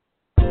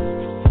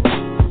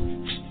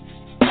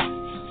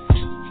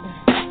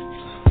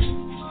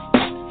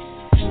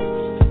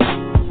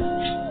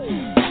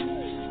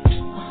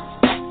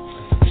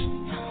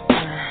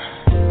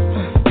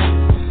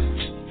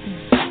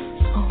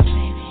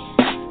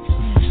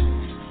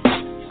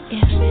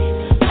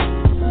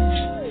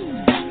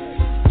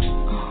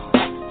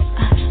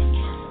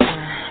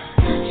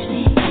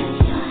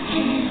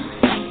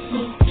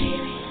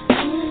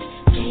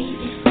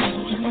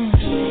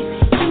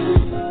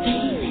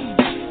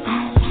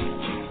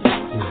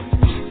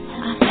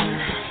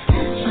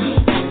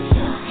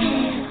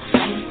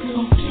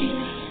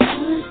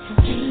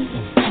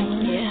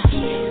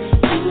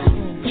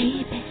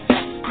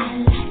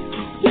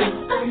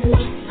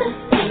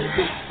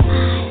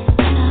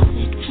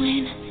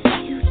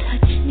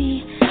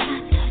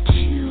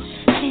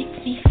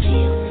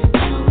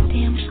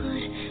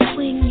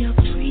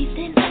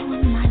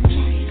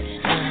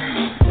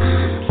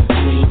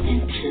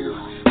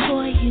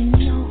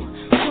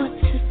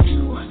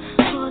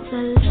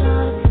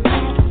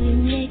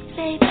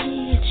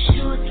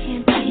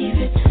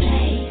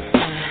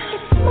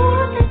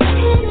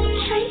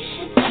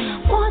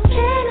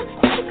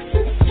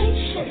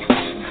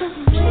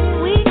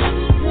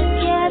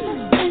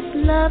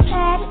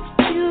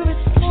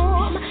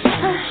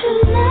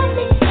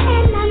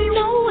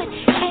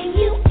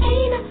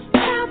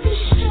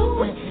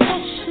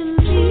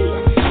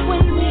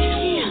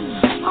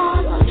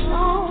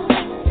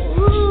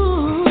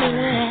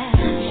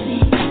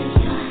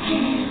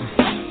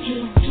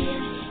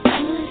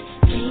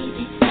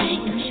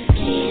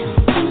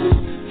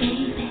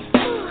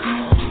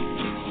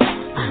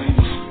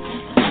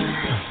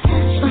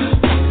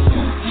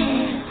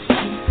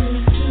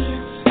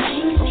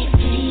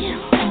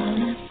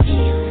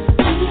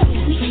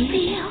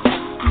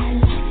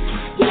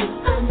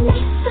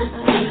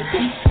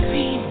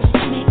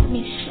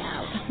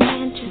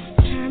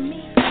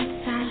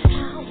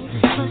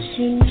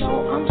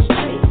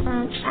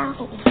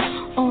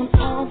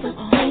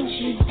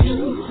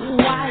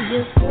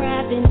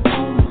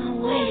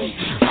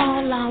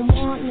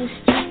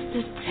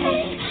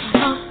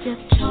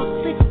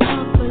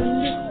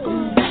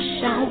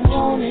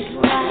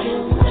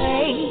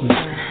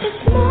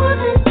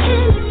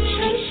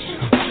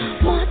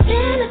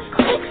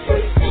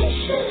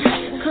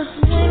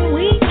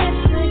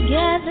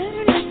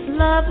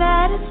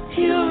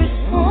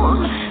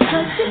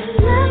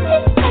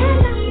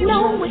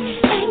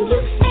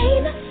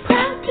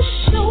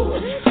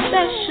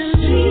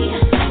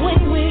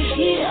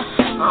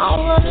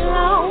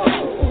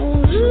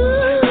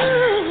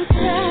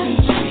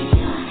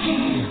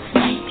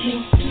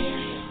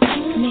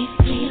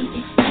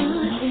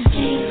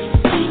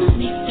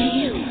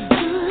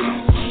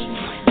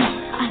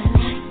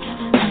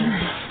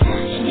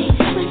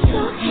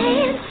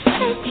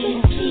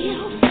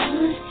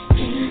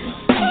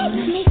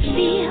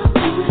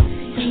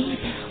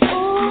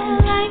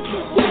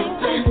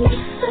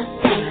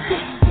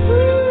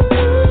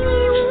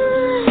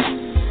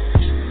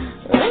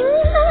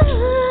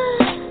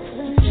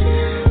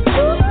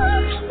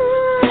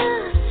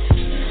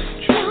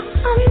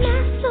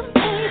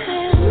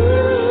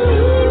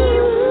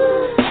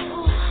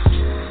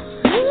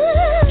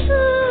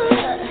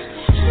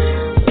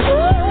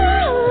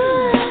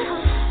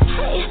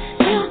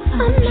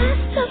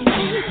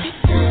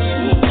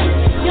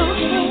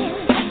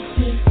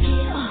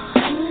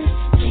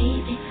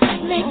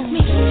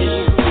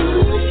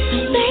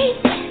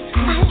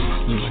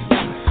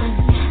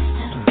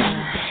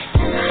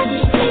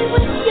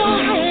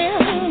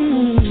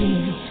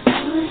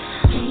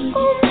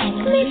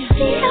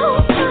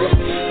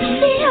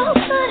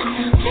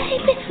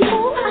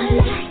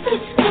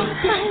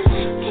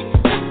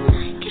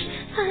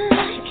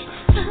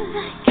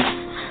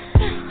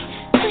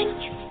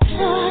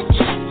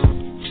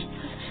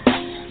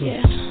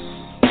 Yeah.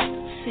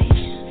 See,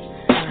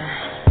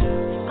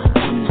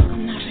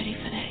 I'm not ready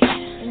for that yet.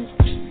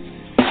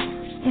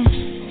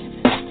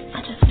 I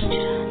just want you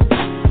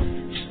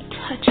to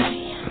touch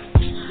me.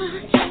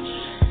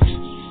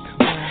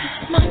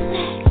 Kiss my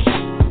neck.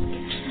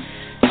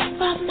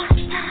 Rub my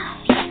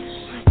thighs.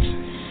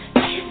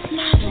 Kiss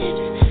my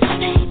lips.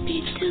 Baby,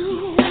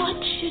 do what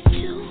you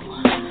do.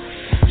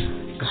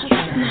 'Cause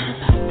it's not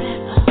about that,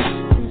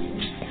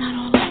 it's not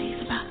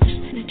always about this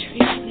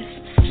penetration.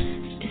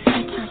 It's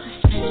sometimes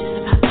it's just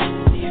about the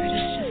spirit.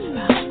 It's just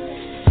about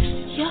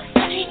your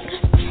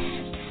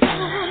fingertips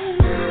on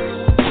my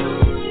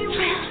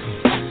breast.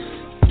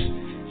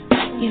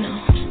 You know,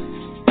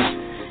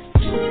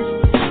 it's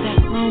that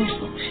grown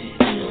folk shit,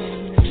 you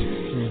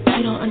know.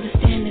 You don't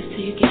understand this till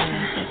you get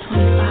past that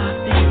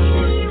 25 baby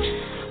that's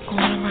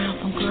going around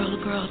from girl to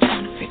girl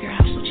trying to figure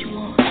out what you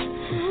want.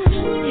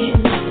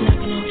 Hitting this,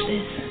 knocking off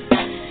this.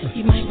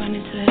 You might run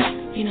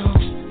into, you know,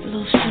 a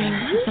little string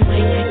with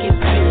somebody that gets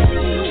pregnant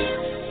for you.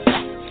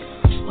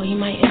 Or you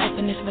might end up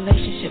in this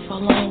relationship for a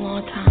long,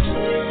 long time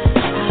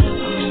out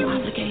of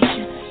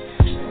obligation.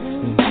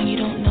 And you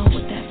don't know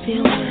what that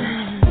feeling is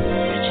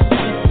that you're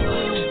looking for.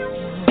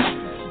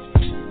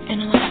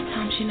 And a lot of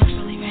times you're not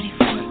really ready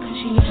for it because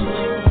you young.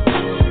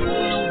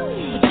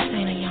 But this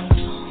ain't a young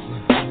soul.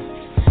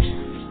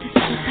 This is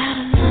about a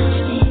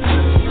love thing.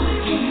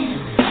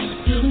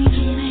 Between a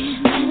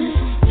man and a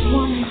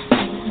woman.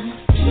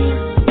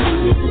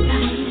 It's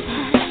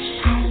about touch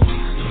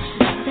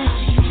that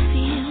you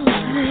feel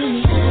when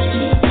you touch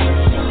it.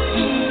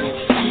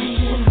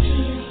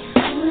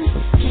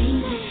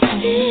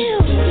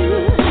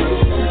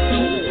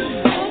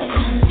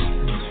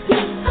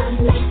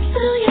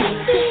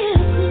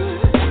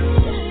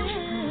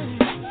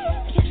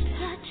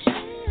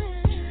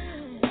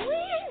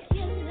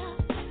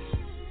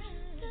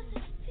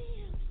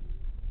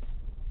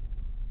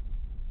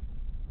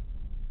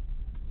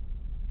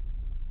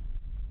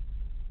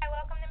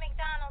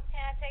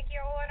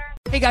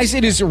 Hey guys,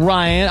 it is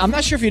Ryan. I'm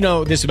not sure if you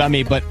know this about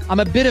me, but I'm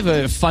a bit of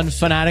a fun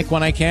fanatic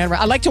when I can.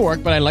 I like to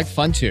work, but I like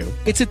fun too.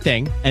 It's a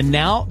thing. And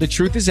now the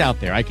truth is out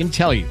there. I can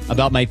tell you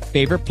about my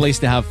favorite place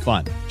to have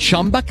fun.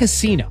 Chumba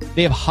Casino.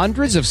 They have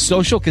hundreds of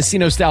social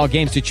casino style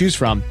games to choose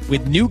from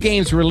with new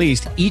games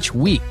released each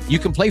week. You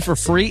can play for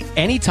free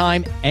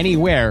anytime,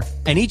 anywhere.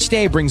 And each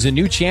day brings a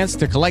new chance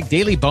to collect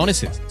daily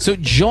bonuses. So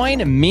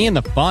join me in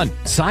the fun.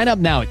 Sign up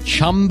now at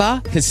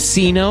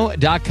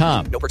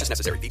ChumbaCasino.com. No purchase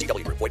necessary.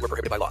 VGW Group. Void where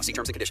prohibited by law. See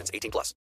terms and conditions. 18+.